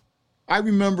it. I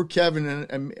remember Kevin,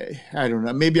 and I don't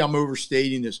know, maybe I'm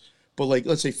overstating this, but like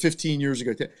let's say 15 years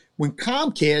ago, when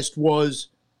Comcast was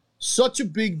such a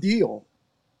big deal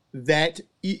that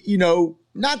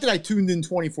not that I tuned in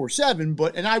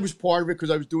 24/7, and I was part of it because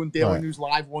I was doing Daily News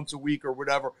Live once a week or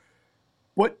whatever.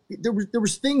 But there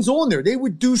was things on there. They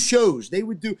would do shows. They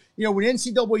would do, when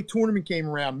NCAA tournament came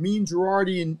around, me and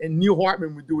Girardi and Neil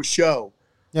Hartman would do a show.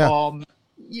 Yeah.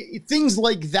 Things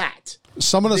like that.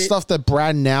 Some of the stuff that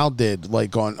Brad Now did,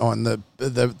 like on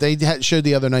they showed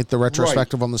the other night the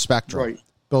retrospective on the Spectrum,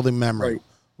 building memory,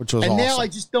 which was awesome. And now I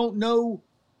just don't know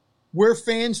where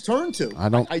fans turn to.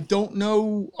 I don't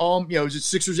know. Is it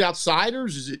Sixers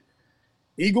Outsiders? Is it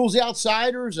Eagles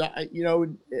Outsiders?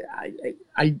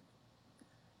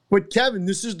 But Kevin,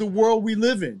 this is the world we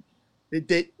live in,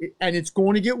 and it's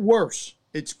going to get worse.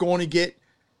 It's going to get,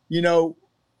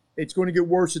 it's going to get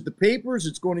worse at the papers.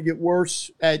 It's going to get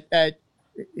worse at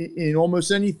in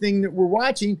almost anything that we're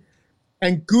watching.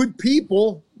 And good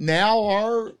people now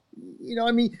are,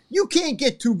 you can't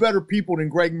get two better people than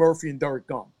Greg Murphy and Derek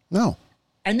Gum. No.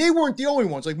 And they weren't the only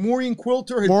ones. Like Maureen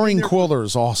Quilter. Maureen Quilter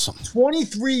is awesome.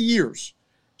 23 years.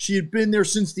 She had been there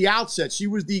since the outset. She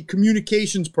was the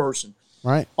communications person.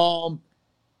 Right.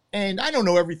 And I don't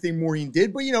know everything Maureen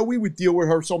did, but, we would deal with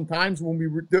her sometimes when we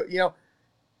were,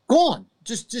 gone.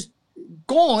 Just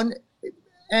gone.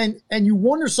 And you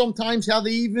wonder sometimes how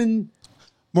they even...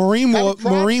 Maureen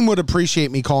would appreciate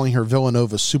me calling her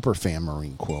Villanova superfan,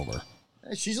 Maureen Quilter.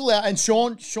 She's allowed. And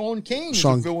Sean Kane is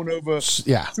a Villanova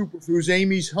super, who's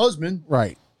Amy's husband.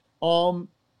 Right.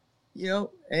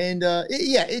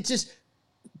 It's just...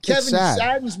 Kevin, it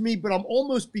saddens me, but I'm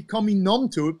almost becoming numb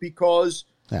to it because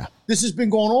this has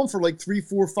been going on for like 3,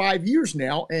 4, 5 years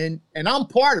now, and I'm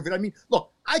part of it. I mean,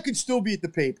 look, I could still be at the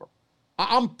paper.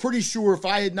 I'm pretty sure if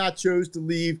I had not chose to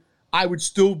leave, I would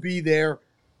still be there.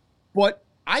 But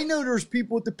I know there's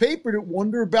people at the paper that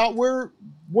wonder about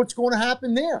what's going to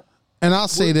happen there. And I'll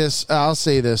say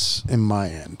this in my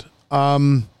end.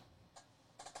 I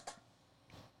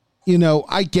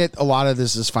get a lot of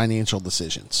this is financial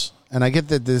decisions. And I get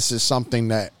that this is something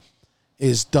that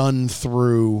is done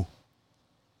through,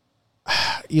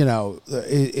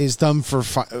 is done for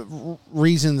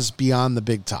reasons beyond the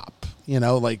big top.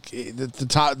 Like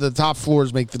the top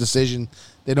floors make the decision.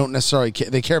 They don't necessarily care.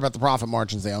 They care about the profit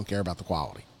margins. They don't care about the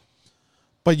quality.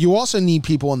 But you also need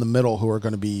people in the middle who are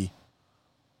going to be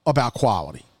about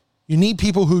quality. You need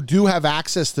people who do have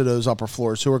access to those upper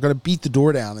floors who are going to beat the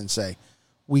door down and say,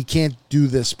 we can't do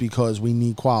this because we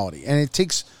need quality. And it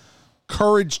takes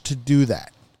courage to do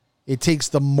that. It takes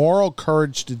the moral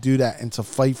courage to do that and to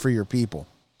fight for your people.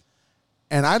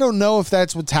 And I don't know if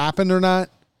that's what's happened or not,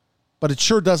 but it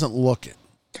sure doesn't look it.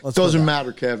 It doesn't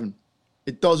matter, Kevin.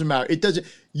 It doesn't matter. It doesn't.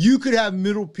 You could have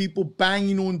middle people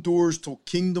banging on doors till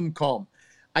kingdom come.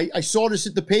 I saw this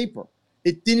at the paper.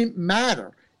 It didn't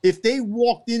matter. If they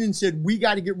walked in and said, we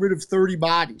got to get rid of 30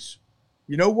 bodies,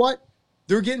 you know what?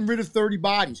 They're getting rid of 30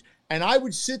 bodies. And I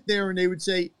would sit there and they would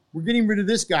say, we're getting rid of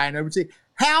this guy. And I would say,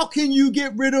 how can you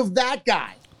get rid of that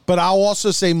guy? But I'll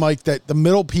also say, Mike, that the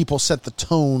middle people set the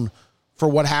tone for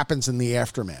what happens in the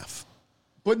aftermath.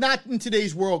 But not in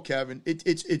today's world, Kevin.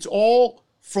 It's all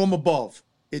from above.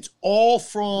 It's all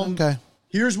from,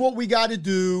 here's what we got to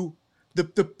do. The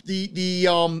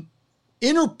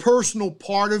interpersonal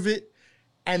part of it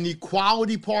and the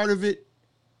quality part of it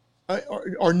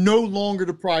are no longer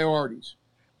the priorities.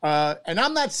 And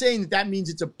I'm not saying that means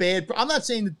it's a bad. I'm not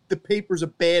saying that the paper's a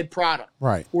bad product,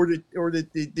 right? Or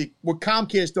that what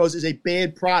Comcast does is a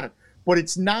bad product, but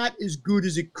it's not as good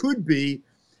as it could be,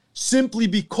 simply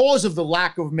because of the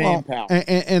lack of manpower.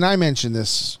 And I mentioned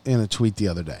this in a tweet the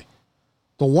other day.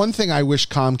 The one thing I wish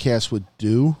Comcast would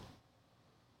do,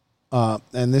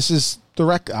 and this is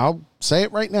direct, I'll say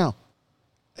it right now,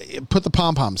 put the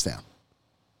pom-poms down.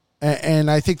 And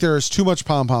I think there is too much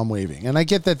pom-pom waving. And I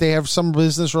get that they have some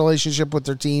business relationship with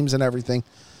their teams and everything.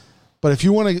 But if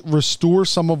you want to restore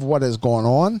some of what has gone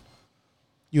on,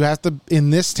 you have to, in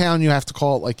this town, you have to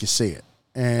call it like you see it.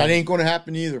 And that ain't going to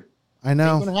happen either. I know.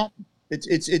 It ain't going to happen.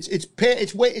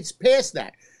 It's past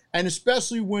that. And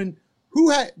especially when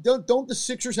don't the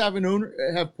Sixers have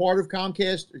part of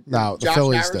Comcast? No, the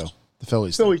Phillies do. The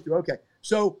Phillies do. Okay.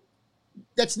 So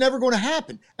that's never going to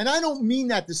happen. And I don't mean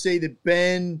that to say that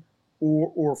Ben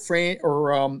or Fran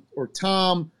or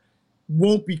Tom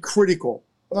won't be critical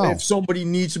if somebody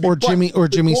needs to be. Or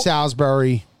Jimmy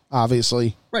Salisbury,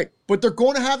 obviously. Right. But they're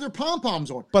going to have their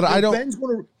pom-poms on. But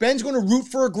Ben's going to root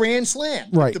for a grand slam.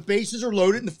 Right. The bases are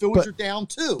loaded and the Phillies are down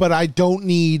too. But I don't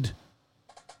need,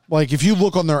 like, if you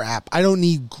look on their app, I don't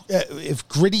need, if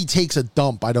Gritty takes a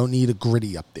dump, I don't need a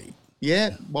Gritty update.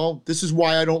 Yeah. Well, this is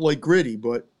why I don't like Gritty,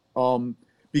 but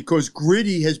because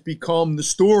Gritty has become the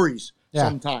stories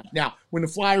sometimes. Now, when the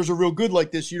Flyers are real good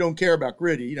like this, you don't care about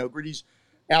Gritty. Gritty's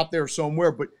out there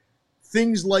somewhere. But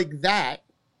things like that,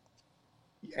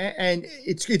 and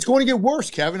it's going to get worse,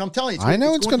 Kevin. I'm telling you. I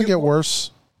know it's going to get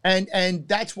worse. And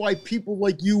that's why people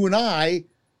like you and I,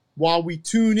 while we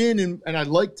tune in, and I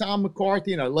like Tom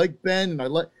McCarthy and I like Ben,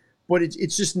 but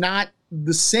it's just not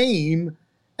the same.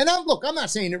 And I'm not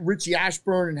saying that Richie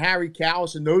Ashburn and Harry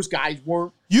Kalas and those guys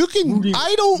weren't.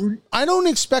 I don't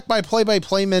expect my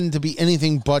play-by-play men to be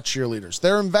anything but cheerleaders.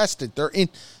 They're invested. They're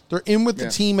in with the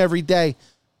team every day.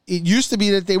 It used to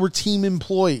be that they were team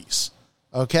employees.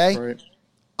 Okay? Right.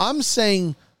 I'm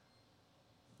saying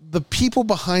the people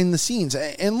behind the scenes.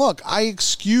 And look, I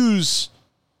excuse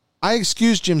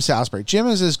Jim Salisbury. Jim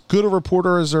is as good a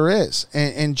reporter as there is.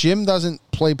 And Jim doesn't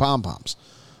play pom-poms.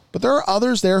 But there are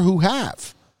others there who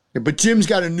have. Yeah, but Jim's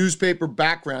got a newspaper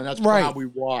background. That's Right. probably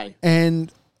why.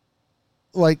 And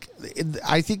like,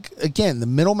 I think again, the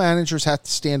middle managers have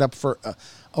to stand up for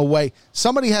a way.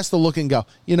 Somebody has to look and go,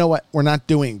 you know what? We're not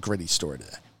doing Gritty Story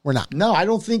today. We're not. No, I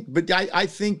don't think. But I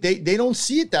think they don't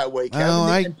see it that way, Kevin. Oh,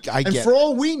 and I get for it.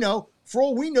 all we know,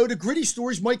 the Gritty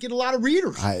Stories might get a lot of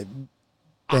readers. I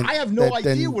have no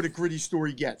idea what a Gritty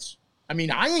Story gets. I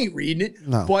mean, I ain't reading it.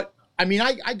 No. But I mean,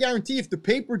 I guarantee if the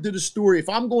paper did a story, if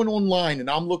I'm going online and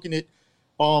I'm looking at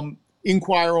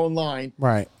Inquirer Online,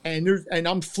 Right. and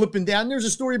I'm flipping down, there's a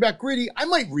story about Gritty, I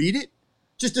might read it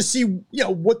just to see,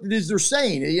 what it is they're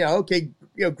saying. Okay,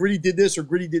 Gritty did this or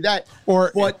Gritty did that.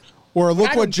 Or look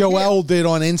I what don't Joel did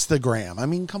on Instagram. I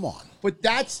mean, come on. But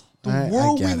that's the I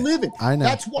world we get it. live in. I know.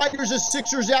 That's why there's a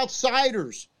Sixers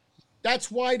Outsiders.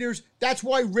 That's why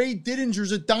Ray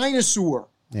Didinger's a dinosaur.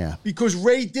 Yeah. Because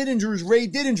Ray Didinger is Ray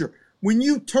Didinger. When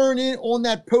you turn in on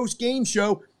that post-game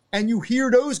show and you hear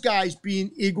those guys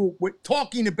being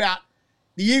talking about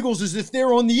the Eagles as if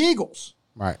they're on the Eagles.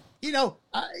 Right.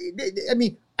 I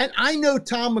mean, and I know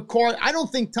Tom McCarthy. I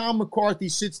don't think Tom McCarthy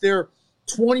sits there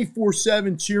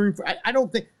 24/7 cheering for. I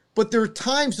don't think. But there are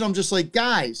times that I'm just like,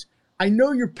 guys, I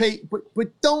know you're paid, but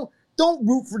don't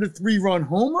root for the 3-run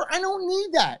homer. I don't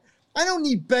need that. I don't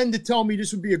need Ben to tell me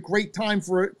this would be a great time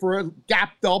for a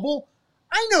gap double.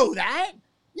 I know that.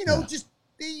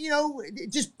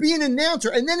 Just be an announcer.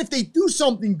 And then if they do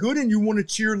something good and you want to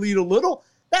cheerlead a little,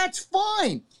 that's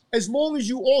fine. As long as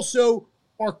you also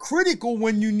are critical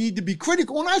when you need to be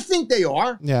critical. And I think they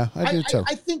are. Yeah, I do too.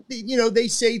 I think that, they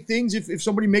say things if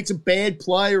somebody makes a bad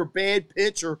play or a bad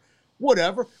pitch or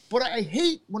whatever. But I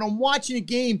hate when I'm watching a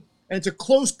game and it's a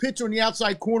close pitch on the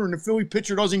outside corner and the Philly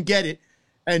pitcher doesn't get it.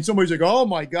 And somebody's like, oh,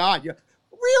 my God. Yeah.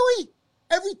 Really?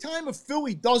 Every time a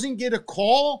Philly doesn't get a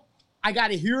call, I got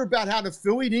to hear about how the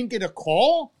Philly didn't get a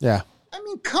call? Yeah. I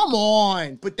mean, come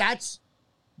on. But that's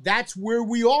where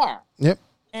we are. Yep.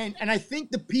 And I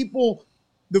think the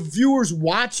viewers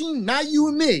watching, not you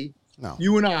and me, No.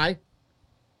 you and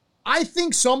I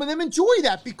think some of them enjoy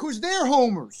that because they're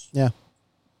homers. Yeah.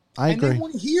 I agree. And they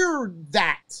want to hear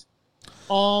that.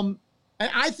 And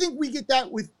I think we get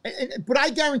that but I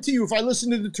guarantee you, if I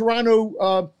listen to the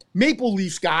Toronto Maple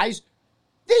Leafs guys,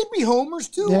 they'd be homers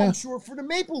too, Yeah. I'm sure, for the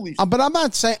Maple Leafs. But I'm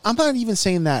not even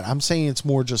saying that. I'm saying it's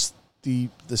more just the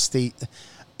state.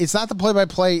 It's not the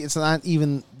play-by-play. It's not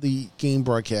even the game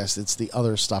broadcast. It's the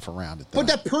other stuff around it. But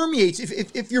that permeates.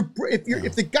 If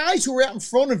the guys who are out in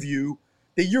front of you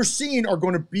that you're seeing are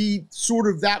going to be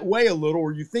sort of that way a little,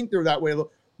 or you think they're that way a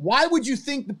little, why would you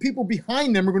think the people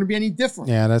behind them are going to be any different?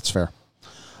 Yeah, that's fair.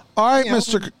 All right,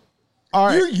 Mr. All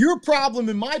right. Your problem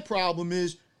and my problem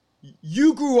is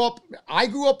I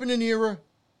grew up in an era,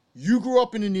 you grew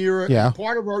up in an era, Yeah. and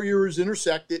part of our era is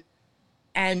intersected,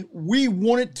 and we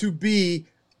want it to be,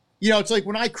 it's like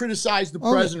when I criticize the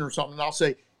president or something, I'll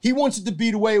say, he wants it to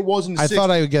be the way it was in the 60s. I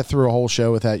thought I would get through a whole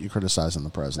show without you criticizing the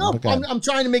president. No, But go ahead. I'm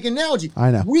trying to make an analogy.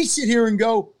 I know. We sit here and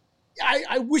go,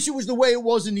 I wish it was the way it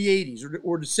was in the 80s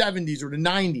or the 70s or the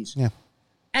 90s. Yeah.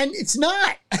 And it's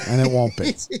not. And it won't be.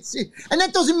 And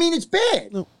that doesn't mean it's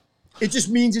bad. No. It just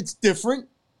means it's different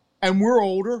and we're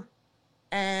older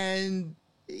and,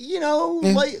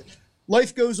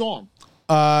 life goes on.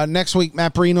 Next week,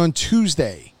 Matt Breen on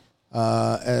Tuesday.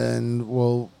 And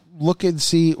we'll look and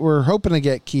see. We're hoping to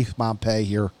get Keith Montpay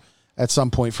here at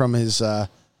some point from his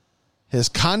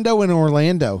condo in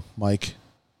Orlando, Mike.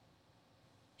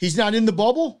 He's not in the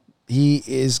bubble? He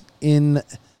is in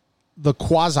the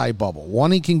quasi bubble.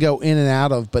 One he can go in and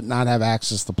out of, but not have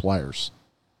access to players.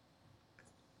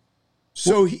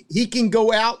 So he can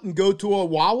go out and go to a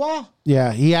Wawa?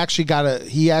 Yeah, he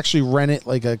actually rented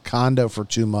like a condo for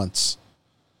 2 months.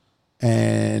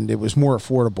 And it was more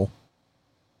affordable.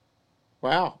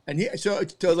 Wow. And he has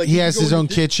his own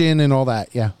kitchen and all that.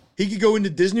 Yeah. He could go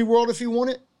into Disney World if he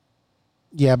wanted.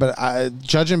 Yeah, but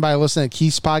judging by listening to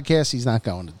Keith's podcast, he's not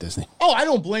going to Disney. Oh, I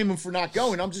don't blame him for not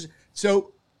going.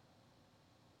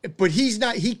 But he's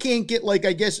not, he can't get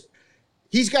I guess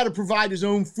he's got to provide his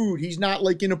own food. He's not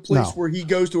in a place where he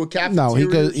goes to a cafeteria. No,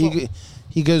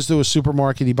 he goes to a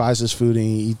supermarket, he buys his food and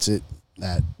he eats it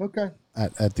at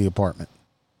the apartment.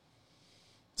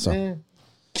 So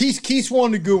Keith's one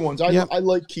of the good ones. I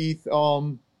like Keith.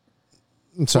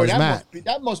 And so is Matt.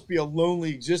 That must be a lonely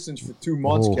existence for 2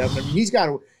 months, Kevin. I mean, he's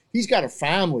got a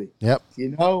family. Yep.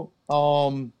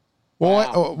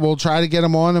 Wow. We'll try to get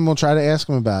him on and we'll try to ask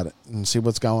him about it and see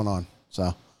what's going on.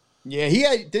 So yeah,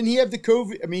 didn't he have the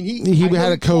COVID? I mean, he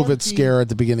had a COVID scare at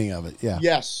the beginning of it. Yeah.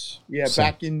 Yes. Yeah. So,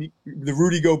 back in the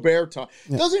Rudy Gobert time.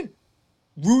 Yeah.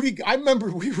 I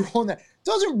remember we were on that.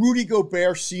 Doesn't Rudy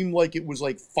Gobert seem like it was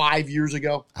 5 years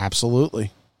ago?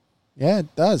 Absolutely. Yeah,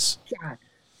 it does. God.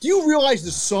 Do you realize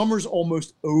the summer's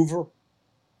almost over?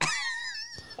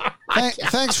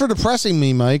 Thanks for depressing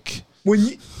me, Mike.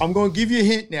 I'm going to give you a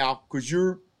hint now because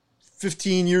you're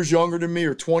 15 years younger than me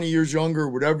or 20 years younger,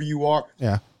 whatever you are.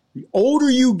 Yeah. The older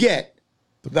you get,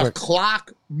 the quick.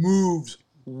 clock moves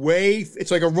it's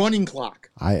like a running clock.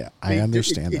 I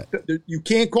understand that. You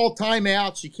can't call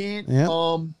timeouts. You can't. Yeah.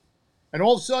 And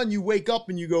all of a sudden you wake up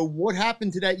and you go, what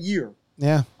happened to that year?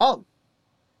 Yeah. Oh.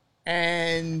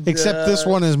 And Except this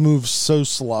one has moved so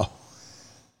slow.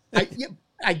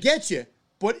 I get you,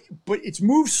 but it's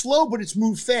moved slow, but it's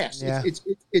moved fast. Yeah.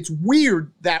 It's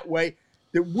weird that way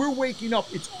that we're waking up.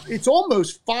 It's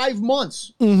almost 5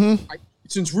 months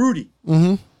since Rudy.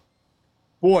 Mm-hmm.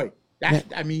 Boy,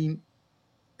 I mean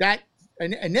that,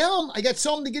 and now I got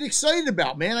something to get excited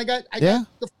about, man. I got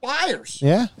the Flyers.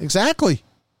 Yeah, exactly.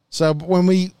 So when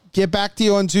we get back to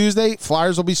you on Tuesday,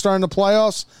 Flyers will be starting the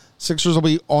playoffs. Sixers will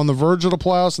be on the verge of the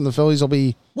playoffs, and the Phillies will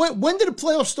be. When did the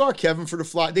playoffs start, Kevin? For the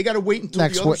Flyers, they got to wait until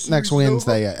next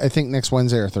Wednesday. I think next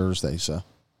Wednesday or Thursday. So.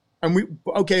 And we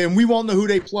won't know who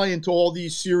they play until all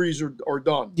these series are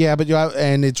done. Yeah, but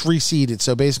and it's reseeded.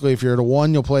 So basically, if you're the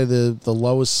 1, you'll play the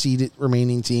lowest seeded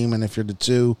remaining team, and if you're the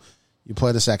 2, you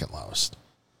play the second lowest.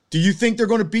 Do you think they're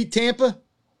going to beat Tampa?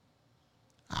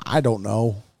 I don't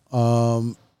know.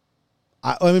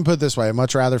 Let me put it this way: I'd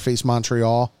much rather face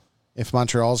Montreal. If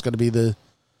Montreal is going to be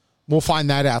we'll find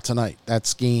that out tonight.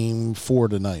 That's game 4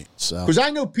 tonight. So because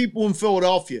I know people in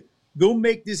Philadelphia, they'll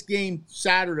make this game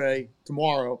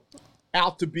tomorrow,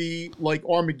 out to be like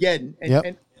Armageddon.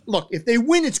 And look, if they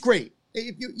win, it's great.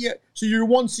 So you're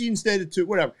 1 seed instead of 2,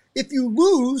 whatever. If you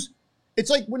lose, it's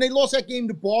like when they lost that game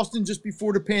to Boston just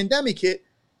before the pandemic hit.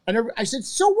 And I said,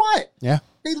 so what? Yeah.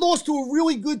 They lost to a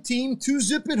really good team,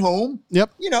 2-zip at home.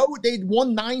 Yep. They'd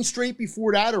won 9 straight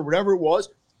before that or whatever it was.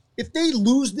 If they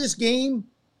lose this game,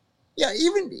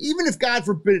 even if God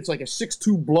forbid it's like a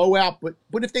 6-2 blowout, but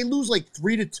if they lose like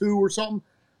 3-2 or something,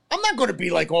 I'm not going to be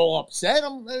like all upset.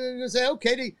 I'm going to say,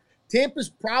 okay, Tampa's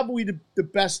probably the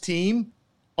best team.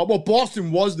 Well,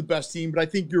 Boston was the best team, but I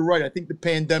think you're right. I think the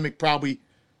pandemic probably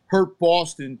hurt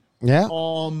Boston. Yeah.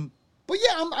 But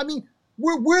yeah, I mean,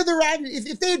 where they're at,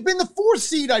 if they had been the 4th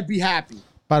seed, I'd be happy.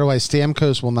 By the way,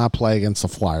 Stamkos will not play against the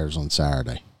Flyers on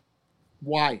Saturday.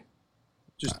 Why?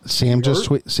 Sam just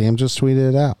tweeted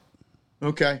it out.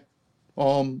 Okay.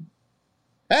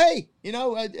 Hey,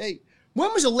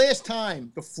 when was the last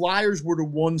time the Flyers were the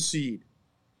 1 seed?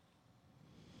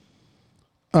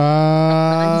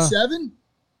 97?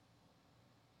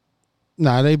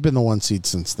 No, they've been the 1 seed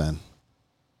since then.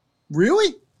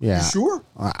 Really? Yeah. You sure?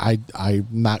 I'm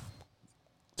not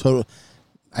total.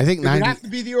 I think 90. It would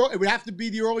have to be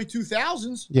the early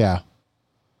 2000s. Yeah.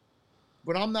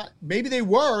 But I'm not. Maybe they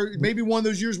were. Maybe one of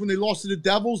those years when they lost to the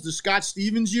Devils, the Scott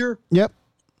Stevens year. Yep.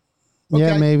 Okay.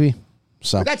 Yeah, maybe.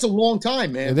 So but that's a long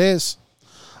time, man. It is.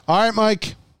 All right,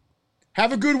 Mike.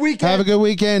 Have a good weekend. Have a good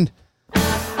weekend.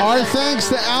 Our thanks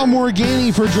to Al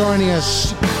Morgani for joining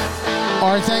us.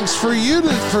 Our thanks for you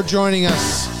for joining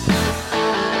us.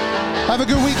 Have a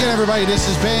good weekend, everybody. This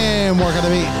has been Work on the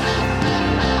Beat.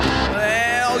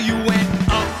 Well, you went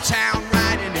uptown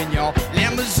riding in your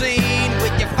limousine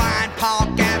with your fine Paul